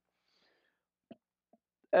doctrine,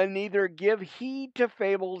 and neither give heed to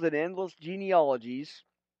fables and endless genealogies,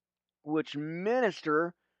 which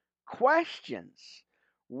minister questions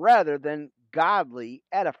rather than godly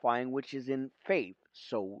edifying, which is in faith.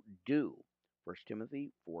 So do. 1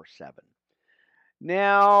 Timothy 4:7.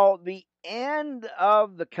 Now, the end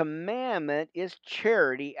of the commandment is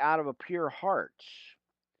charity out of a pure heart,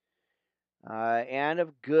 and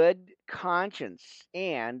of good conscience,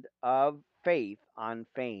 and of faith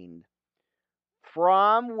unfeigned,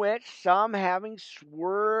 from which some, having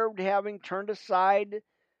swerved, having turned aside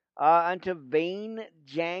unto vain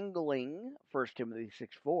jangling, 1 Timothy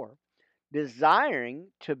 6:4,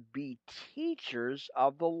 desiring to be teachers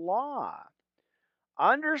of the law,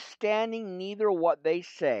 understanding neither what they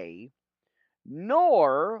say,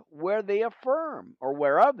 nor where they affirm, or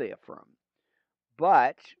whereof they affirm.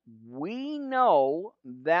 But we know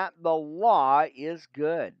that the law is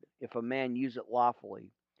good, if a man use it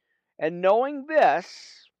lawfully. And knowing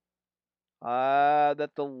this,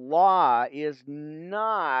 that the law is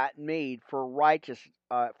not made for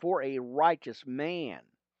a righteous man,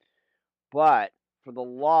 but for the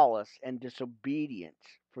lawless and disobedient,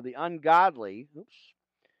 for the ungodly.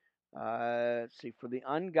 For the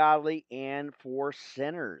ungodly and for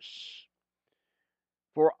sinners,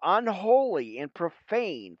 for unholy and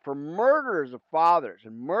profane, for murderers of fathers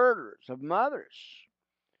and murderers of mothers,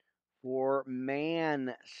 for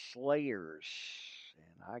manslayers.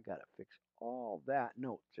 And I gotta fix all that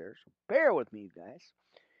notes there, so bear with me, you guys.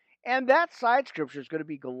 And that side scripture is going to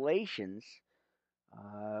be Galatians.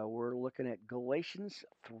 We're looking at Galatians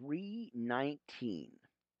 3:19.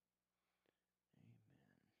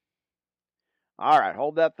 All right,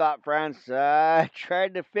 hold that thought, friends. I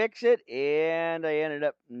tried to fix it, and I ended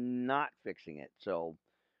up not fixing it. So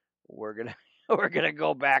we're gonna we're gonna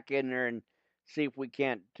go back in there and see if we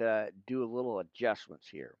can't do a little adjustments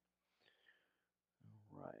here.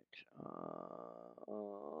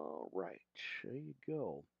 All right, there you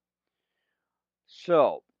go.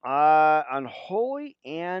 So, unholy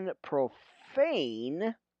and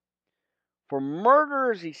profane, for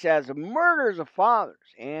murderers, he says, murderers of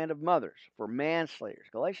fathers and of mothers, for manslayers.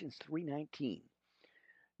 Galatians 3:19.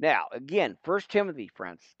 Now, again, 1 Timothy,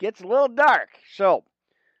 friends, gets a little dark. So,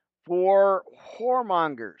 for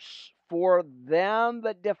whoremongers, for them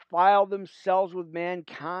that defile themselves with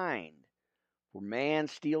mankind, for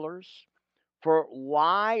man-stealers, for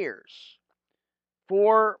liars,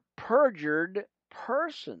 for perjured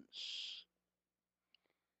persons.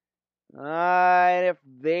 And if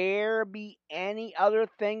there be any other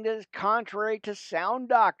thing that is contrary to sound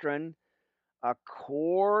doctrine,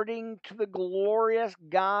 according to the glorious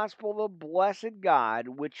gospel of the blessed God,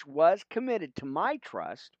 which was committed to my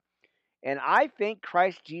trust, and I think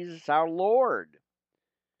Christ Jesus our Lord.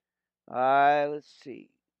 Let's see.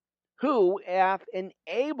 who hath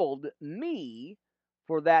enabled me,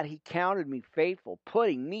 for that he counted me faithful,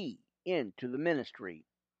 putting me into the ministry.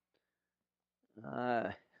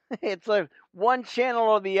 It's like one channel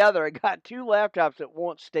or the other. I got two laptops that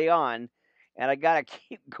won't stay on, and I gotta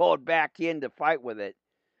keep going back in to fight with it.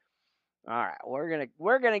 All right,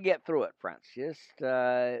 we're gonna get through it, friends. Just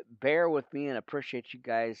bear with me, and appreciate you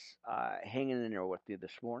guys hanging in there with you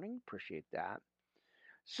this morning. Appreciate that.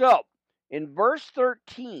 So, in verse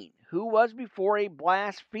 13, who was before a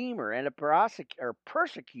blasphemer and a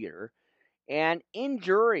persecutor and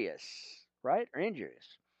injurious, right? Or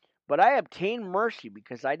injurious. But I obtained mercy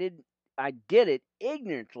because I did it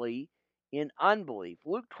ignorantly in unbelief.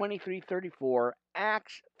 Luke 23:34,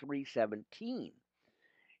 Acts 3:17.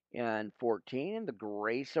 And 14, the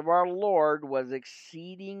grace of our Lord was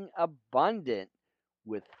exceeding abundant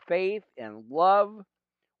with faith and love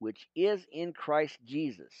which is in Christ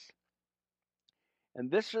Jesus. And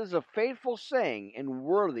this is a faithful saying and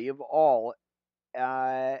worthy of all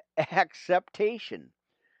acceptation,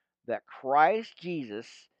 that Christ Jesus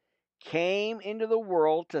came into the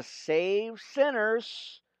world to save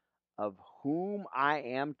sinners, of whom I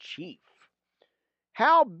am chief.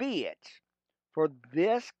 Howbeit, for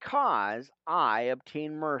this cause I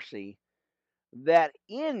obtain mercy, that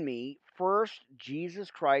in me first Jesus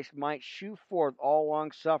Christ might shew forth all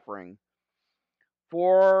longsuffering,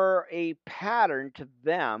 for a pattern to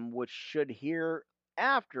them which should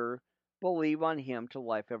hereafter believe on him to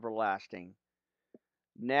life everlasting.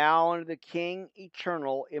 Now unto the King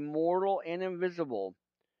eternal, immortal, and invisible,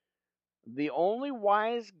 the only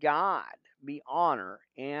wise God, be honor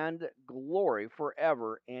and glory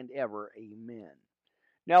forever and ever. Amen.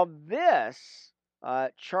 Now this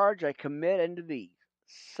charge I commit unto thee,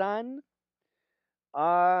 son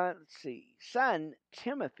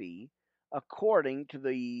Timothy, according to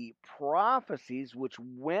the prophecies which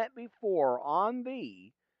went before on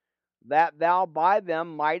thee, that thou by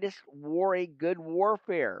them mightest war a good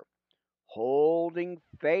warfare, holding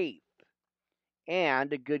faith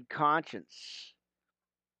and a good conscience,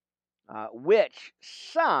 which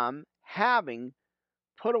some, having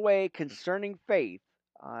put away concerning faith,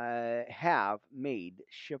 have made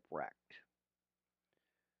shipwrecked.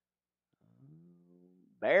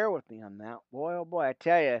 Bear with me on that. Boy, oh boy, I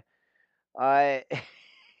tell you,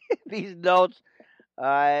 these notes,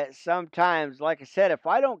 sometimes, like I said, if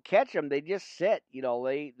I don't catch them, they just sit,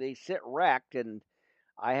 they sit wrecked, and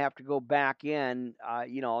I have to go back in,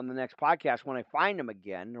 on the next podcast when I find them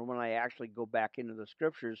again, or when I actually go back into the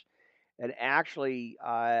scriptures and actually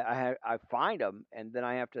I find them, and then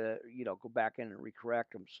I have to, go back in and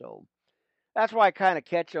recorrect them. So that's why I kind of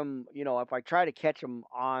catch them. If I try to catch them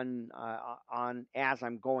on as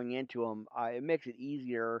I'm going into them, it makes it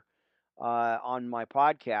easier on my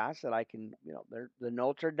podcast that I can, the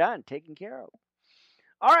notes are done, taken care of.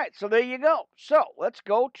 All right, so there you go. So let's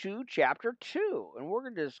go to chapter 2, and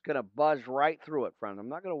we're just going to buzz right through it, friends. I'm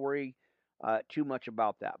not going to worry too much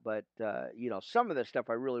about that, but some of the stuff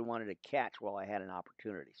I really wanted to catch while I had an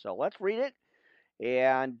opportunity. So let's read it.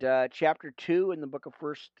 And chapter 2 in the book of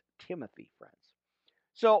 1 Timothy, friends.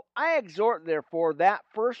 So I exhort, therefore, that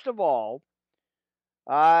first of all,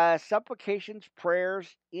 supplications,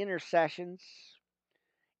 prayers, intercessions,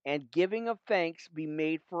 and giving of thanks be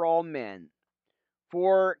made for all men,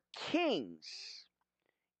 for kings,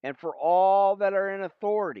 and for all that are in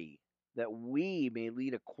authority, that we may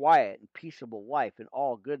lead a quiet and peaceable life in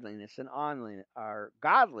all goodliness and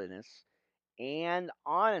godliness and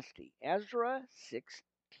honesty. Ezra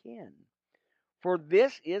 6:10. For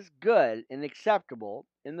this is good and acceptable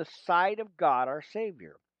in the sight of God our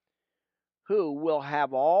Savior, who will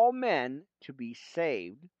have all men to be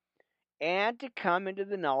saved and to come into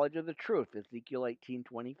the knowledge of the truth. Ezekiel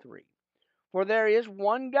 18:23. For there is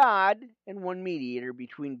one God and one mediator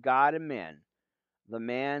between God and men, the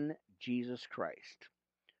man Jesus Christ,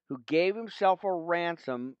 who gave himself a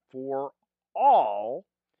ransom for all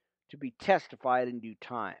to be testified in due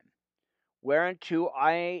time, whereunto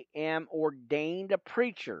I am ordained a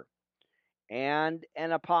preacher and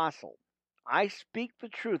an apostle. I speak the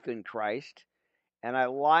truth in Christ, and I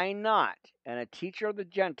lie not, and a teacher of the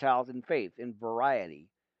Gentiles in faith, in variety.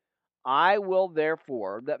 I will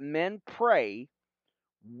therefore that men pray,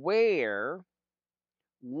 where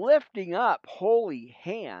lifting up holy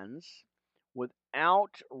hands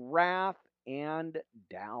without wrath and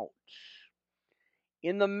doubt.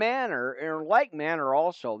 In like manner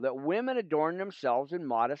also, that women adorn themselves in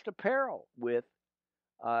modest apparel, with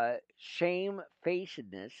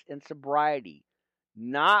shamefacedness and sobriety,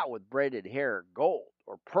 not with braided hair, gold,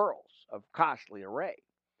 or pearls of costly array,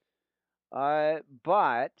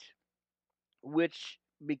 but which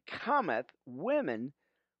becometh women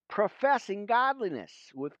professing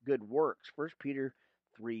godliness with good works. 1 Peter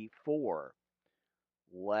 3:4.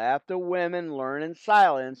 Let the women learn in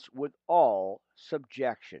silence with all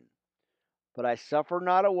subjection. But I suffer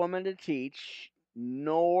not a woman to teach,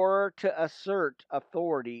 nor to assert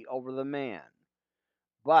authority over the man,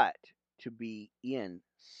 but to be in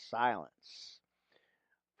silence.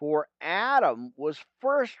 For Adam was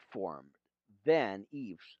first formed, then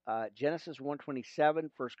Eve. Genesis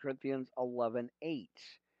 1:27, 1 Corinthians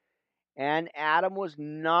 11:8. And Adam was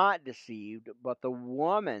not deceived, but the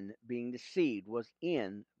woman being deceived was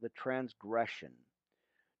in the transgression.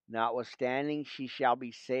 Notwithstanding, she shall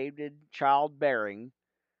be saved in childbearing,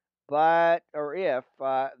 but or if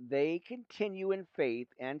they continue in faith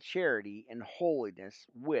and charity and holiness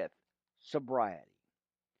with sobriety.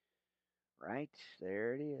 Right?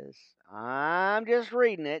 There it is. I'm just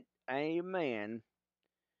reading it. Amen.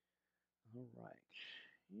 All right.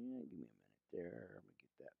 Yeah, give me a minute there. Let me get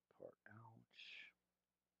that part out.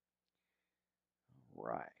 All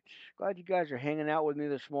right. Glad you guys are hanging out with me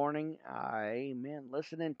this morning. Amen.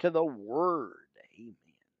 Listening to the Word. Amen.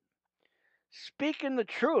 Speaking the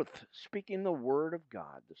truth. Speaking the Word of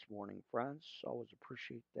God this morning, friends. Always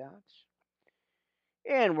appreciate that.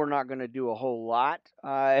 And we're not going to do a whole lot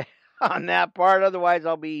on that part. Otherwise,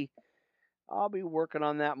 I'll be working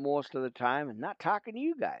on that most of the time and not talking to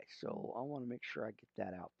you guys. So I want to make sure I get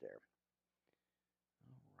that out there.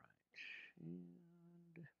 All right.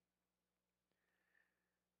 And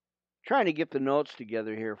trying to get the notes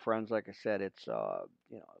together here, friends. Like I said, it's a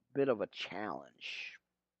bit of a challenge.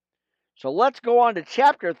 So let's go on to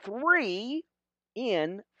chapter 3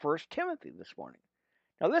 in 1 Timothy this morning.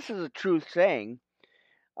 Now, this is a truth saying.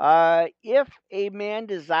 If a man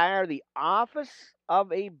desire the office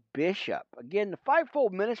of a bishop, again, the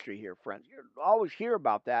fivefold ministry here, friends, you always hear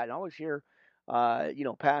about that, and always hear,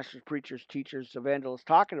 pastors, preachers, teachers, evangelists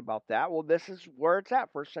talking about that. Well, this is where it's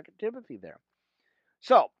at, 1st, 2nd Timothy there.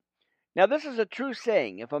 So, now this is a true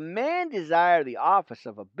saying. If a man desire the office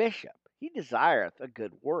of a bishop, he desireth a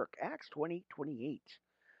good work. Acts 20:28.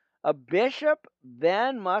 A bishop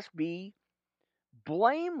then must be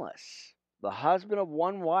blameless, the husband of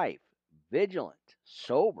one wife, vigilant,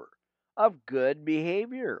 sober, of good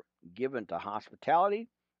behavior, given to hospitality,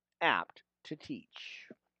 apt to teach,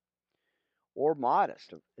 or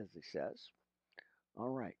modest, as he says.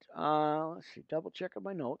 All right, let's see, double checking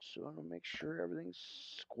my notes. So I want to make sure everything's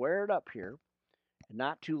squared up here and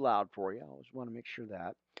not too loud for you. I always want to make sure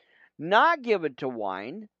that. Not given to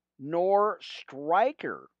wine, nor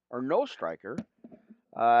striker, or no striker,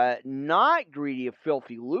 not greedy of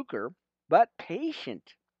filthy lucre, but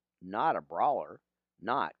patient, not a brawler,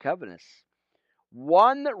 not covetous,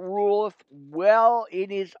 one that ruleth well in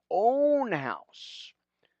his own house,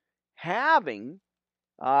 having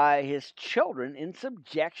his children in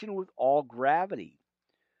subjection with all gravity.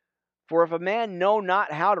 For if a man know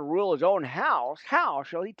not how to rule his own house, how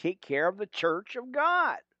shall he take care of the church of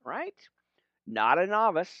God? Right? Not a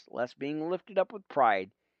novice, lest being lifted up with pride,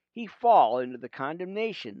 he fall into the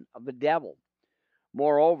condemnation of the devil.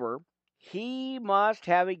 Moreover, he must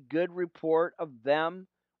have a good report of them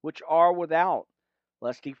which are without,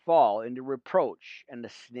 lest he fall into reproach and the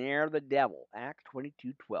snare of the devil. Acts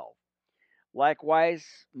 22:12.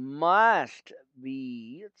 Likewise must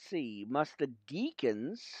the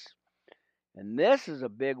deacons, and this is a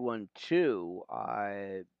big one too.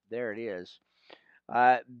 There it is.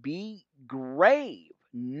 Be grave,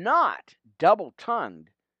 not double-tongued,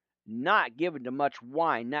 not given to much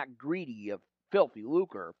wine, not greedy of filthy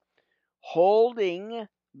lucre, holding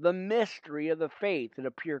the mystery of the faith in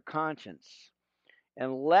a pure conscience.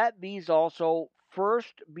 And let these also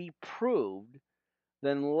first be proved,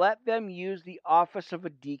 then let them use the office of a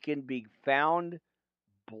deacon, being found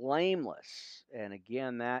blameless. And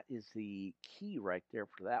again, that is the key right there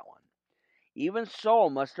for that one. Even so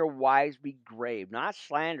must their wives be grave, not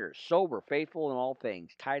slanderers, sober, faithful in all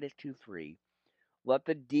things. Titus 2:3. Let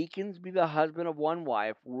the deacons be the husband of one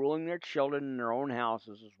wife, ruling their children in their own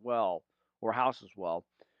houses as well, or house as well.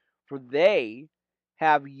 For they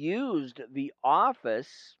have used the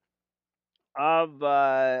office of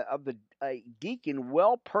the deacon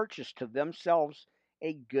well purchased to themselves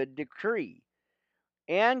a good decree,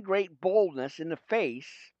 and great boldness in the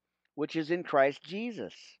faith which is in Christ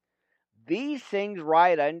Jesus. These things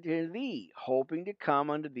write unto thee, hoping to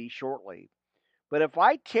come unto thee shortly. But if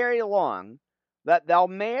I tarry long, that thou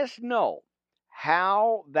mayest know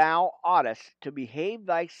how thou oughtest to behave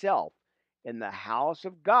thyself in the house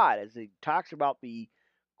of God, as it talks about the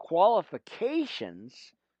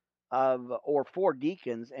qualifications of or for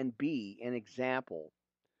deacons, and be an example.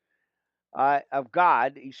 of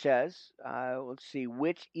God, he says, let's see,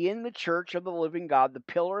 which in the church of the living God, the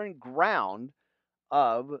pillar and ground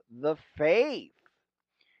of the faith,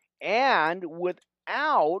 and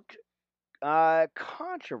without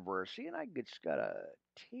controversy. And I just got a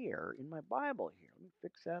tear in my Bible here. Let me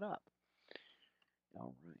fix that up.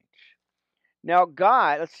 All right. Now,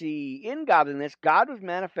 God, let's see, in godliness, God was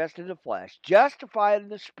manifested in the flesh, justified in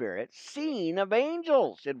the spirit, seen of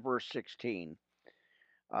angels, in verse 16.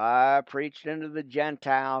 Preached unto the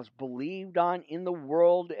Gentiles, believed on in the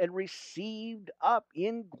world, and received up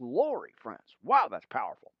in glory, friends. Wow, that's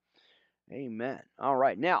powerful. Amen. All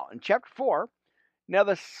right, now, in chapter 4, now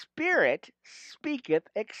the Spirit speaketh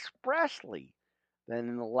expressly that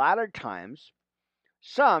in the latter times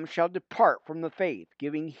some shall depart from the faith,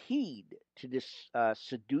 giving heed to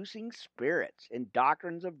seducing spirits and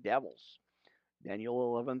doctrines of devils.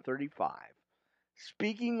 Daniel 11:35.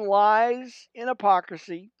 Speaking lies in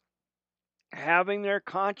hypocrisy, having their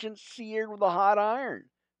conscience seared with a hot iron.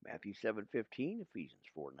 Matthew 7:15, Ephesians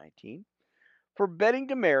 4:19. Forbidding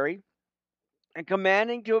to marry and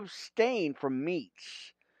commanding to abstain from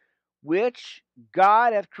meats, which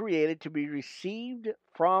God hath created to be received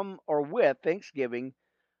from or with thanksgiving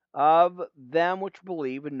of them which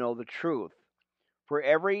believe and know the truth. For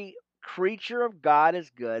every creature of God is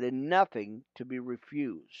good, and nothing to be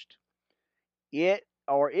refused. It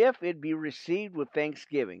or if it be received with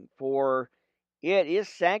thanksgiving, for it is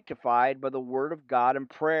sanctified by the word of God and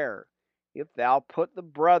prayer. If thou put the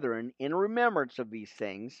brethren in remembrance of these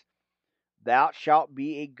things, thou shalt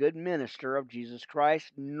be a good minister of Jesus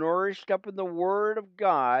Christ, nourished up in the word of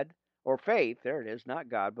God, or faith, there it is, not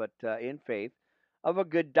God, but in faith, of a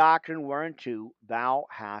good doctrine whereunto thou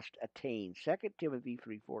hast attained. 2 Timothy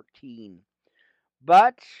 3:14.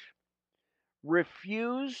 But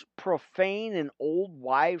refuse profane and old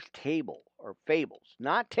wives' table, or fables,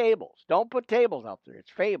 not tables. Don't put tables out there.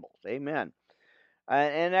 It's fables. Amen.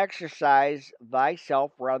 And exercise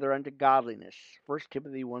thyself rather unto godliness. 1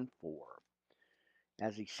 Timothy 1:4.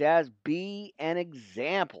 As he says, be an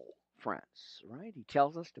example, friends. Right? He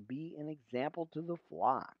tells us to be an example to the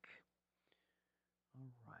flock.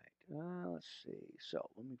 All right. Let's see. So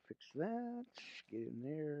let me fix that. Get in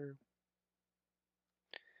there.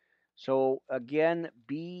 So again,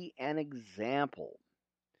 be an example.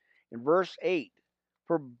 In verse 8,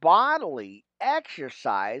 for bodily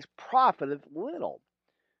exercise profiteth little,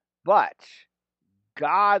 but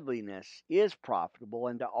godliness is profitable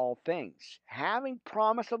unto all things, having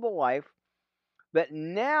promise of the life that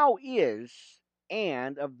now is,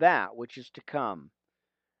 and of that which is to come.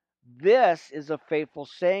 This is a faithful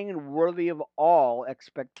saying and worthy of all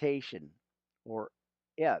expectation. Or,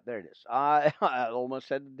 yeah, there it is. I almost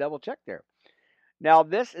said the double check there. Now,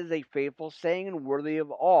 this is a faithful saying and worthy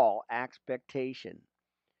of all expectation.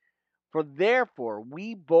 For therefore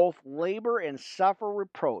we both labor and suffer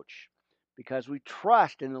reproach, because we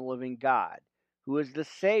trust in the living God, who is the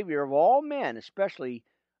Savior of all men, especially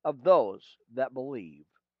of those that believe.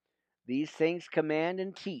 These things command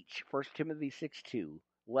and teach, 1 Timothy 6:2.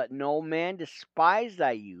 Let no man despise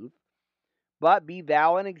thy youth, but be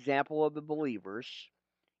thou an example of the believers,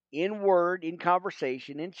 in word, in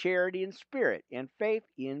conversation, in charity, in spirit, in faith,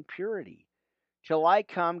 in purity. Till I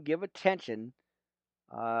come, give attention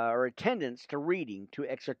or attendance to reading, to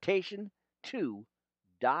exhortation, to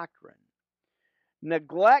doctrine.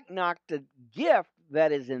 Neglect not the gift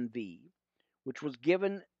that is in thee, which was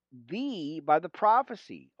given thee by the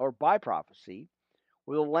prophecy, or by prophecy,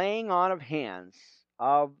 with the laying on of hands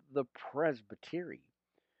of the presbytery.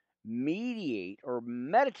 Mediate or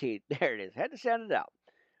meditate, there it is, had to sound it out.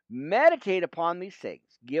 Meditate upon these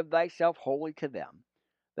things, give thyself wholly to them,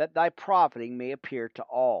 that thy profiting may appear to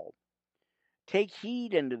all. Take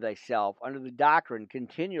heed unto thyself under the doctrine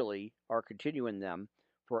continually, or continue in them,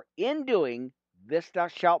 for in doing this thou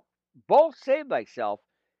shalt both save thyself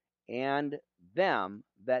and them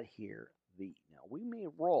that hear thee. Now we may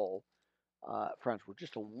roll, friends, we're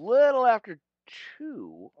just a little after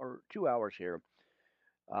 2 hours here.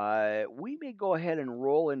 We may go ahead and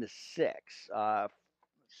roll into 6. Let's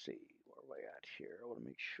see, where am I at here? I want to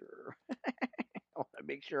make sure. I want to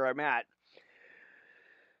make sure I'm at.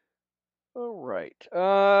 All right.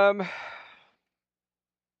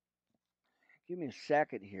 Give me a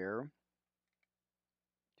second here.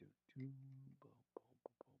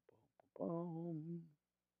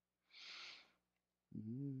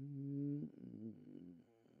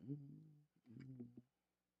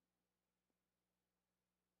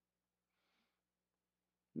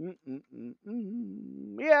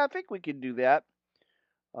 Yeah, I think we can do that.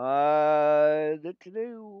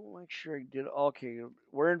 Today, make sure I did. Okay,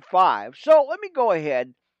 we're in 5. So let me go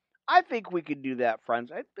ahead. I think we could do that,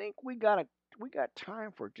 friends. I think we got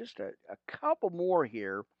time for just a couple more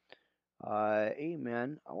here.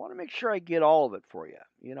 Amen. I want to make sure I get all of it for you.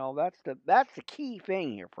 That's the key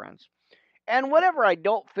thing here, friends. And whatever I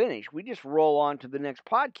don't finish, we just roll on to the next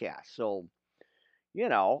podcast. So,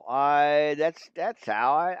 that's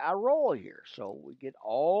how I roll here. So we get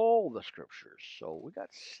all the scriptures. So we got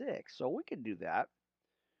 6. So we can do that.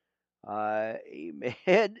 Amen.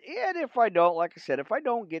 And if I don't, like I said, if I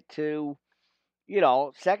don't get to,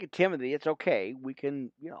 Second Timothy, it's okay. We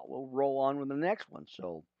can, we'll roll on with the next one.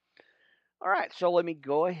 So, all right. So let me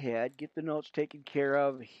go ahead, get the notes taken care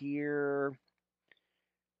of here.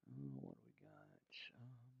 What do we got?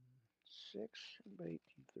 6 by 18,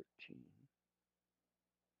 13.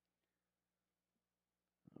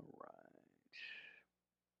 All right.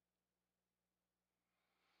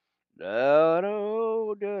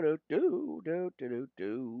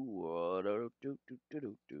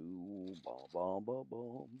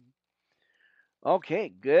 Okay,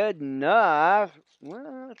 good enough.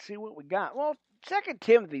 Well, let's see what we got. Well, Second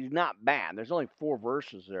Timothy's not bad. There's only 4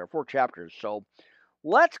 verses there, 4 chapters. So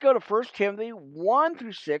let's go to First Timothy 1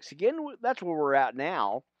 through 6. Again, that's where we're at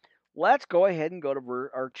now. Let's go ahead and go to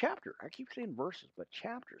our chapter. I keep saying verses, but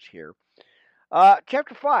chapters here.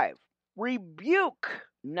 Chapter 5. Rebuke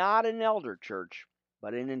not an elder, church,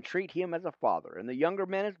 but entreat him as a father, and the younger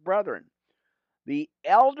men as brethren, the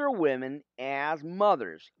elder women as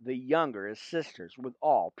mothers, the younger as sisters, with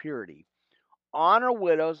all purity. Honor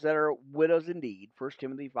widows that are widows indeed, 1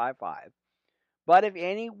 Timothy 5:5. But if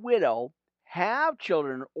any widow have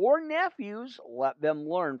children or nephews, let them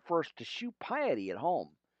learn first to shew piety at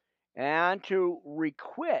home, and to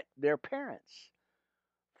requite their parents.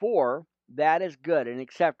 For that is good and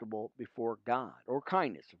acceptable before God. Or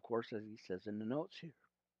kindness, of course, as he says in the notes here.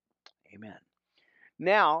 Amen.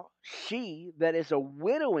 Now, she that is a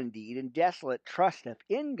widow indeed and desolate trusteth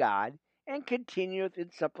in God, and continueth in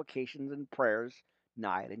supplications and prayers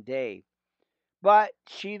night and day. But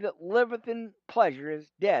she that liveth in pleasure is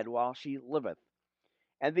dead while she liveth.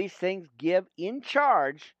 And these things give in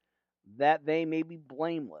charge, that they may be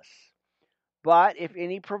blameless. But if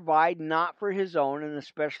any provide not for his own, and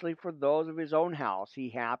especially for those of his own house,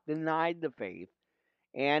 he hath denied the faith,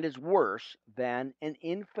 and is worse than an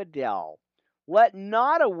infidel. Let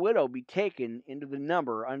not a widow be taken into the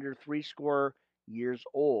number under 60 years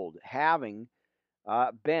old, having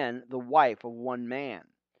been the wife of one man,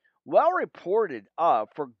 well reported of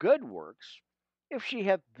for good works, if she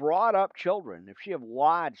hath brought up children, if she have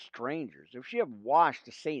lodged strangers, if she have washed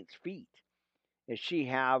the saints' feet, if she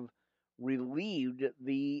have relieved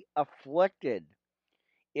the afflicted,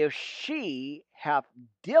 if she hath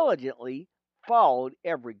diligently followed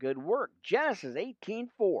every good work. Genesis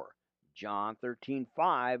 18:4, John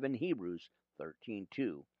 13:5, and Hebrews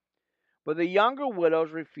 13:2. But the younger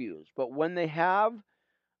widows refuse. But when they have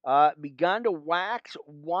begun to wax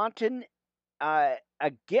wanton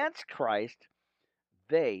against Christ,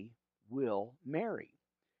 they will marry,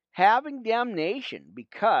 having damnation,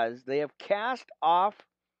 because they have cast off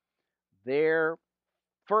their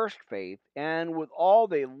first faith, and with all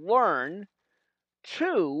they learn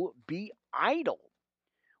to be idle,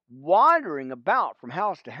 wandering about from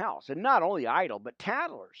house to house, and not only idle, but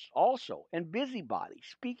tattlers also, and busybodies,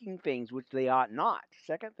 speaking things which they ought not.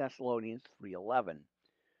 2 Thessalonians 3:11.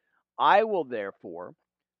 I will therefore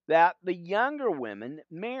that the younger women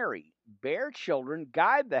marry, bear children,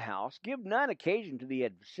 guide the house, give none occasion to the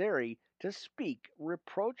adversary to speak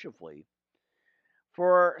reproachfully.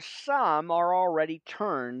 For some are already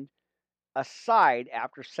turned aside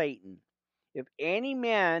after Satan. If any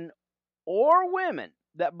man or women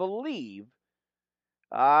that believe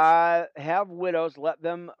have widows, let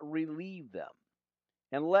them relieve them.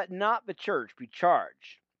 And let not the church be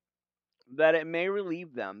charged, that it may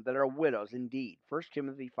relieve them that are widows indeed. 1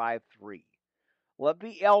 Timothy 5:3. Let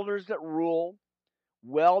the elders that rule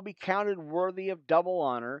well be counted worthy of double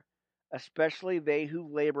honor, especially they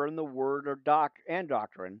who labor in the word or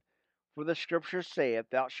doctrine. For the scripture saith,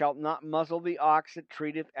 Thou shalt not muzzle the ox that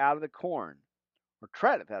treadeth out of the corn, or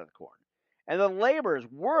treadeth out of the corn. And the labor is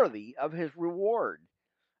worthy of his reward.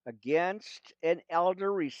 Against an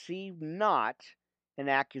elder receive not an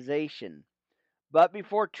accusation, but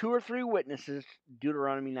before 2 or 3 witnesses,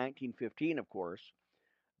 Deuteronomy 19:15, of course,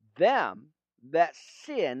 them that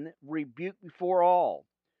sin rebuke before all.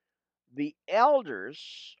 The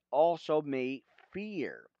elders also may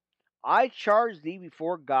fear. I charge thee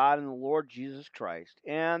before God and the Lord Jesus Christ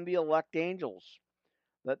and the elect angels,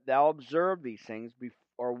 that thou observe these things,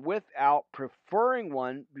 or without preferring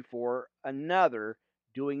one before another,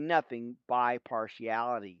 doing nothing by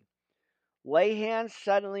partiality. Lay hands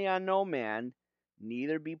suddenly on no man,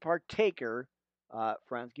 neither be partaker.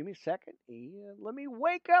 Friends, give me a second. Yeah, let me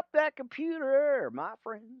wake up that computer, my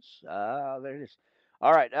friends. There it is.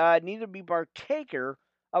 All right. Neither be partaker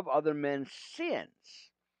of other men's sins.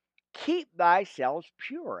 Keep thyself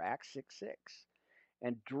pure, Acts 6:6,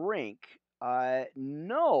 and drink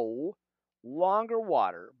no longer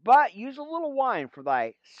water, but use a little wine for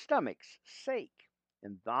thy stomach's sake,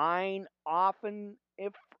 and thine often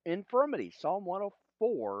infirmity. Psalm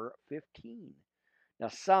 104:15. Now,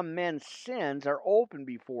 some men's sins are open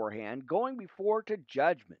beforehand, going before to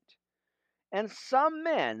judgment, and some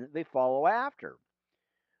men they follow after.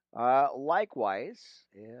 Likewise,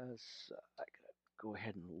 I gotta go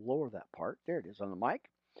ahead and lower that part. There it is on the mic.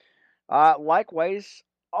 Likewise,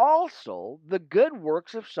 also the good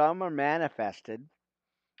works of some are manifested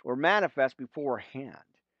or manifest beforehand,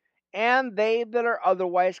 and they that are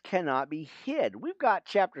otherwise cannot be hid. We've got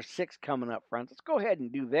chapter 6 coming up, friends. Let's go ahead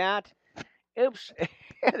and do that. Oops,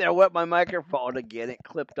 there went my microphone again. It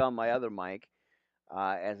clipped on my other mic,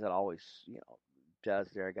 as it always, does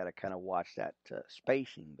there. I got to kind of watch that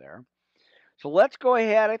spacing there. So let's go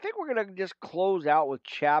ahead. I think we're going to just close out with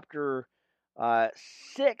chapter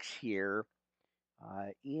 6 here.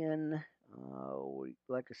 Like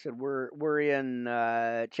I said, we're in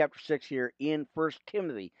chapter 6 here in First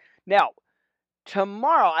Timothy. Now,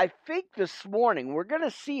 tomorrow, I think this morning, we're going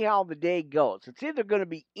to see how the day goes. It's either going to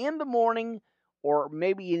be in the morning or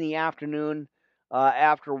maybe in the afternoon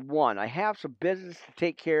after 1. I have some business to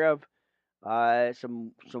take care of,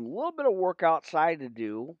 some little bit of work outside to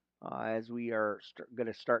do as we are going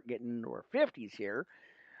to start getting into our 50s here.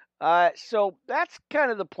 So that's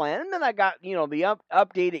kind of the plan. And then I got, the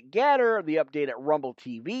update at Getter, the update at Rumble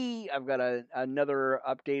TV. I've got another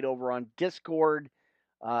update over on Discord,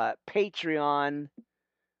 Patreon,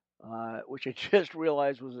 which I just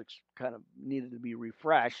realized was kind of needed to be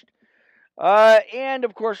refreshed. And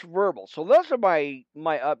of course, Verbal. So those are my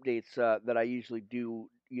updates that I usually do,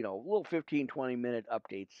 little 15, 20-minute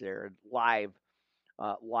updates there, live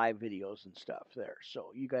videos and stuff there.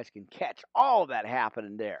 So you guys can catch all of that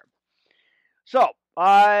happening there. So,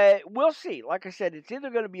 we'll see. Like I said, it's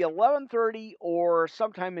either going to be 11:30 or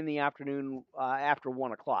sometime in the afternoon after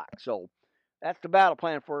 1 o'clock. So that's the battle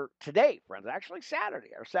plan for today, friends. Actually,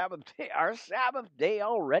 Saturday, our Sabbath day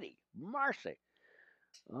already. Marcy.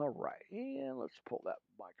 All right, and let's pull that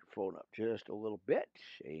microphone up just a little bit.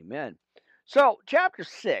 Amen. So, chapter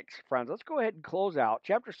 6, friends, let's go ahead and close out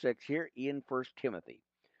chapter 6 here in First Timothy.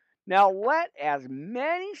 Now, let as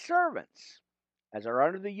many servants as are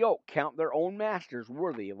under the yoke count their own masters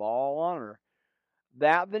worthy of all honor,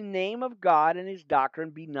 that the name of God and his doctrine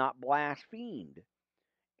be not blasphemed.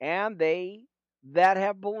 And they that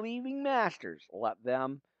have believing masters, let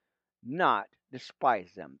them not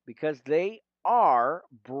despise them, because they are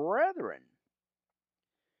brethren.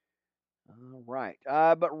 All right.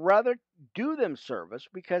 But rather do them service,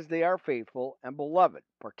 because they are faithful and beloved,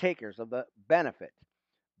 partakers of the benefit.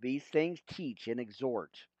 These things teach and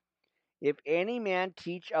exhort. If any man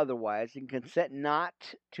teach otherwise, and consent not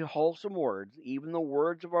to wholesome words, even the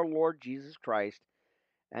words of our Lord Jesus Christ,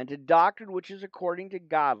 and to doctrine which is according to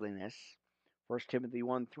godliness, 1 Timothy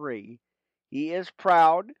 1:3, he is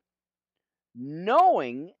proud,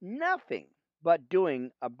 knowing nothing, but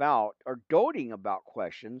doting about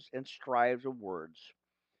questions and strives of words,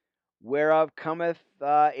 whereof cometh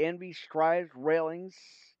envy, strives, railings,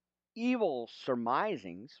 evil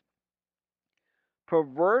surmisings,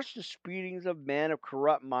 perverse disputings of men of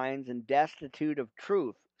corrupt minds, and destitute of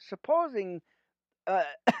truth, supposing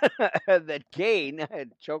that gain, I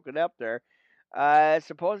had choking up there,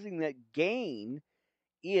 supposing that gain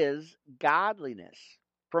is godliness.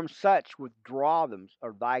 From such withdraw them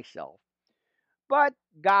or thyself. But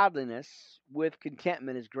godliness with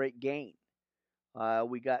contentment is great gain.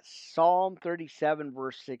 We got Psalm 37,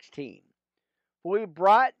 verse 16. For we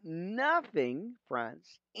brought nothing,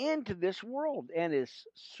 friends, into this world, and is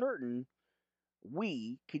certain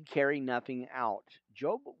we could carry nothing out.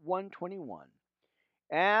 Job 121.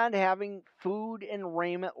 And having food and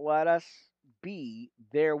raiment, let us be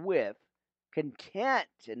therewith content.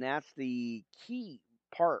 And that's the key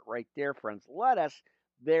part right there, friends. Let us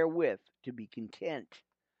therewith to be content.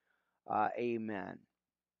 Amen.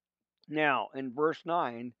 Now, in verse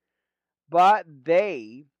 9, but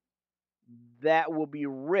they that will be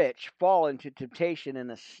rich fall into temptation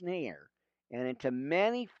and a snare, and into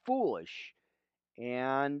many foolish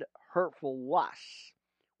and hurtful lusts,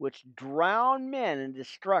 which drown men in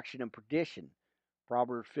destruction and perdition.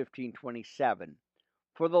 Proverbs 15:27.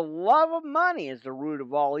 For the love of money is the root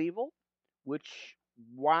of all evil, which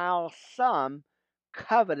while some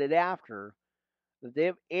coveted after, that they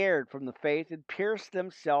have erred from the faith and pierced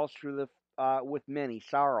themselves through with many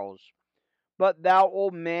sorrows. But thou,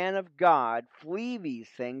 O man of God, flee these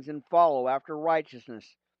things and follow after righteousness,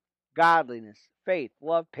 godliness, faith,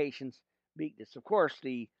 love, patience, meekness. Of course,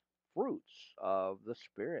 the fruits of the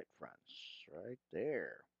Spirit, friends, right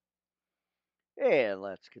there. And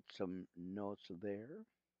let's get some notes there.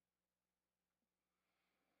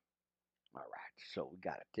 All right, so we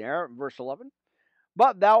got it there. Verse 11.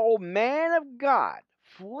 But thou, O man of God,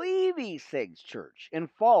 flee these things, church, and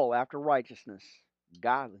follow after righteousness,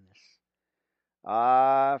 godliness,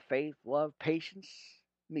 faith, love, patience,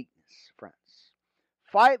 meekness, friends.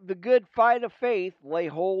 Fight the good fight of faith, lay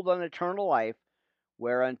hold on eternal life,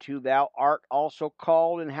 whereunto thou art also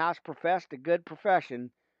called and hast professed a good profession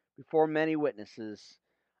before many witnesses.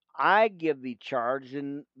 I give thee charge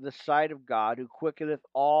in the sight of God, who quickeneth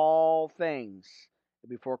all things,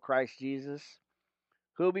 before Christ Jesus,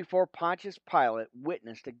 who before Pontius Pilate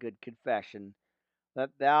witnessed a good confession, that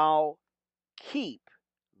thou keep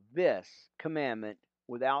this commandment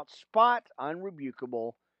without spot,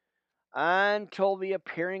 unrebukable, until the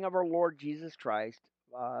appearing of our Lord Jesus Christ,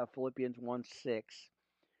 Philippians 1:6,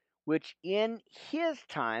 which in his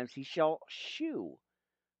times he shall shew,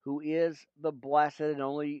 who is the blessed and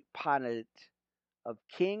only potentate of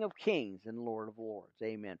King of kings and Lord of lords.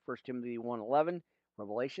 Amen. 1 Timothy 1:11,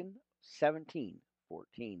 Revelation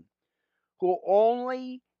 17:14. Who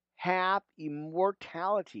only hath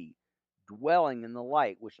immortality, dwelling in the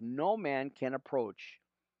light, which no man can approach,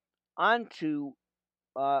 unto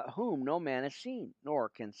whom no man has seen, nor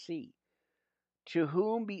can see, to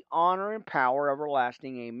whom be honor and power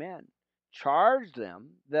everlasting. Amen. Charge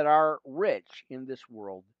them that are rich in this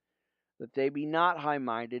world, that they be not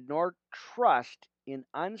high-minded, nor trust in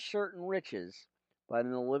uncertain riches, but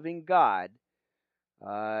in the living God.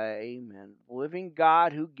 Amen. Living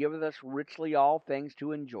God, who giveth us richly all things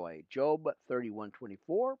to enjoy. Job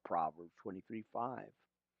 31:24, Proverbs 23:5.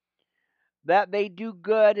 That they do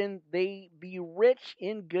good and they be rich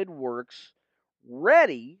in good works,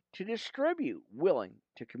 ready to distribute, willing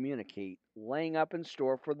to communicate, laying up in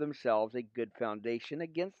store for themselves a good foundation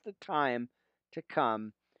against the time to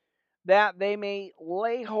come, that they may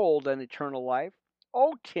lay hold on eternal life.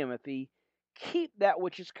 O Timothy, keep that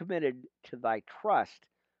which is committed to thy trust,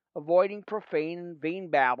 avoiding profane and vain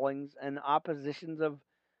babblings and oppositions of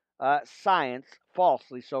science,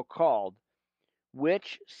 falsely so called,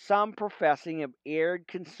 which some professing have erred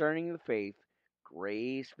concerning the faith.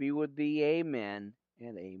 Grace be with thee, amen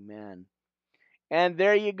and amen. And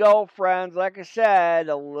there you go, friends. Like I said,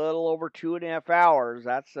 a little over 2.5 hours.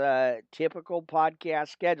 That's typical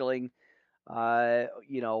podcast scheduling, or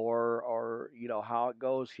how it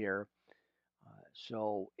goes here.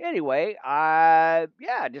 So anyway,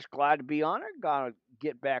 just glad to be on it. Gonna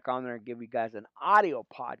get back on there and give you guys an audio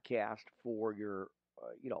podcast for your,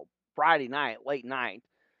 Friday night, late night.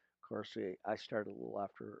 Of course, I started a little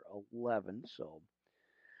after 11, so.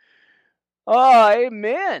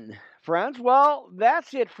 Amen, friends. Well,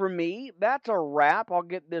 that's it for me. That's a wrap. I'll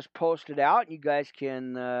get this posted out. You guys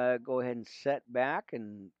can go ahead and sit back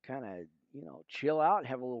and kind of, chill out,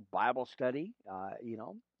 have a little Bible study,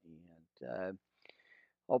 and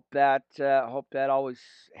hope that always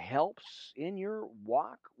helps in your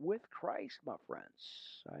walk with Christ, my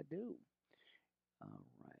friends. I do. All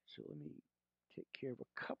right, so let me take care of a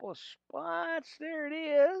couple of spots. There it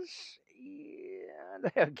is.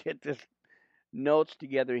 Yeah, I'll get this notes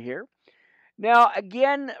together here. Now,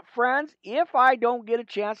 again, friends, if I don't get a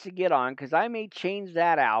chance to get on, because I may change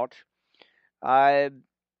that out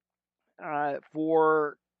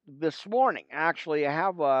for this morning. Actually, I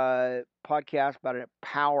have a podcast about a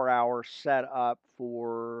power hour set up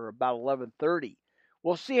for about 11:30.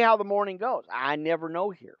 We'll see how the morning goes. I never know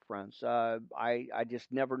here, friends. I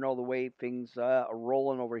just never know the way things are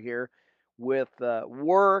rolling over here with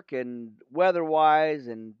work and weather-wise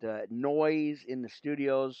and noise in the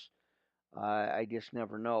studios. I just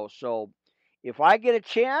never know. So if I get a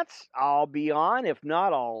chance, I'll be on. If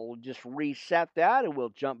not, I'll just reset that and we'll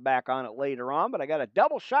jump back on it later on. But I got a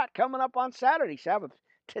double shot coming up on Saturday, Sabbath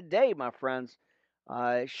today, my friends.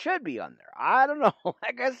 It should be on there. I don't know.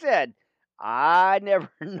 Like I said, I never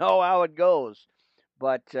know how it goes.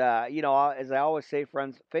 But, as I always say,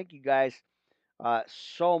 friends, thank you guys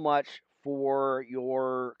so much for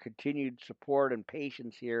your continued support and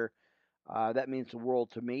patience here. That means the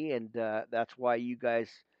world to me, and that's why you guys,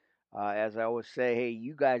 as I always say, hey,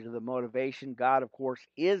 you guys are the motivation. God, of course,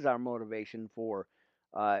 is our motivation for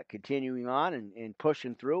continuing on and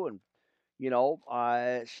pushing through and,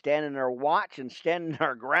 standing our watch and standing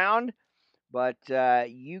our ground. But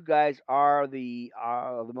you guys are the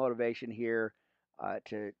motivation here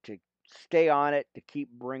to stay on it, to keep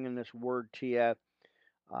bringing this word to you.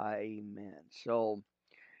 Amen. So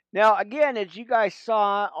now, again, as you guys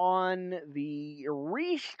saw on the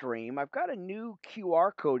restream, I've got a new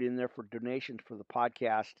QR code in there for donations for the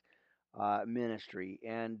podcast ministry,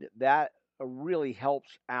 and that really helps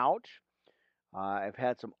out. I've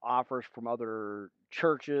had some offers from other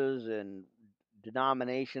churches and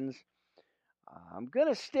denominations. I'm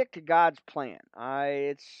gonna stick to God's plan.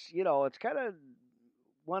 It's kind of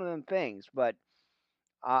one of them things, but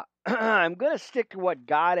I'm gonna stick to what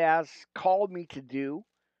God has called me to do.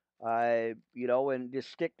 And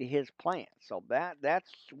just stick to His plan. So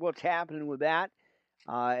that's what's happening with that.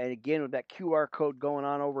 And again, with that QR code going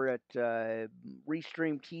on over at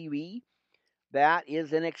Restream TV, that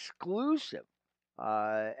is an exclusive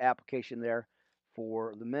application there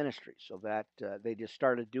for the ministry. So that they just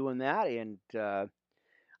started doing that, and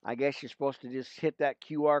I guess you're supposed to just hit that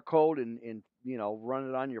QR code and run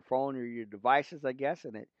it on your phone or your devices, I guess,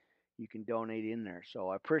 and you can donate in there. So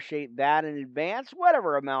I appreciate that in advance.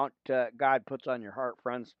 Whatever amount God puts on your heart,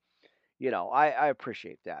 friends, I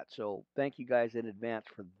appreciate that. So thank you guys in advance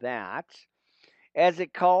for that. As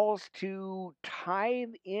it calls to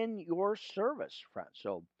tithe in your service, friends.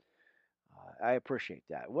 So I appreciate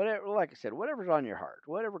that. Whatever, like I said, whatever's on your heart,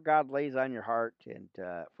 whatever God lays on your heart, and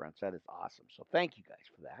friends, that is awesome. So thank you guys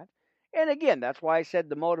for that. And again, that's why I said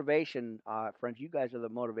the motivation, friends. You guys are the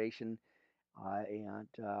motivation, and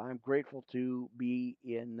I'm grateful to be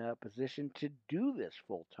in a position to do this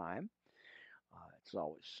full time. It's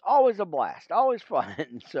always a blast, always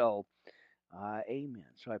fun. So, amen.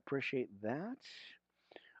 So I appreciate that.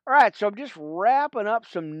 All right, so I'm just wrapping up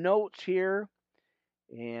some notes here.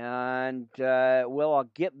 And I'll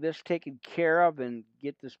get this taken care of and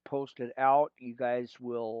get this posted out. You guys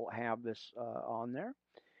will have this on there.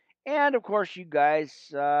 And of course, you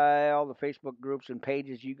guys, all the Facebook groups and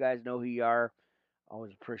pages, you guys know who you are.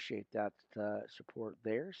 Always appreciate that support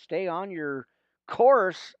there. Stay on your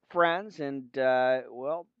course, friends, and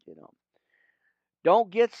don't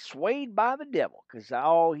get swayed by the devil, because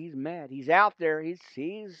he's mad. He's out there. He's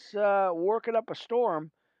working up a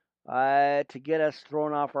storm to get us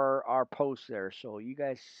thrown off our post there. So you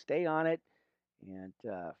guys stay on it and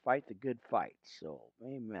fight the good fight. So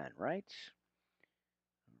amen, right?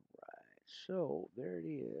 All right. So there it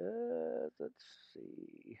is. Let's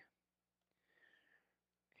see.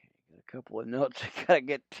 Okay, got a couple of notes I gotta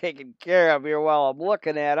get taken care of here while I'm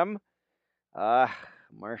looking at them.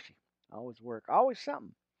 Mercy. Always work. Always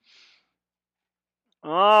something.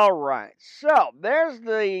 All right. So there's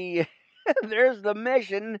the there's the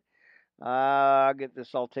mission. I'll get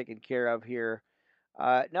this all taken care of here.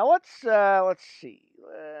 Now let's see.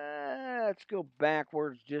 Let's go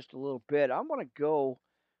backwards just a little bit. I'm gonna go.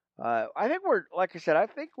 I think we're, like I said, I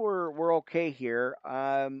think we're okay here.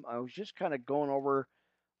 I was just kind of going over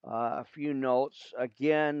a few notes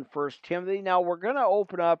again. First Timothy. Now we're gonna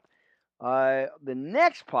open up the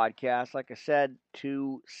next podcast, like I said,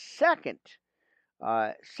 to Second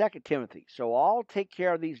Timothy. So I'll take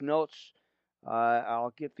care of these notes.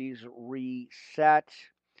 I'll get these reset.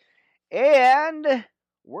 And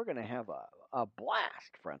we're going to have a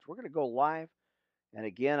blast, friends. We're going to go live. And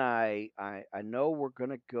again, I know we're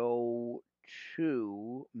going to go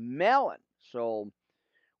to Mellon. So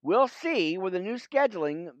we'll see with the new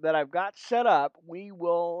scheduling that I've got set up. We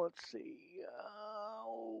will, let's see,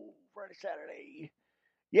 Friday, Saturday.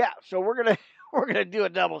 Yeah, so we're gonna we're gonna do a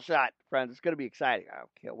double shot, friends. It's gonna be exciting. I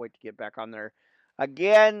can't wait to get back on there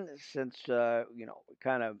again, since we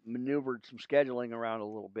kind of maneuvered some scheduling around a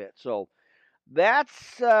little bit. So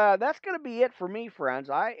that's going to be it for me, friends.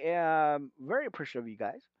 I am very appreciative of you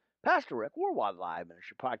guys. Pastor Rick, Worldwide Live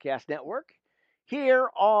Ministry Podcast Network, here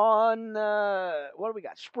on what do we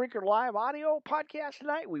got? Spreaker Live Audio Podcast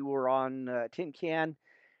tonight. We were on Tin Can,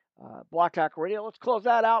 Block Talk Radio. Let's close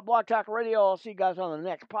that out. Block Talk Radio. I'll see you guys on the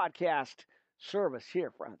next podcast service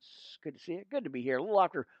here, friends. Good to see you. Good to be here. A little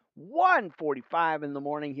after 1:45 in the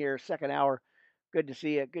morning here, second hour. Good to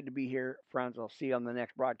see you. Good to be here, friends. I'll see you on the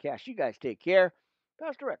next broadcast. You guys take care.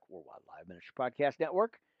 Pastor Rick, Worldwide Live Ministry Podcast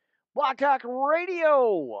Network, Block Talk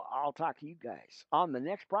Radio. I'll talk to you guys on the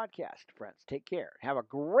next broadcast, friends. Take care. Have a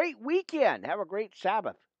great weekend. Have a great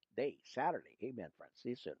Sabbath day, Saturday. Amen, friends. See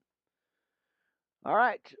you soon. All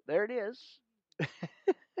right, there it is.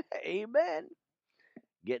 Amen.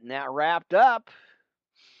 Getting that wrapped up.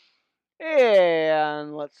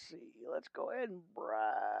 And let's see. Let's go ahead and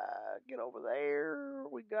get over there.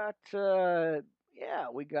 We got,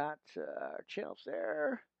 we got our channels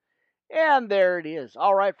there. And there it is.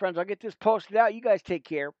 All right, friends, I'll get this posted out. You guys take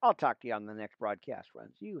care. I'll talk to you on the next broadcast,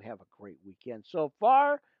 friends. You have a great weekend. So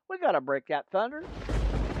far, we got to break that thunder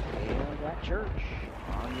and that church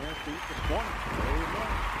on their feet this morning.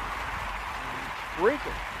 Amen.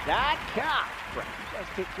 Spreaker.com, friends. You guys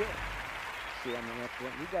take care. See you on the next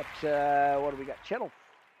one. We got, what do we got? Channel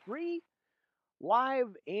 3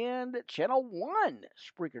 live and Channel 1,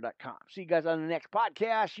 Spreaker.com. See you guys on the next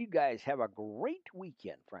podcast. You guys have a great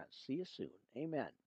weekend, friends. See you soon. Amen.